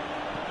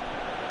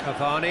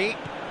 Cavani.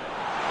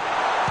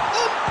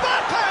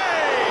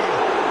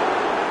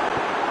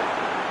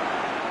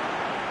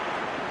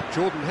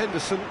 Jordan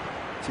Henderson.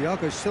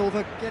 Thiago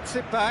Silva gets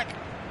it back.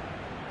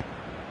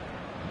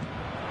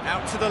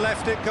 Out to the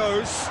left it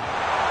goes.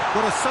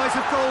 Got a sight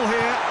of goal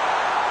here.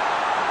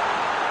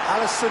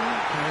 Alisson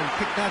can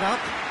pick that up.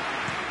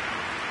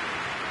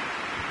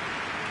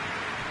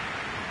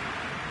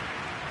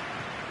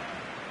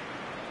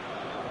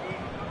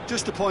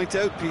 just to point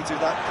out, Peter,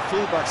 that the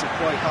fullbacks are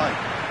quite high.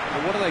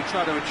 And what are they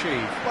trying to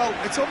achieve? Well,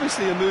 it's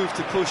obviously a move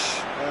to push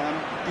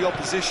the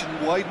opposition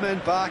wide men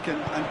back and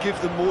give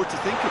them more to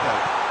think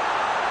about.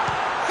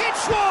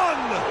 Hits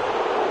one!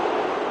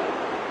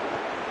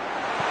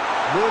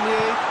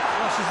 Meunier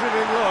flushes it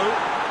in low.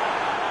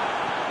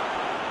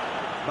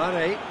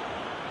 Mane.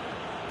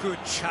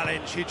 Good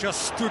challenge, he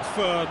just stood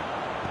firm.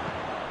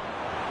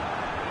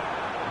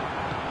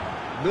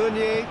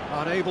 Meunier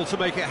unable to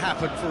make it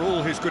happen for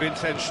all his good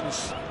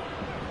intentions.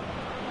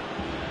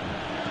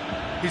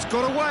 He's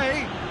got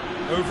away.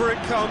 Over it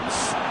comes.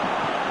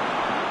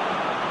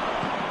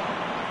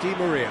 Di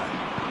Maria.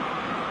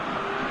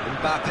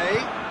 Mbappe.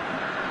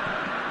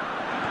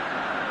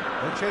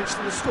 No change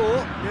to the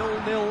score.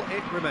 0-0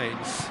 it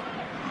remains.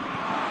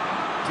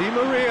 Di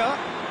Maria.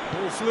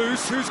 Ball's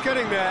loose. Who's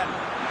getting there?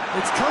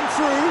 It's come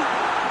through.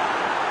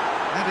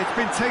 And it's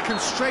been taken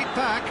straight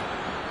back.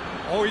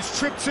 Oh, he's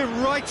tripped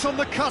him right on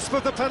the cusp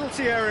of the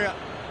penalty area.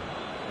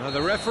 Now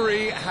the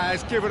referee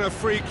has given a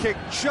free kick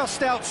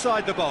just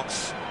outside the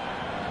box.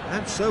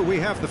 And so we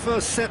have the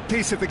first set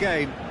piece of the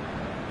game.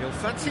 He'll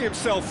fancy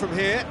himself from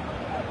here.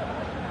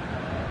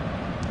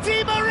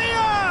 Di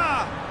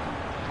Maria!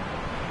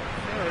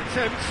 Fair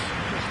attempt,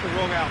 just the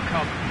wrong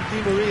outcome.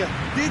 Di Maria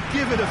did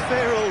give it a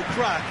fair old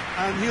crack,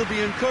 and he'll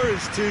be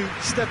encouraged to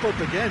step up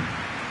again.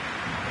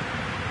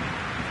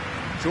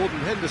 Jordan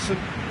Henderson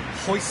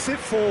hoists it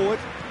forward.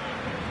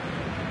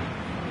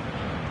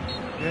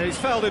 Yeah, he's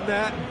fouled him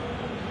there.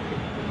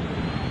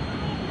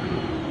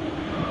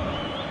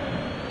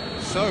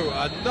 So,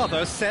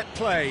 another set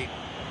play.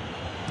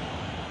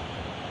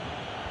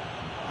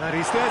 And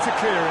he's there to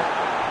clear it.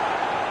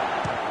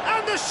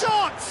 And the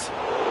shot!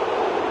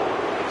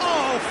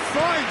 Oh,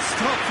 fine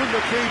stop from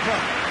the keeper.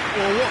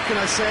 Well, what can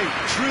I say?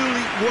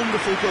 Truly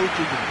wonderful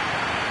goalkeeping.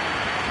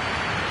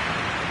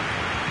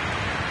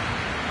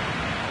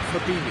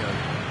 Fabinho.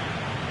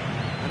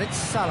 And it's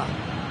Salah.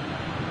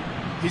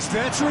 He's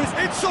there to his...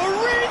 It's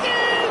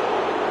Origi!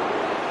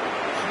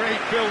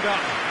 Great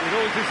build-up. It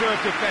all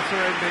deserved a better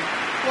ending.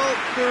 Well,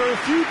 there are a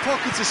few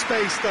pockets of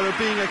space that are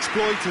being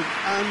exploited,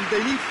 and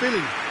they need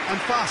filling,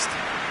 and fast.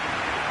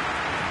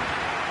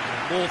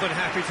 More than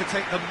happy to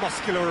take the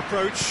muscular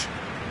approach.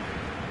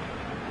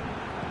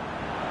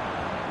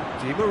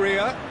 Di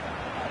Maria.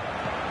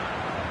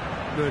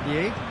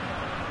 Meunier.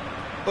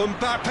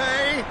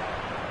 Mbappe!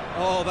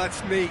 Oh,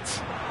 that's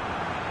neat.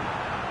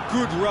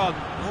 Good run,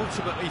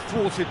 ultimately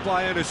thwarted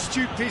by an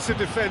astute piece of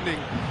defending.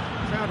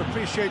 Crowd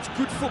appreciates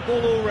good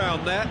football all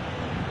round there.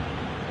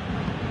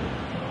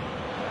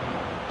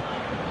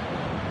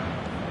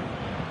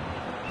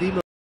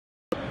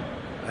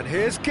 And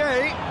here's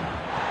Gay.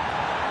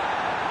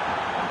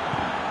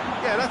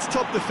 Yeah, that's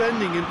top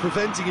defending and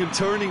preventing him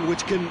turning,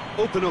 which can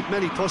open up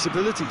many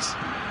possibilities.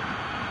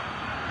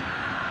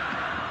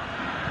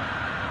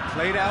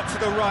 Played out to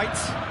the right.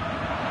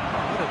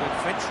 What an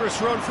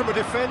adventurous run from a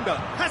defender.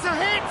 Has a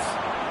hit!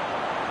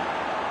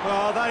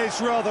 Oh, that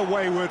is rather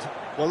wayward.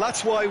 Well,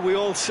 that's why we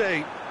all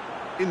say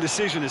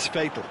indecision is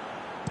fatal.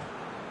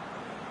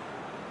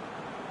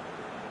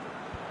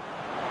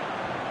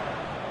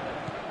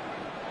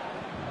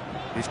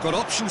 He's got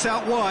options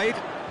out wide.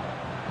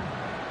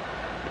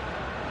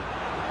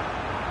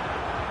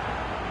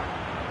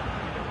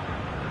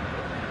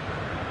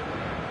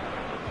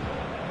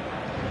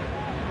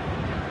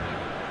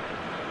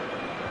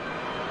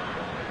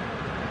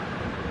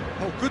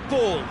 Oh, good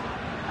ball.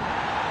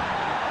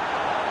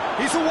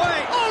 He's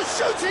away. Oh,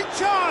 shooting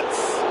chance!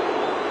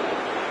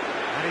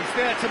 And he's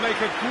there to make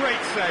a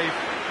great save.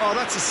 Oh,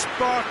 that's a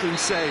sparkling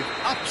save.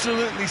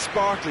 Absolutely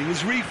sparkling.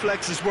 His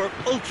reflexes were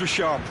ultra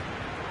sharp.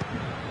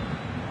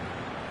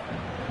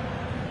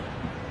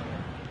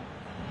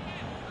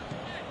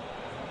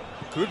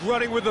 Good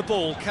running with the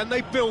ball. Can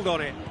they build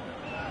on it?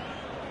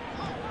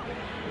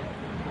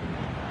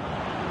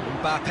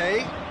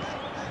 Mbappe.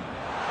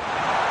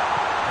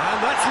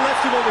 And that's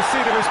left him on the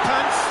seat of his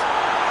pants.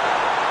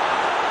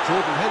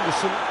 Jordan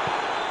Henderson.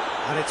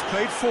 And it's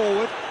played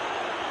forward.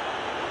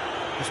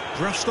 Just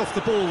brushed off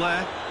the ball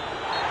there.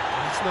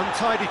 It's an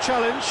untidy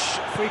challenge.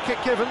 Free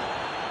kick given.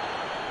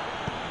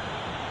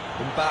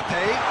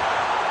 Mbappe.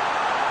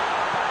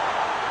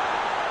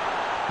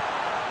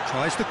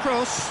 Tries the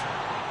cross.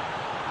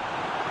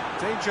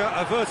 Danger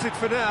averted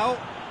for now.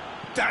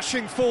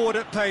 Dashing forward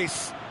at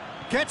pace.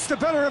 Gets the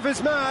better of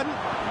his man.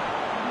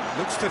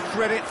 Looks to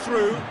thread it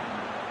through.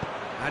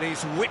 And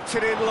he's whipped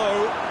it in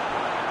low.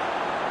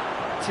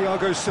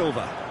 Thiago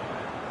Silva.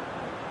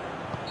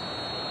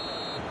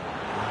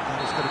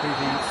 That is going to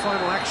be the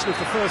final action of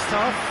the first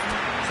half.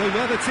 So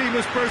now the team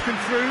has broken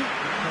through.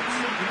 But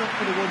certainly not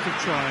for the want of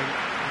trying.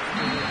 It's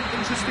been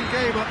an interesting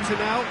game up to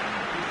now.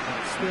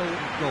 But still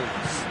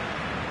goals.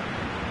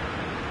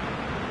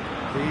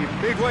 The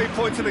midway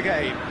point of the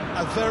game.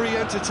 A very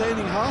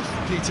entertaining half,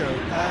 Peter.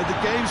 The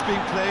game's being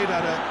played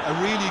at a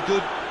really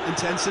good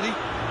intensity.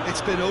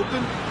 It's been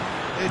open.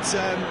 It's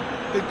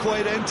been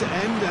quite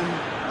end-to-end,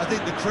 and I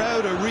think the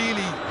crowd are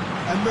really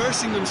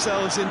immersing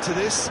themselves into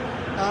this,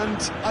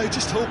 and I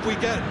just hope we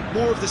get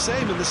more of the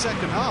same in the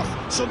second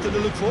half. Something to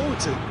look forward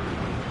to.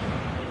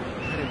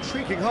 An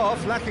intriguing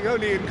half, lacking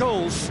only in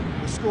goals.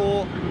 The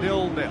score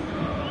 0-0.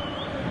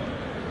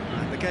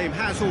 And the game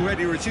has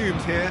already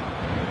resumed here.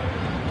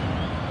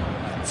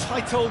 A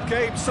tight old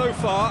game so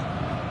far.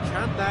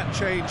 Can that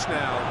change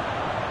now?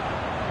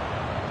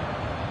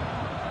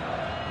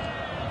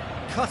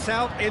 Cut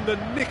out in the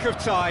nick of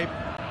time.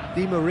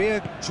 Di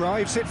Maria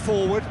drives it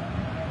forward.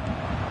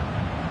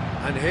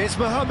 And here's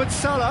Mohamed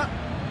Salah.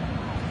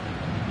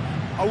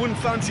 I wouldn't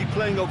fancy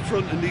playing up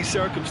front in these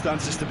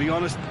circumstances, to be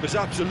honest. There's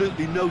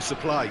absolutely no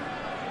supply.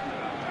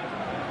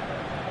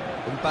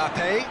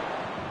 Mbappe.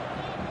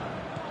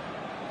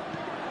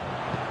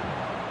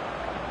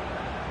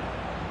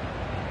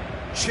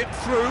 Chip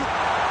through.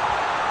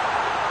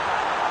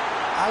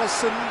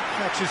 Alisson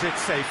catches it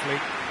safely.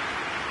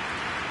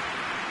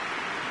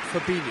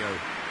 Fabinho.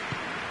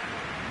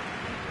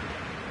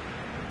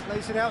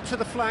 Plays it out to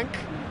the flank.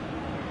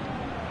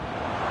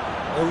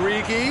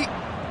 Origi.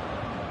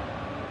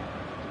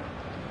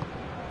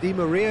 Di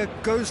Maria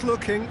goes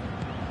looking.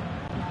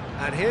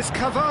 And here's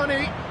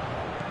Cavani.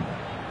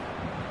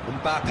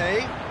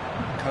 Mbappe.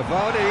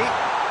 Cavani.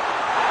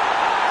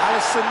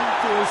 Alisson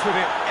deals with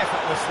it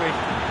effortlessly.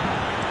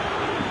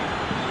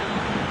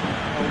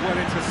 Oh, well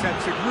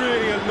intercepted,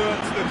 really alert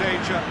to the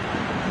danger.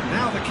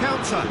 Now the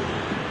counter.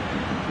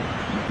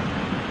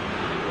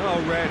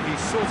 Well read, he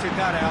sorted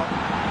that out.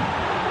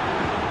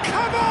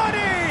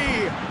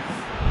 Cavani!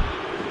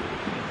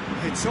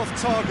 It's off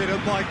target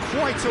and by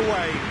quite a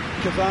way.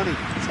 Cavani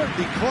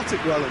certainly caught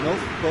it well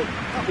enough, but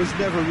that was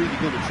never really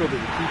going to trouble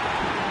the keeper.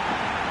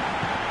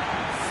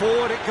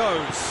 Forward it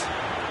goes.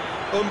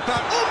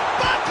 Mbappe!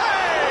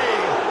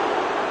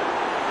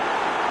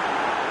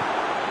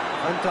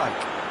 Van Dijk.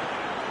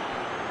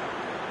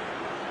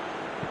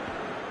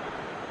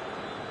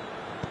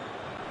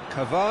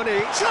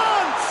 Cavani.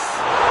 Chance!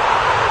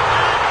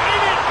 And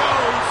in it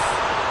goes!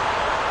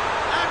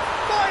 And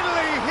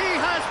finally he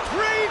has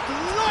breathed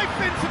life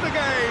into the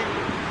game!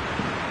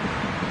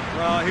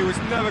 Well, he was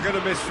never going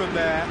to miss from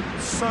there.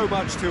 So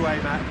much to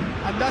aim at.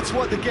 And that's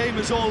what the game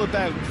is all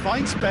about.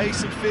 Find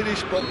space and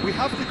finish, but we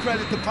have to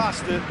credit the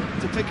passer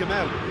to pick him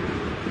out.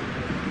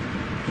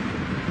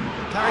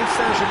 Paris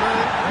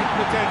Saint-Germain break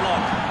the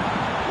deadlock.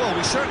 Well,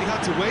 we certainly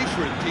had to wait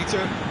for it,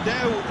 Peter.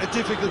 Now a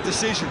difficult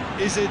decision.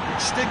 Is it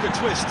stick or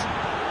twist?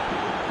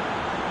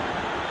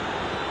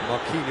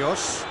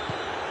 Marquinhos.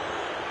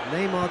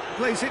 Neymar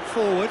plays it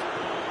forward.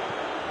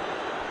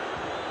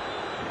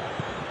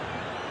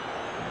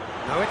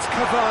 Now it's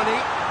Cavani.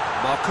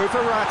 Marco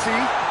Verratti.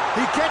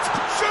 He gets...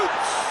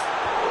 shoots!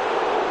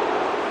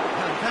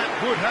 And that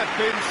would have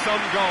been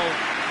some goal.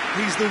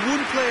 He's the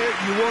one player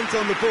you want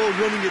on the ball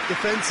running at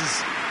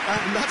defences,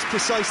 and that's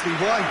precisely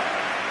why.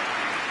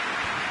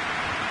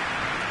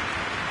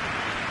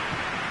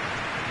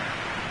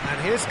 And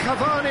here's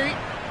Cavani.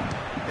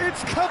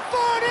 It's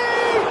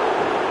Cavani!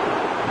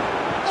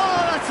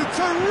 Oh, that's a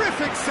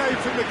terrific save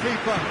from the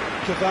keeper.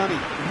 Cavani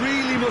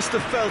really must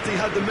have felt he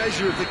had the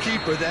measure of the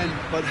keeper then,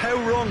 but how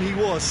wrong he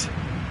was.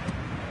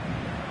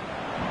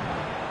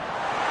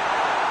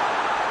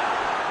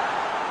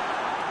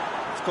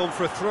 It's gone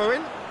for a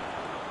throw-in.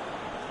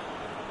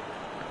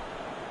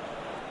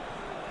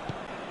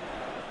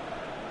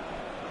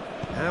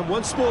 And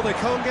once more they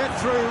can't get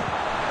through.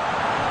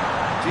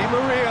 Di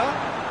Maria.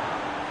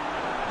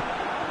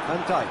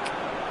 Van Dijk.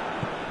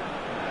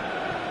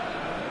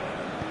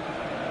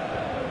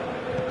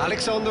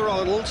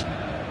 Alexander-Arnold.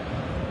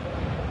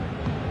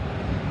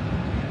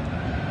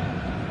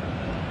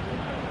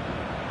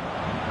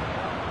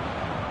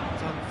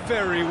 Done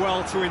very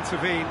well to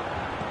intervene.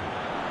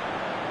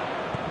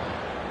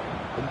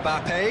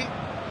 Mbappe.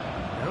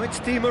 Now it's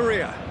Di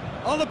Maria.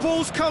 Oh, the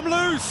ball's come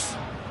loose!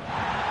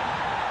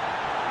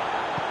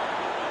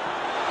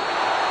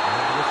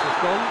 And this has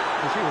gone,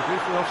 presumably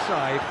for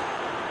offside.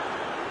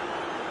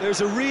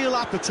 There's a real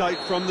appetite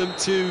from them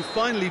to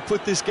finally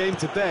put this game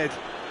to bed,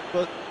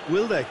 but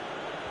will they?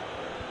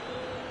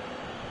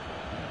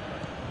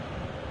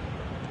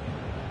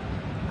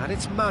 And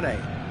it's Mane.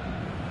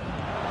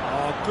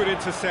 Oh, good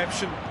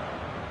interception.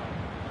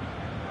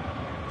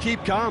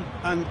 Keep calm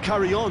and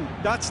carry on.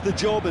 That's the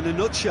job in a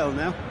nutshell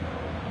now.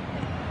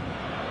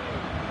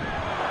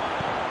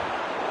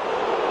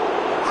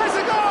 Has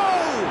a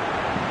goal!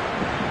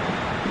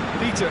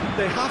 Peter,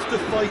 they have to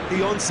fight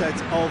the onset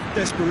of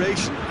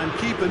desperation and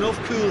keep enough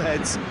cool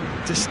heads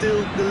to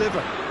still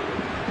deliver.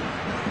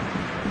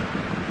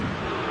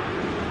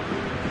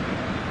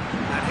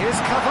 And here's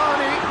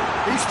Cavani.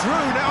 He's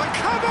through now, and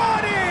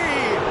Cavani!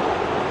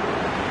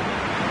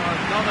 Oh,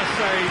 another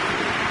save.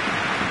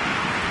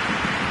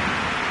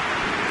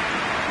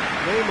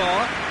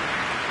 Neymar.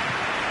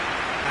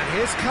 And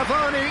here's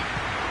Cavani.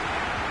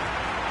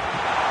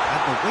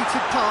 And the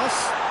weighted pass.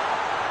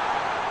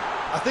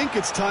 I think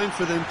it's time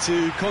for them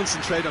to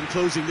concentrate on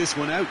closing this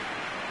one out.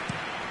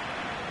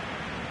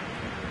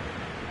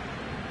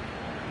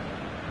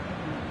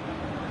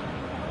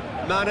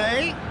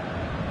 Mane.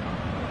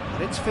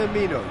 And it's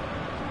Firmino.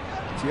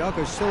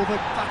 Thiago Silva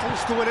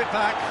battles to win it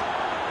back.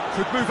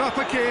 Could move up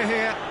a gear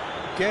here.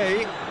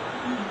 Gay.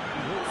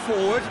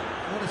 Forward.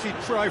 What does he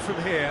try from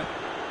here?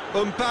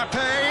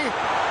 Mbappe!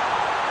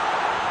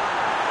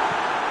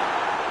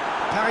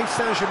 Paris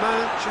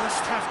Saint-Germain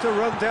just have to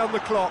run down the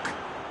clock.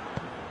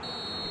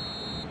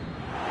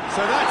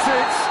 So that's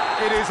it.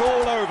 It is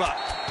all over.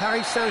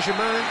 Paris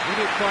Saint-Germain win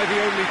it by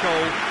the only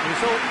goal.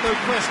 Result, no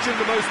question,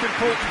 the most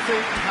important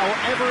thing,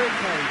 however it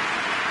came.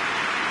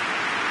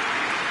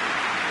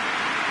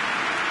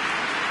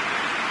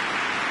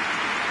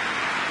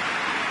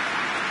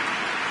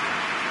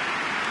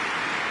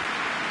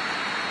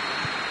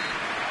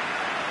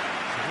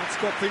 So that's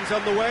got things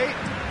underway.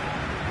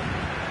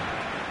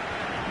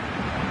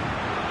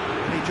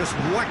 And he just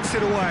whacks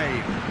it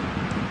away.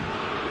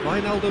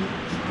 Wijnaldum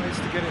tries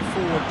to get it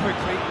forward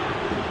quickly.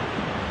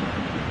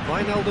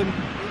 Wijnaldum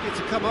needed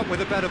to come up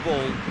with a better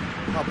ball.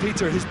 Now,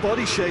 Peter, his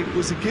body shape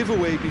was a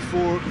giveaway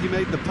before he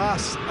made the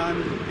pass,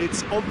 and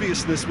its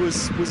obviousness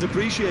was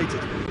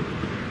appreciated.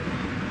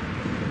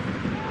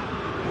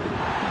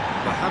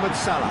 Mohamed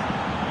Salah.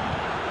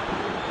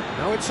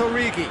 Now it's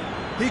Origi.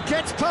 He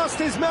gets past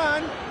his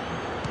man.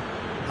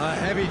 A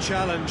heavy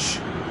challenge.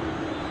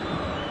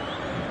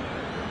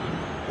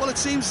 Well, it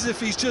seems as if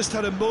he's just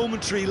had a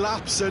momentary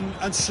lapse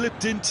and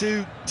slipped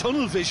into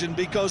tunnel vision,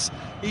 because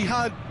he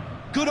had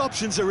good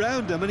options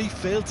around him and he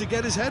failed to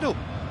get his head up.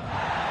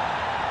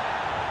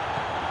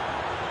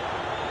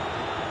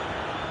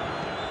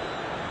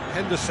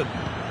 Henderson.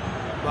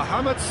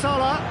 Mohamed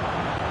Salah.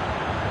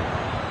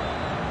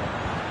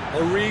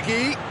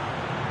 Origi.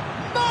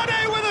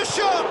 Mane with a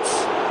shot!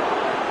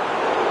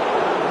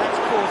 That's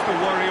caused a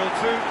worry or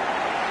two.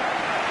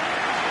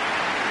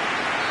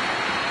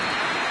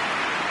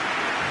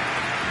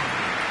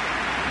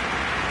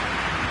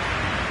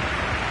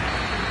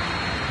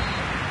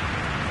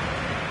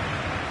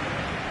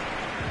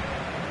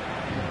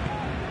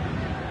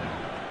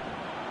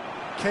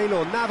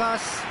 Keylor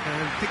Navas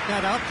can pick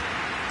that up.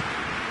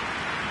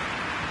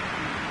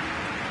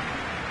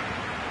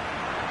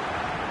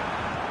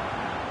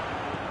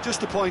 Just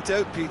to point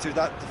out, Peter,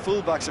 that the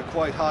fullbacks are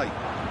quite high.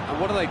 And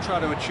what do they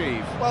try to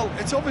achieve? Well,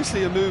 it's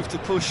obviously a move to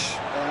push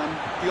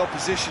the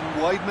opposition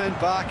wide men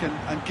back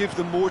and give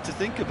them more to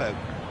think about.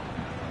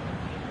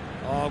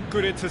 Oh,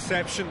 good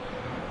interception.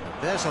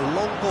 There's a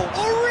long ball.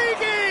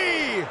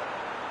 Origi!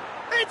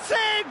 It's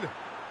in!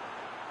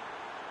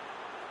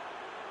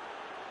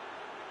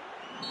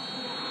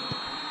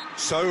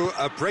 So,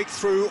 a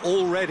breakthrough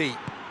already.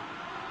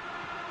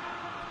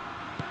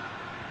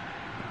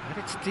 And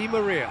it's Di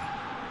Maria.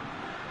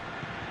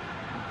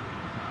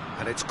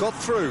 And it's got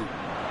through.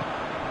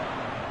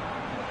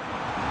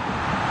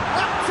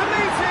 Up to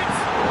meet it!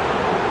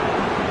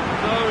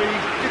 No, he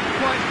didn't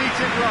quite meet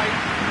it right.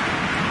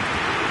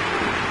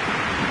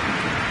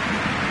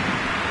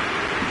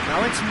 Now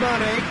it's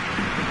Mane.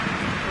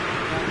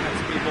 That has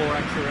to be more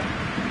accurate.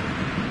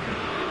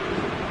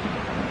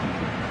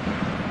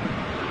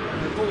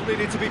 The ball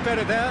needed to be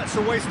better there, it's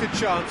a wasted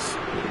chance.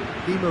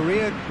 Di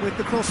Maria with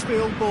the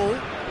crossfield ball.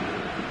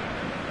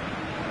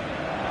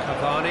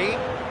 Cavani.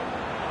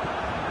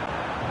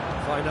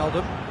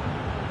 Wijnaldum.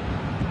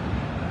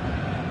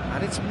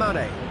 And it's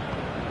Mane.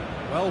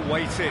 Well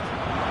weighted.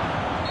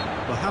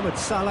 Mohamed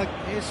Salah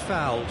is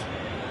fouled.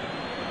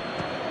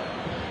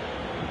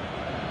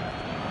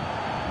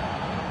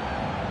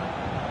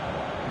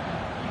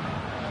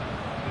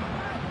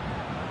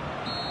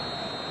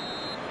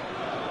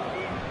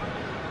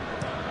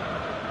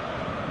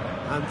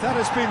 And that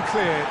has been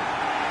cleared.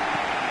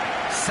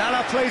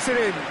 Salah plays it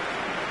in.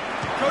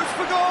 Goes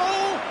for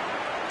goal!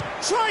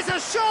 Tries a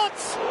shot!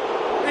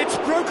 It's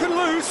broken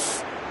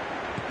loose.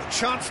 A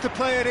chance to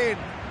play it in.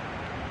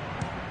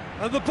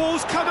 And the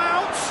ball's come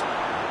out.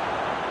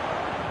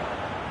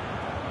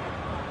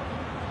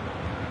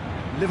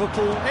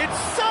 Liverpool. It's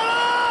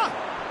Salah!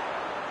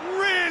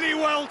 Really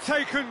well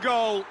taken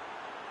goal.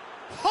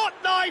 Hot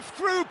knife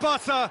through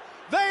butter.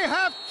 They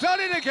have done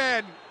it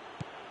again.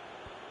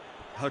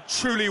 A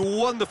truly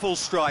wonderful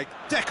strike,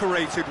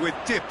 decorated with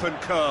dip and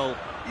curl.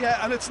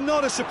 Yeah, and it's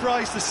not a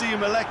surprise to see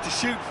him elect to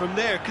shoot from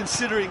there,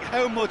 considering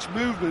how much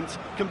movement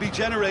can be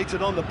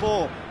generated on the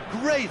ball.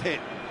 Great hit.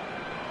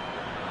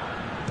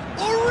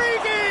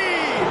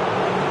 Origi!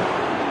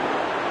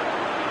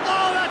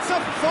 Oh, that's a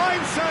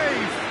fine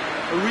save!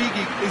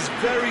 Origi is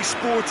very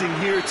sporting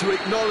here to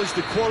acknowledge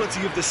the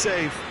quality of the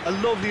save. A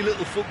lovely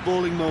little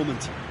footballing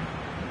moment.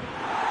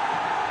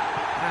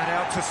 And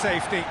out to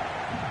safety.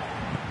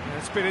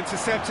 It's been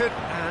intercepted,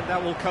 and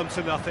that will come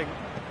to nothing.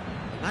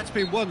 That's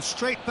been won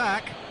straight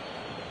back.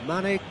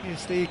 Mane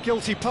is the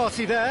guilty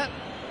party there.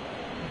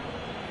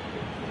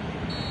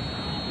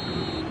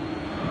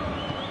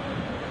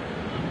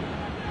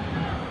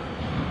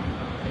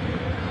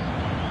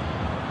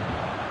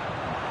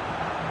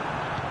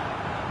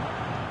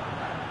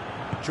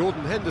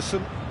 Jordan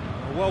Henderson,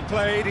 well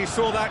played, he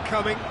saw that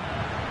coming.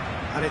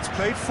 And it's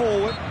played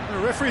forward. The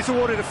referee's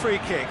awarded a free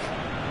kick.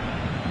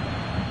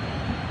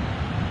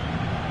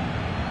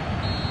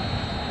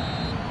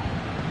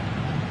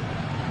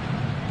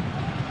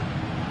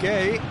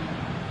 Gay.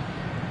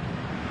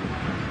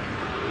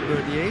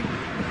 Meunier.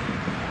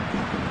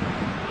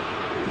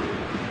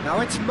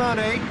 Now it's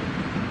Mane.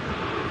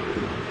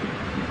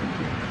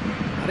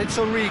 And it's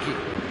Origi.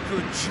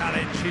 Good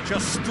challenge, he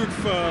just stood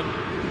firm.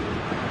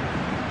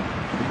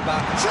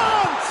 Back.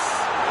 Chance!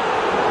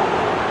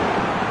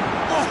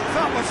 Oh,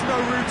 that was no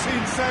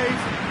routine save.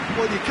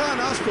 Well, you can't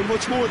ask for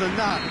much more than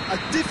that. A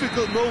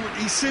difficult moment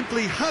he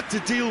simply had to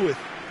deal with.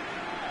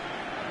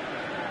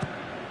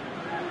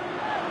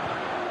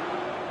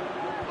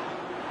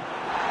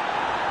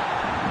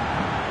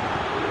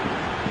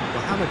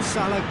 Mohamed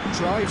Salah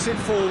drives it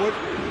forward.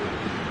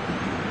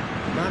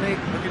 Mane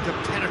looking to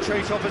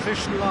penetrate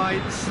opposition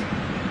lines.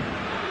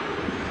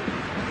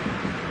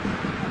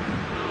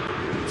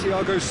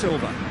 Thiago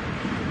Silva.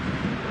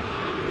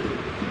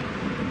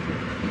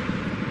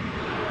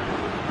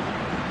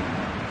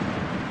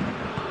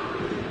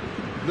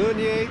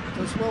 Meunier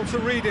does well to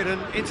read it and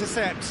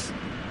intercepts.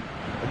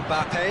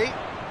 Mbappe.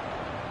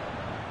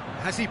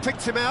 Has he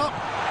picked him out?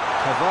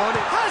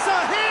 Cavani has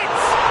a hit!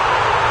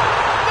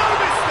 No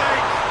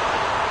mistake!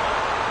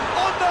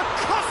 On the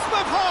cusp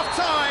of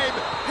half-time,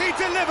 he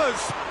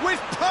delivers with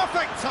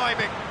perfect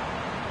timing.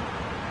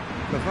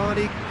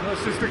 Cavani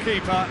versus the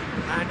keeper,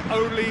 and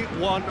only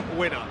one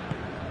winner.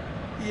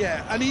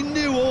 Yeah, and he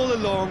knew all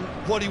along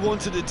what he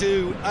wanted to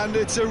do, and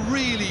it's a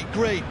really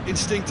great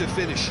instinctive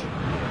finish.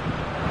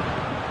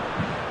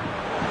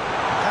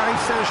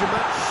 Paris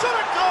Saint-Germain shot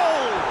at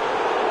goal!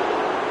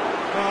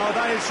 Oh,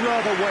 that is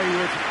rather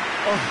wayward.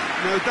 Oh,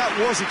 no, that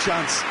was a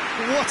chance.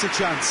 What a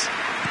chance.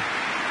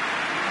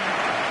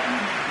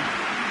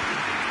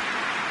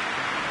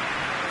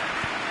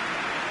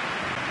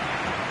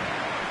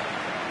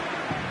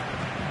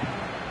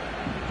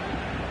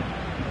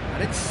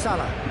 And it's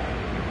Salah.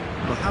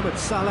 Mohamed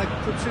Salah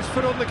puts his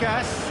foot on the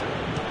gas.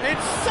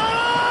 It's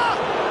Salah!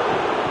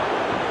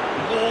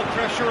 More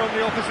pressure on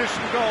the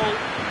opposition goal.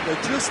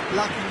 They're just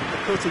lacking the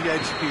cutting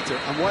edge, Peter,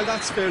 and while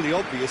that's fairly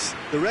obvious,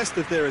 the rest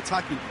of their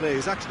attacking play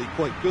is actually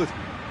quite good.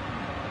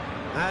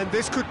 And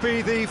this could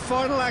be the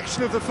final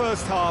action of the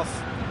first half.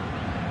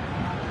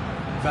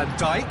 Van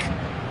Dijk.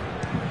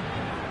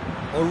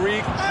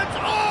 Origi. And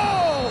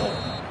oh!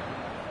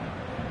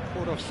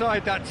 Caught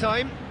offside that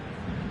time.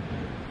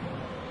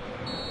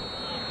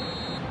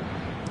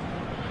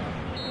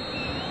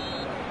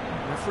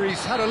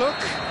 Referee's had a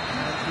look,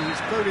 and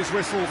he's blown his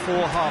whistle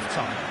for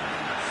half-time.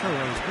 So it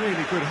was a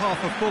really good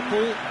half of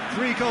football,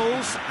 3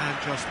 goals, and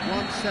just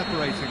one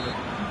separating them.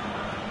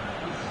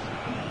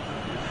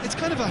 It's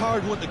kind of a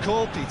hard one to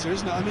call, Peter,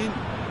 isn't it? I mean,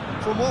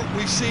 from what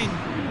we've seen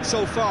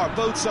so far,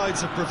 both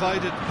sides have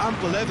provided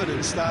ample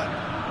evidence that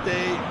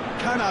they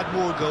can add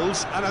more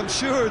goals, and I'm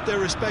sure their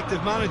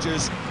respective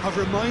managers have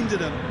reminded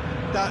them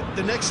that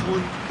the next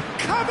one...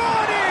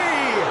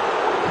 Cavani!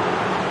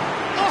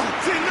 Oh,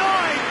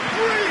 denied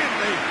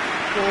brilliantly!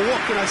 Well,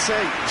 what can I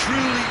say?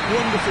 Truly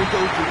wonderful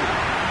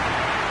goalkeeping.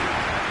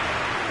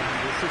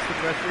 The assistant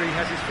referee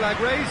has his flag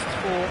raised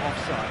for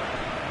offside.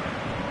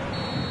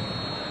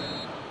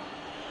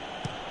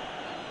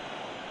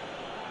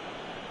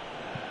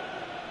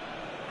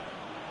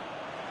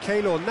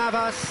 Keylor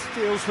Navas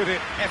deals with it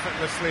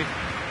effortlessly.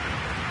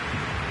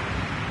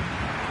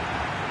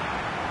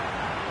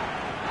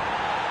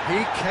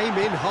 He came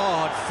in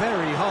hard,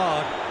 very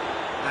hard.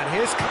 And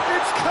it's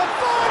Cavani!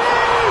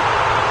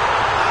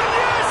 And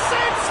yes,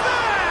 it's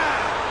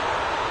there!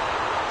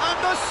 And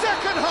the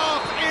second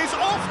half is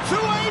off to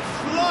a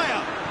flyer.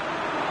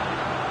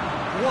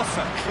 What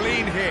a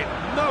clean hit.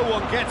 No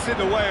one gets in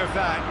the way of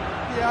that.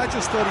 Yeah, I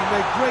just thought he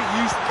made great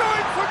use.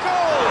 Going for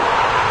goal!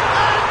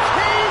 And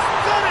he's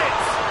done it!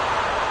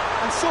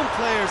 And some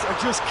players are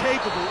just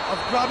capable of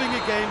grabbing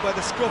a game by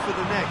the scruff of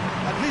the neck,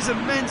 and his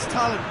immense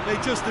talent may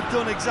just have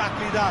done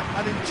exactly that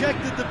and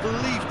injected the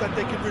belief that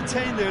they could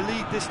retain their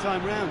lead this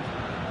time round.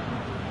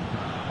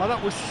 Well,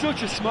 that was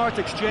such a smart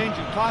exchange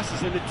of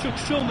passes, and it took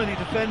so many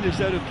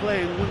defenders out of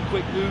play in one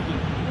quick movement.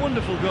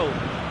 Wonderful goal.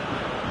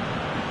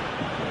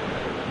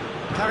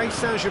 Paris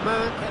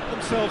Saint-Germain get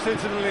themselves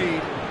into the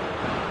lead.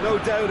 No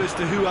doubt as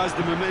to who has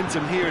the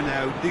momentum here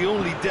now. The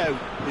only doubt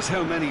is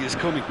how many is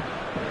coming.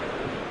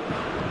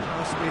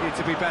 Needed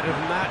to be better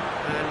than that,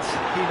 and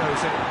he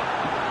knows it.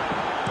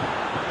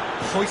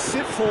 Hoists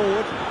it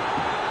forward.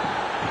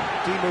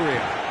 Di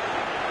Maria.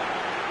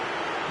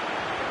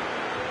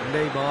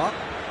 Neymar.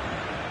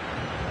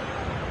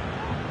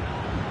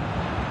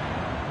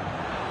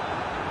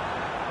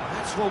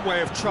 That's one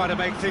way of trying to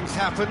make things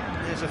happen.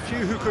 There's a few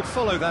who could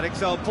follow that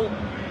example.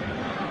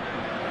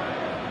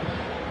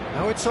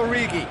 Now it's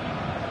Origi.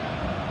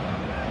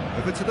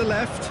 Over to the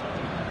left,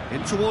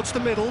 in towards the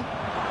middle.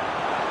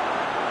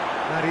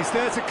 And he's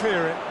there to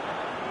clear it.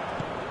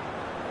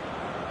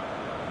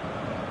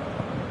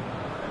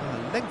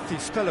 A lengthy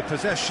spell of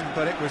possession,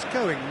 but it was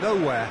going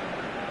nowhere.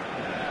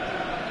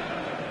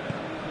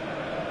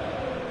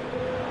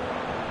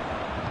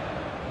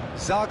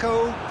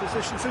 Zago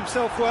positions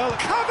himself well.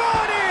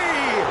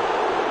 Cavani!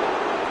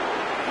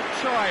 Good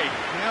try.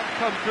 The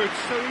outcome could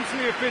so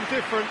easily have been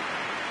different.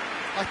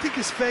 I think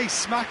his face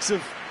smacks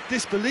of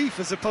disbelief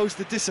as opposed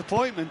to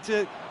disappointment.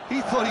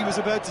 He thought he was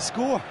about to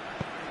score.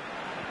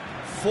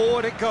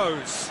 Forward it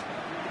goes.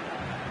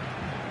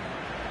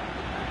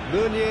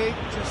 Meunier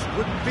just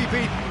wouldn't be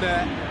beaten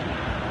there.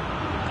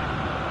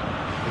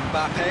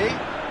 Mbappe,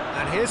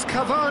 and here's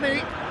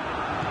Cavani.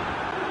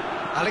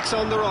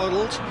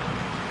 Alexander-Arnold.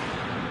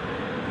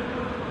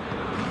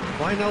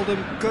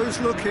 Wijnaldum goes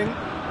looking.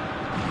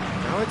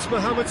 Now it's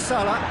Mohamed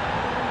Salah.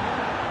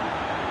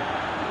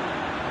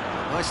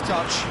 Nice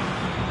touch.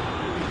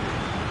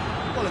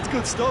 Well, it's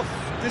good stuff.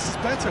 This is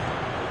better.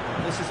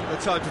 This isn't the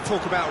time to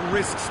talk about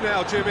risks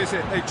now, Jim, is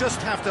it? They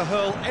just have to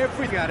hurl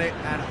everything at it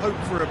and hope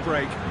for a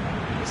break.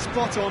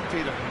 Spot on,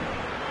 Peter.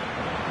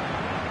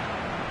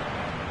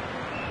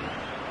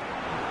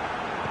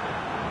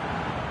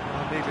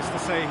 Well, needless to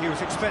say, he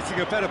was expecting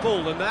a better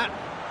ball than that.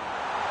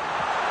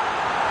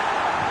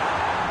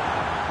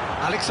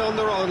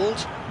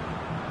 Alexander-Arnold.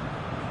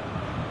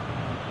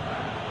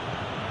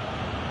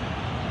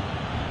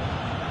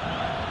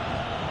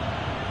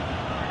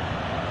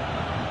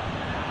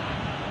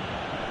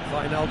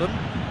 Wijnaldum.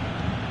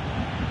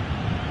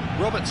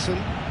 Robertson.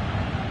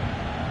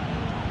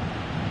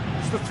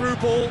 It's the through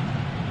ball.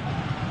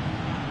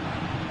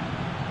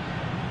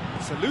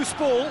 It's a loose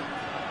ball.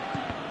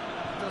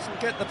 Doesn't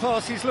get the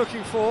pass he's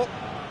looking for.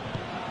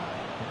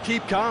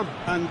 Keep calm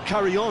and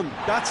carry on.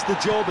 That's the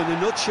job in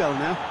a nutshell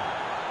now.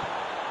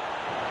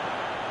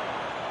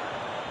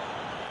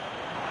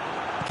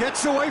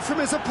 Gets away from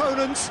his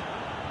opponent.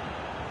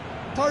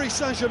 Paris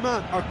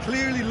Saint-Germain are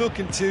clearly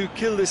looking to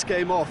kill this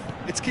game off.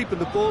 It's keeping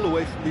the ball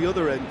away from the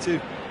other end too.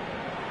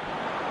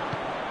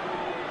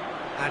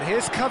 And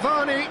here's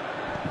Cavani.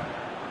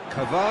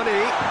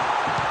 Cavani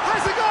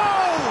has a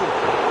goal!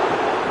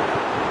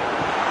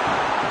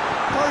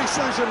 Paris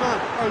Saint-Germain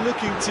are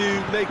looking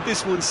to make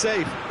this one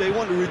safe. They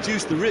want to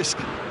reduce the risk.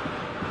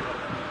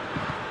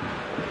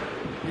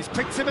 He's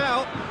picked him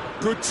out.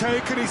 Good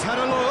take, and he's had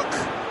a look.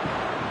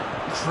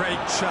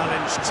 Great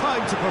challenge,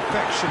 time to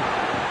perfection.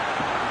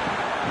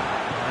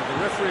 And the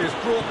referee has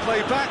brought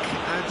play back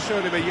and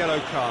shown him a yellow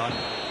card.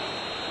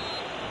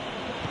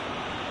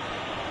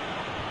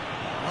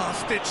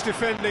 Last-ditch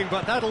defending,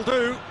 but that'll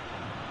do.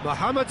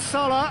 Mohamed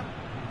Salah.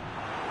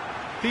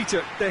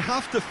 Peter, they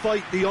have to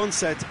fight the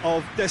onset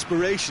of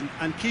desperation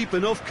and keep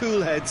enough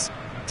cool heads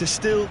to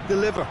still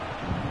deliver.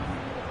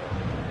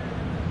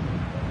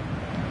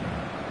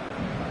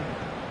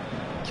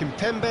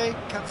 Kimpembe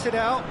cuts it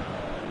out.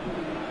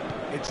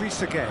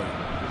 Idrissa Gueye.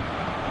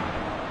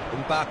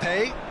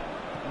 Mbappe.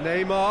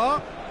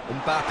 Neymar.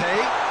 Mbappe.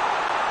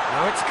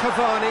 Now it's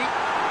Cavani.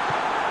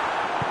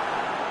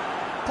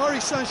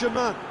 Paris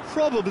Saint-Germain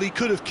probably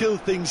could have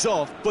killed things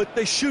off, but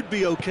they should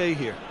be okay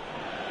here.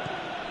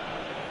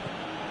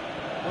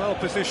 Well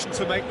positioned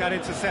to make that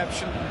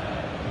interception.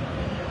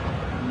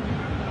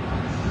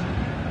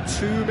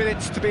 2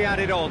 minutes to be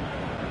added on.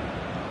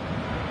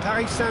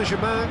 Paris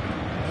Saint-Germain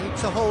need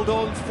to hold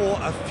on for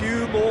a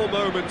few more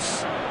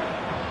moments.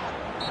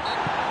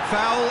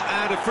 Foul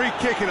and a free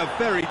kick in a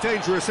very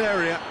dangerous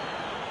area.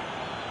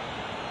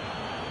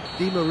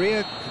 Di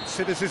Maria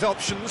considers his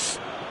options.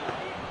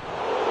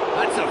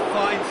 That's a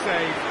fine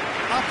save.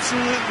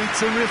 Absolutely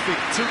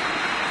terrific.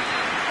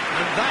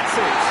 And that's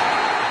it.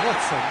 What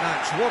a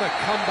match, what a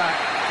comeback.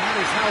 That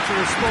is how to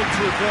respond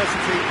to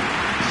adversity.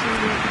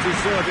 Truly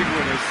deserving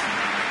winners.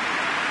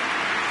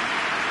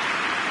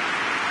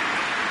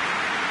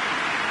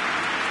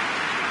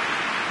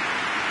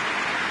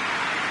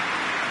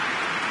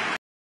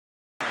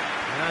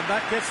 And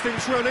that gets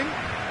things running.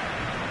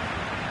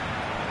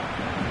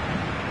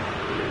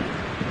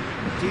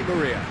 Di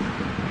Maria.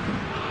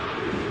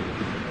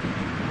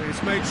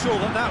 He's made sure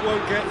that that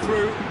won't get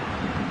through.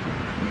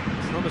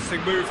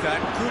 Promising move that.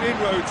 Good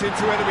inroads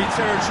into enemy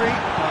territory,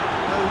 but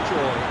no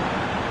joy.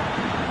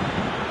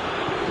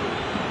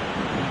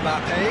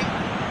 Mbappe.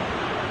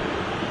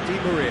 Di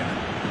Maria.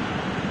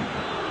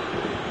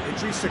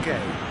 Idrissa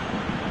Gueye.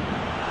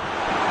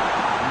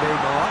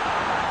 Neymar.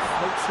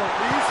 Floats like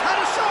these. Had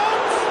a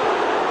shot!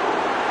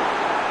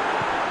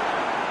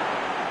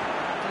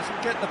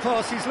 Doesn't get the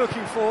pass he's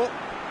looking for.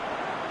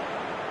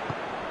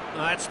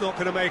 That's not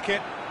going to make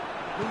it.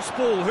 Loose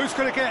ball, who's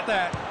going to get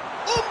that?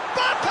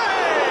 Mbappe!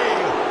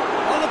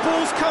 Oh, the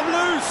ball's come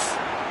loose!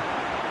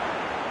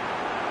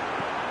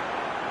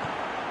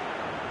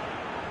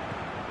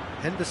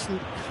 Henderson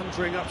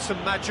conjuring up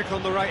some magic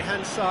on the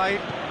right-hand side.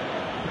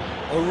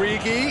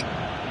 Origi,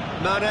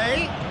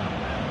 Mane.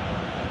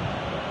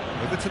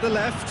 Over to the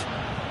left.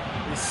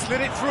 He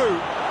slid it through.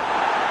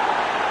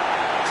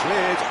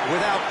 Cleared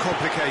without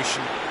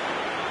complication.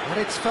 And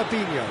it's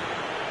Fabinho.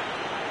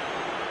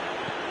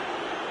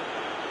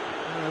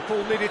 The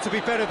ball needed to be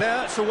better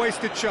there, it's a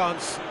wasted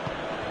chance.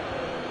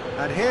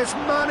 And here's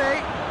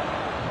Mane.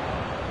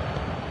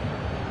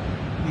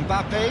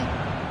 Mbappe,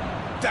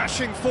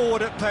 dashing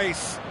forward at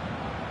pace.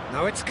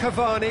 Now it's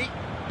Cavani.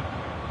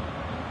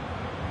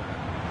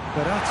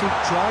 Verratti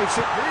drives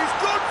it, he's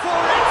good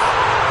for it!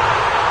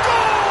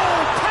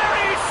 Goal!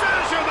 Paris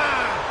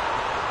Saint-Germain!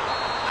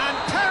 And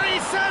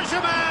Paris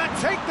Saint-Germain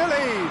take the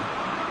lead.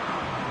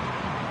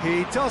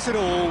 He does it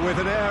all with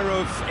an air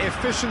of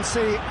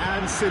efficiency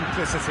and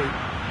simplicity.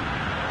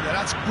 Yeah,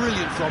 that's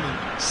brilliant from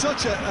him.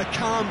 Such a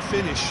calm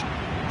finish.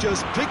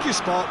 Just pick your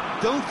spot,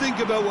 don't think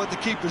about what the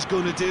keeper's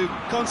going to do,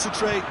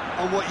 concentrate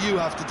on what you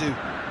have to do.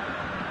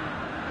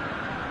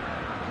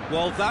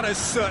 Well, that has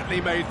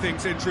certainly made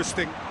things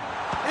interesting.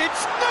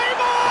 It's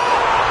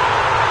Neymar!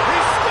 He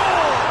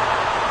scored!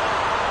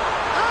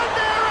 And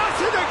they're at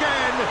it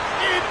again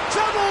in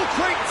double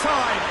quick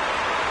time.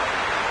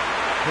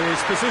 His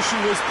position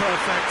was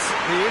perfect,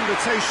 the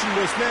invitation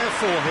was there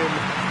for him,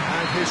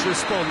 and his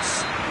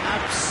response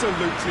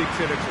absolutely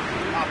clinical.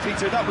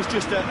 Peter, that was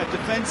just a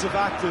defensive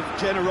act of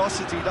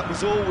generosity that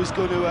was always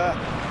going to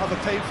have a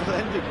painful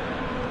ending.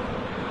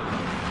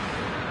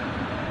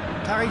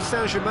 Paris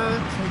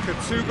Saint-Germain take a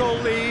 2-goal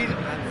lead,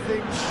 and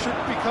things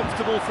should be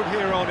comfortable from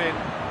here on in.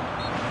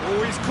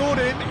 Oh, he's caught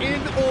him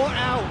in or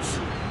out.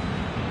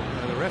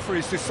 Now, the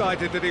referee's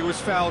decided that he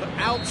was fouled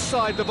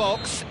outside the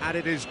box, and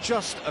it is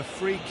just a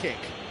free kick.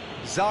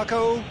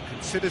 Zarco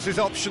considers his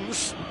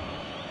options.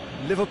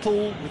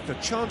 Liverpool with the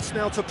chance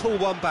now to pull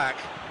one back.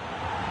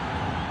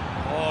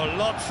 Oh,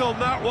 lots on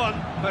that one,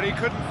 but he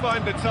couldn't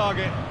find the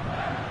target.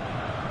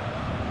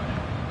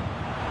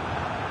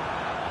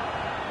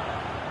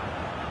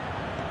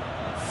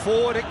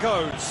 Forward it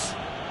goes.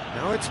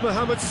 Now it's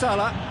Mohamed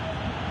Salah.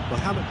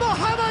 Mohamed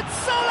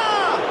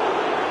Salah!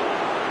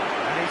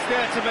 And he's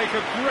there to make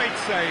a great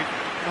save.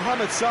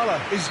 Mohamed Salah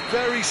is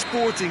very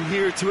sporting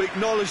here to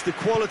acknowledge the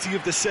quality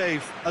of the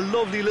save. A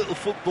lovely little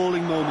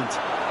footballing moment.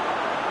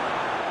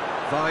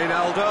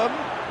 Wijnaldum.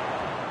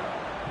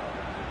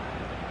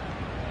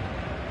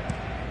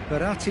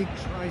 Verratti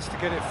tries to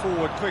get it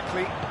forward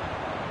quickly.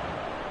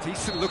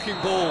 Decent looking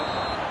ball.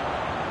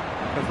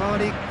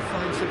 Cavani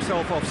finds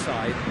himself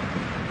offside.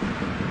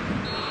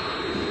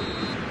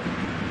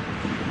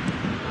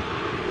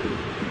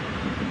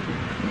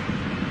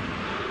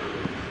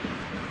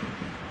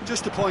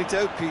 Just to point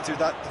out, Peter,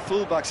 that the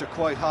fullbacks are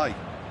quite high.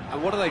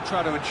 And what do they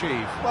try to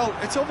achieve? Well,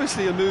 it's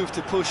obviously a move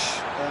to push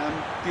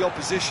the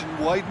opposition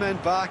wide men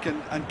back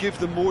and give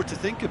them more to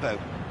think about.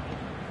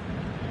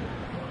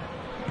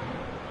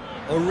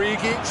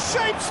 Origi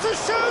shapes to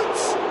shoot!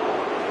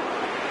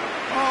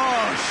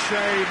 Oh,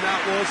 shame, that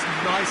was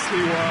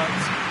nicely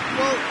worked.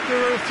 Well,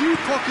 there are a few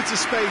pockets of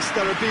space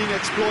that are being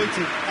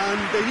exploited,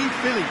 and they need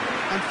filling,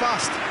 and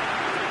fast.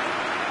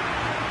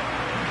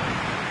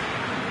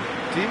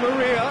 Di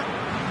Maria,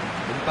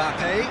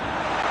 Mbappe.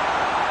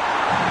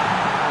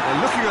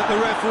 They're looking at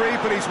the referee,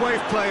 but he's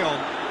waved play on.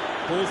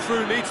 Ball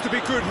through needs to be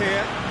good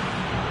here.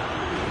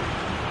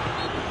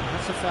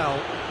 That's a foul.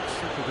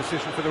 Simple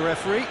decision for the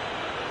referee.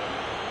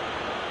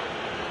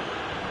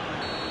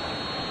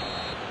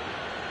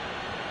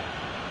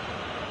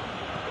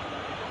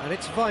 And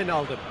it's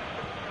Wijnaldum.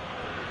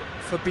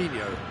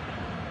 Fabinho.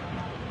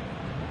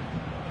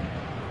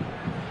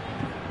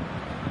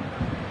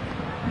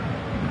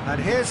 And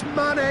here's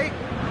Mane.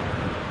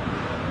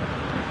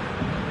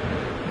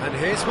 And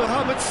here's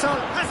Mohamed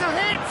Salah. Has a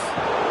hit!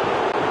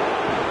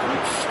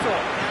 Good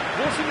stop.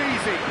 Wasn't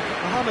easy.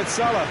 Mohamed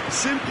Salah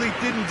simply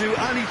didn't do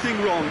anything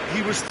wrong.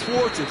 He was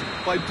thwarted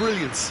by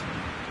brilliance.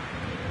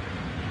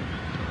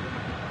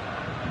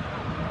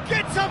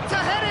 Gets up to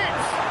head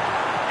it!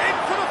 In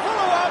for the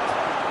follow-up!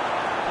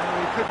 Oh,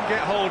 he couldn't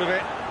get hold of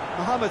it.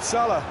 Mohamed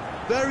Salah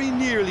very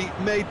nearly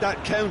made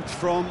that count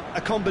from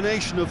a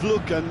combination of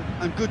luck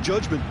and good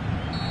judgment.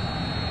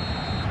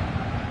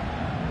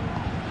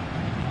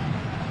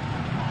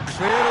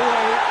 Cleared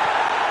away.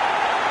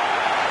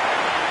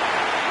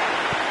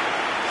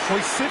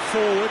 Hoists it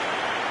forward.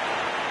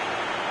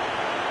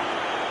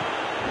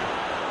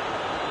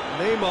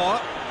 Neymar.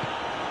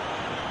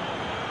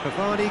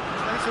 Cavani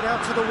plays it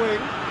out to the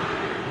wing.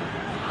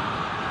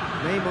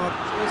 Neymar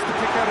tries to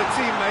pick out a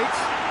teammate.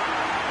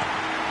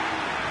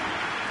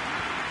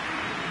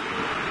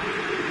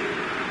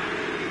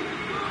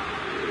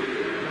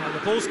 Now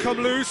the ball's come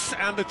loose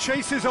and the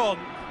chase is on.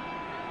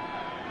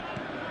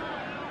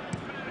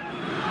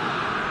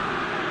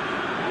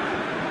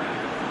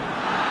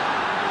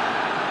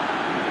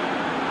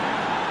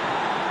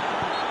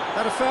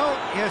 That a foul?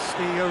 Yes,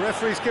 the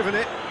referee's given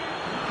it.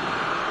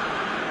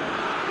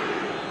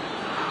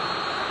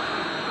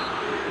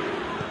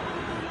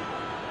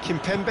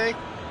 Kimpembe.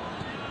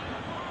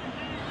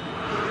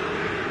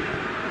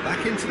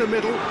 Back into the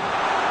middle.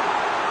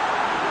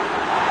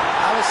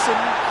 Alisson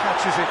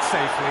catches it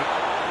safely.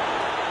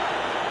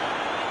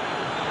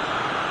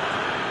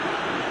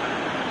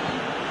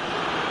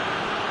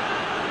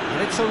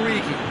 And it's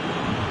Origi.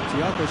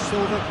 Thiago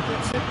Silva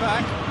gets it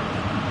back.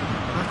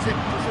 Matic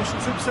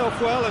positions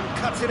himself well and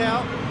cuts it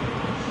out.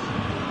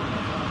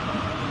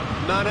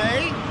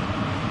 Mane.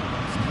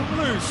 It's come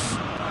loose.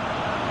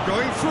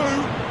 Going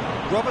through.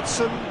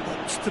 Robertson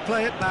wants to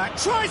play it back.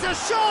 Tries a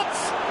shot!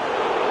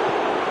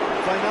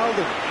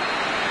 Wijnaldum.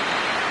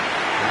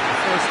 The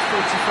first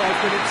 45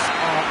 minutes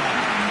are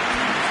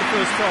the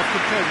first half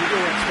compared with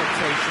your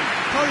expectation.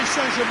 Paris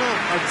Saint-Germain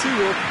are 2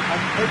 up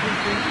and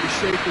everything is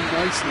shaping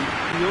nicely.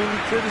 The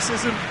only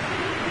criticism,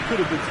 it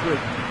could have been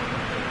 3.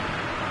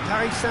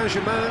 Paris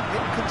Saint-Germain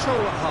in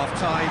control at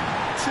half-time,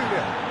 2-0.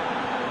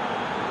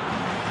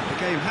 The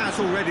game has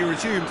already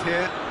resumed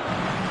here.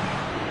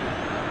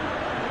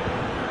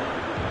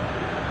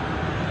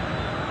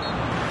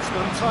 It's an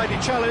untidy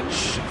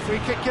challenge, free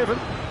kick given.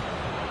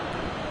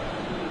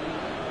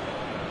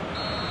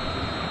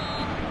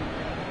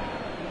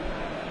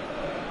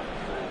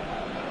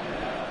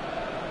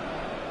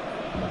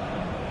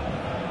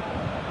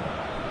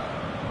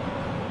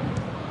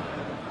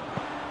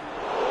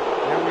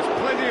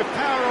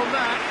 Power on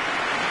that.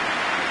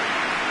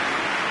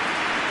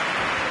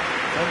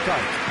 Van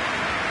Dijk.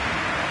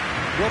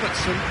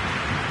 Robertson.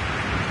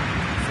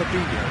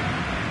 Fabinho.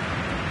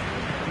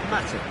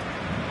 Matip.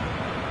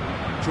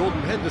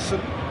 Jordan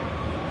Henderson.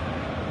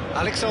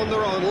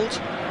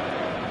 Alexander-Arnold.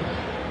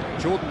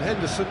 Jordan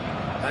Henderson.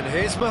 And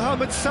here's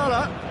Mohamed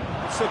Salah.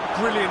 It's a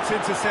brilliant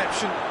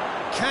interception.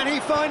 Can he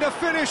find a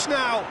finish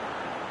now?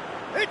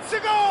 It's a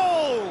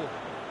goal!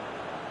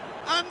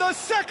 And the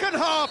second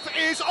half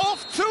is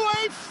off to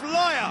a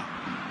flyer.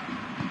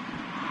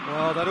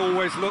 Well, that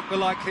always looked the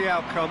likely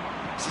outcome.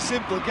 It's a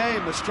simple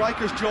game. The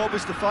striker's job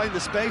is to find the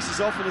space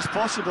as often as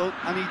possible,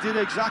 and he did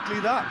exactly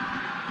that.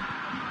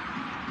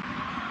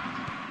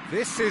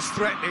 This is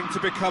threatening to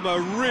become a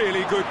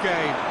really good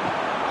game.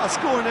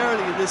 Scoring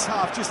early in this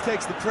half just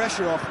takes the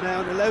pressure off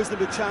now and allows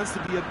them a chance to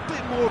be a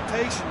bit more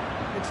patient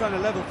in trying to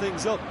level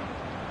things up.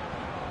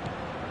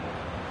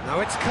 Now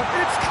it's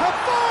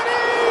Cavani!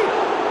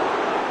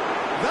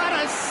 That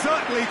has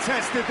certainly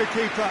tested the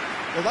keeper.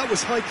 Well, that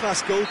was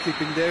high-class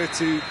goalkeeping there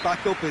to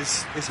back up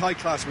his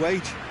high-class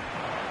wage.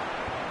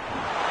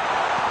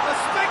 A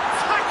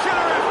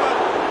spectacular effort!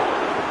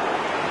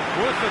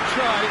 Worth a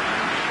try,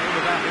 all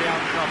about the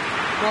outcome.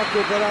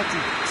 Marco Verratti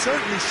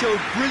certainly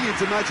showed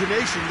brilliant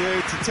imagination there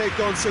to take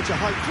on such a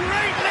high...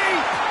 Great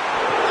leap!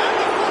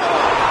 And the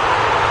follow-up!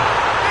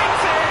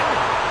 It's in!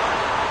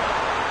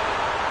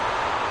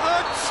 A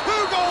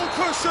two-goal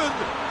cushion,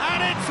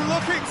 and it's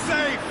looking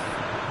safe.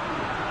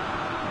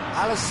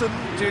 Alisson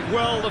did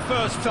well the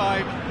first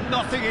time,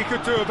 nothing he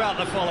could do about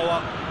the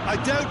follow-up. I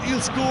doubt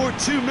he'll score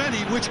too many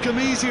which come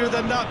easier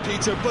than that,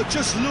 Peter, but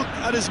just look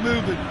at his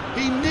movement.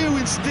 He knew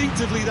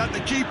instinctively that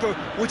the keeper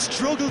would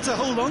struggle to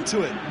hold on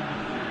to it.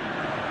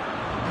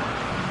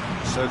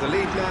 So the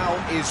lead now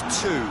is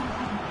 2.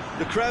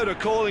 The crowd are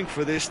calling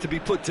for this to be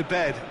put to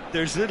bed.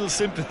 There's little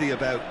sympathy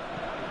about.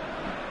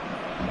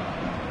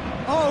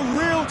 Oh,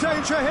 real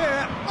danger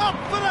here, up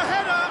for the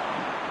header!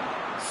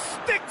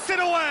 Sticks it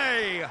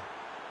away!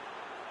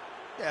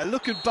 Yeah,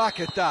 looking back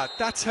at that,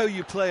 that's how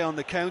you play on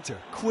the counter.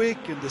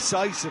 Quick and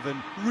decisive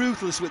and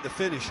ruthless with the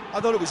finish. I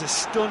thought it was a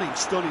stunning,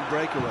 stunning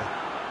breakaway.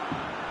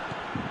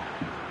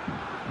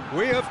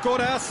 We have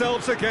got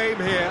ourselves a game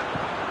here.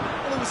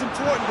 Well, it was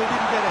important they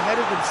didn't get ahead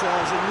of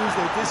themselves and lose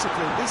their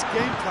discipline. This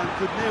game plan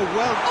could now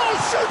well... Oh,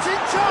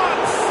 shooting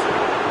chance!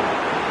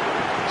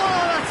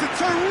 Oh, that's a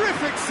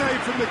terrific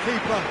save from the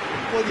keeper.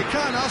 Well, you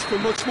can't ask for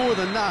much more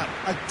than that.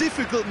 A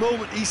difficult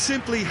moment he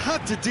simply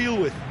had to deal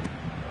with.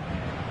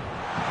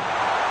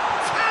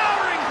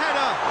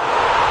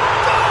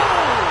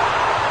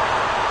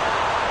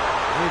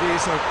 It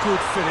is a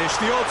good finish.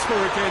 The odds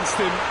were against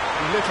him,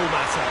 little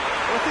matter.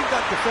 Well, I think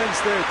that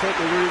defence there thought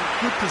they were in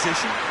good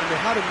position and they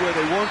had him where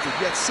they wanted,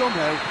 yet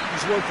somehow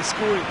he's worked the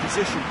scoring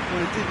position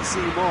when it didn't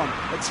see him on.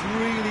 It's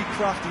really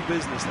crafty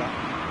business, that.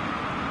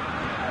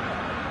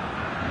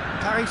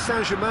 Paris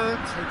Saint-Germain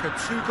take a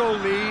 2-goal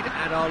lead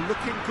and are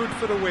looking good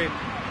for the win.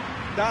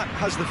 That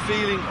has the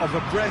feeling of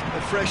a breath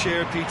of fresh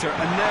air, Peter,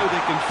 and now they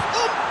can...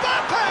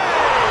 Mbappe!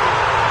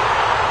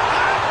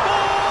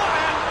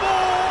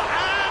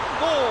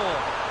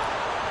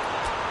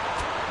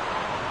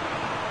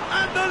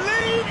 The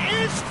lead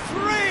is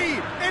 3!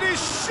 It is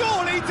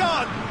surely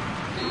done!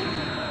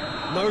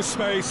 No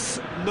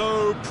space,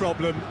 no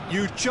problem.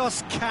 You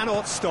just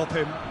cannot stop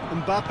him.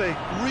 Mbappe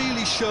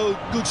really showed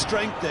good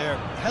strength there.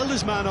 Held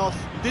his man off,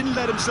 didn't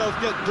let himself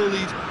get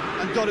bullied,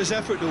 and got his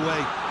effort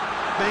away.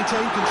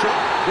 Maintained control.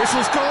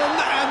 Whistle's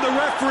gone, and the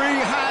referee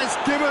has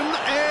given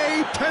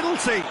a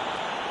penalty.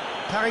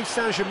 Paris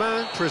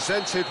Saint-Germain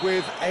presented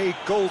with a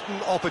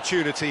golden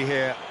opportunity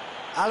here.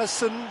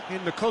 Alisson,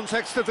 in the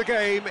context of the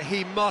game,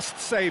 he must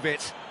save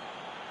it.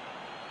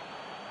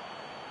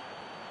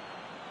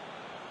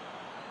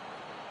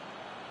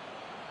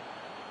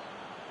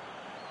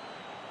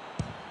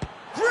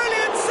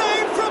 Brilliant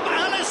save from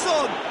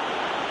Alisson!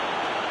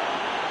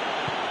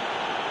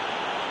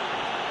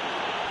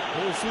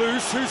 Ball's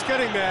loose, who's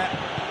getting there?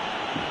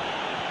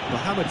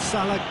 Mohamed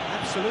Salah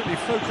absolutely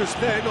focused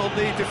then on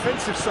the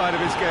defensive side of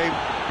his game.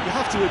 You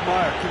have to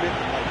admire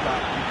commitment like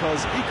that,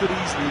 because he could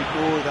easily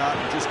ignore that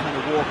and just kind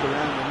of walk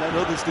around and let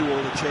others do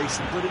all the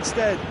chasing, but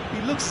instead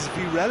he looks as if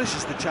he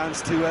relishes the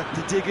chance to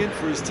dig in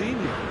for his team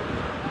here.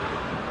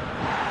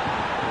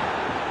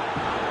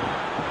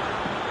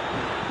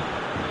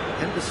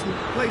 Henderson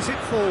plays it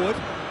forward,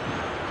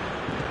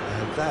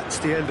 and that's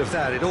the end of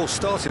that. It all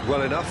started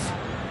well enough.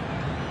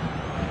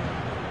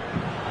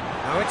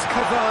 Now it's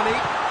Cavani.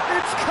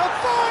 It's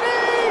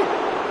Cavani!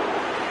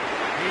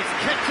 He's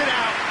kept it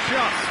out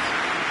just.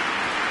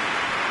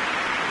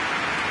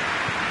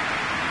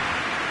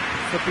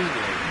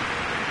 Fabinho.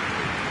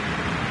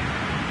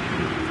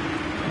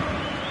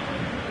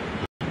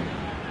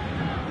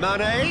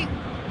 Mane.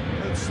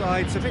 Both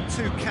sides a bit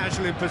too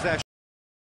casual in possession.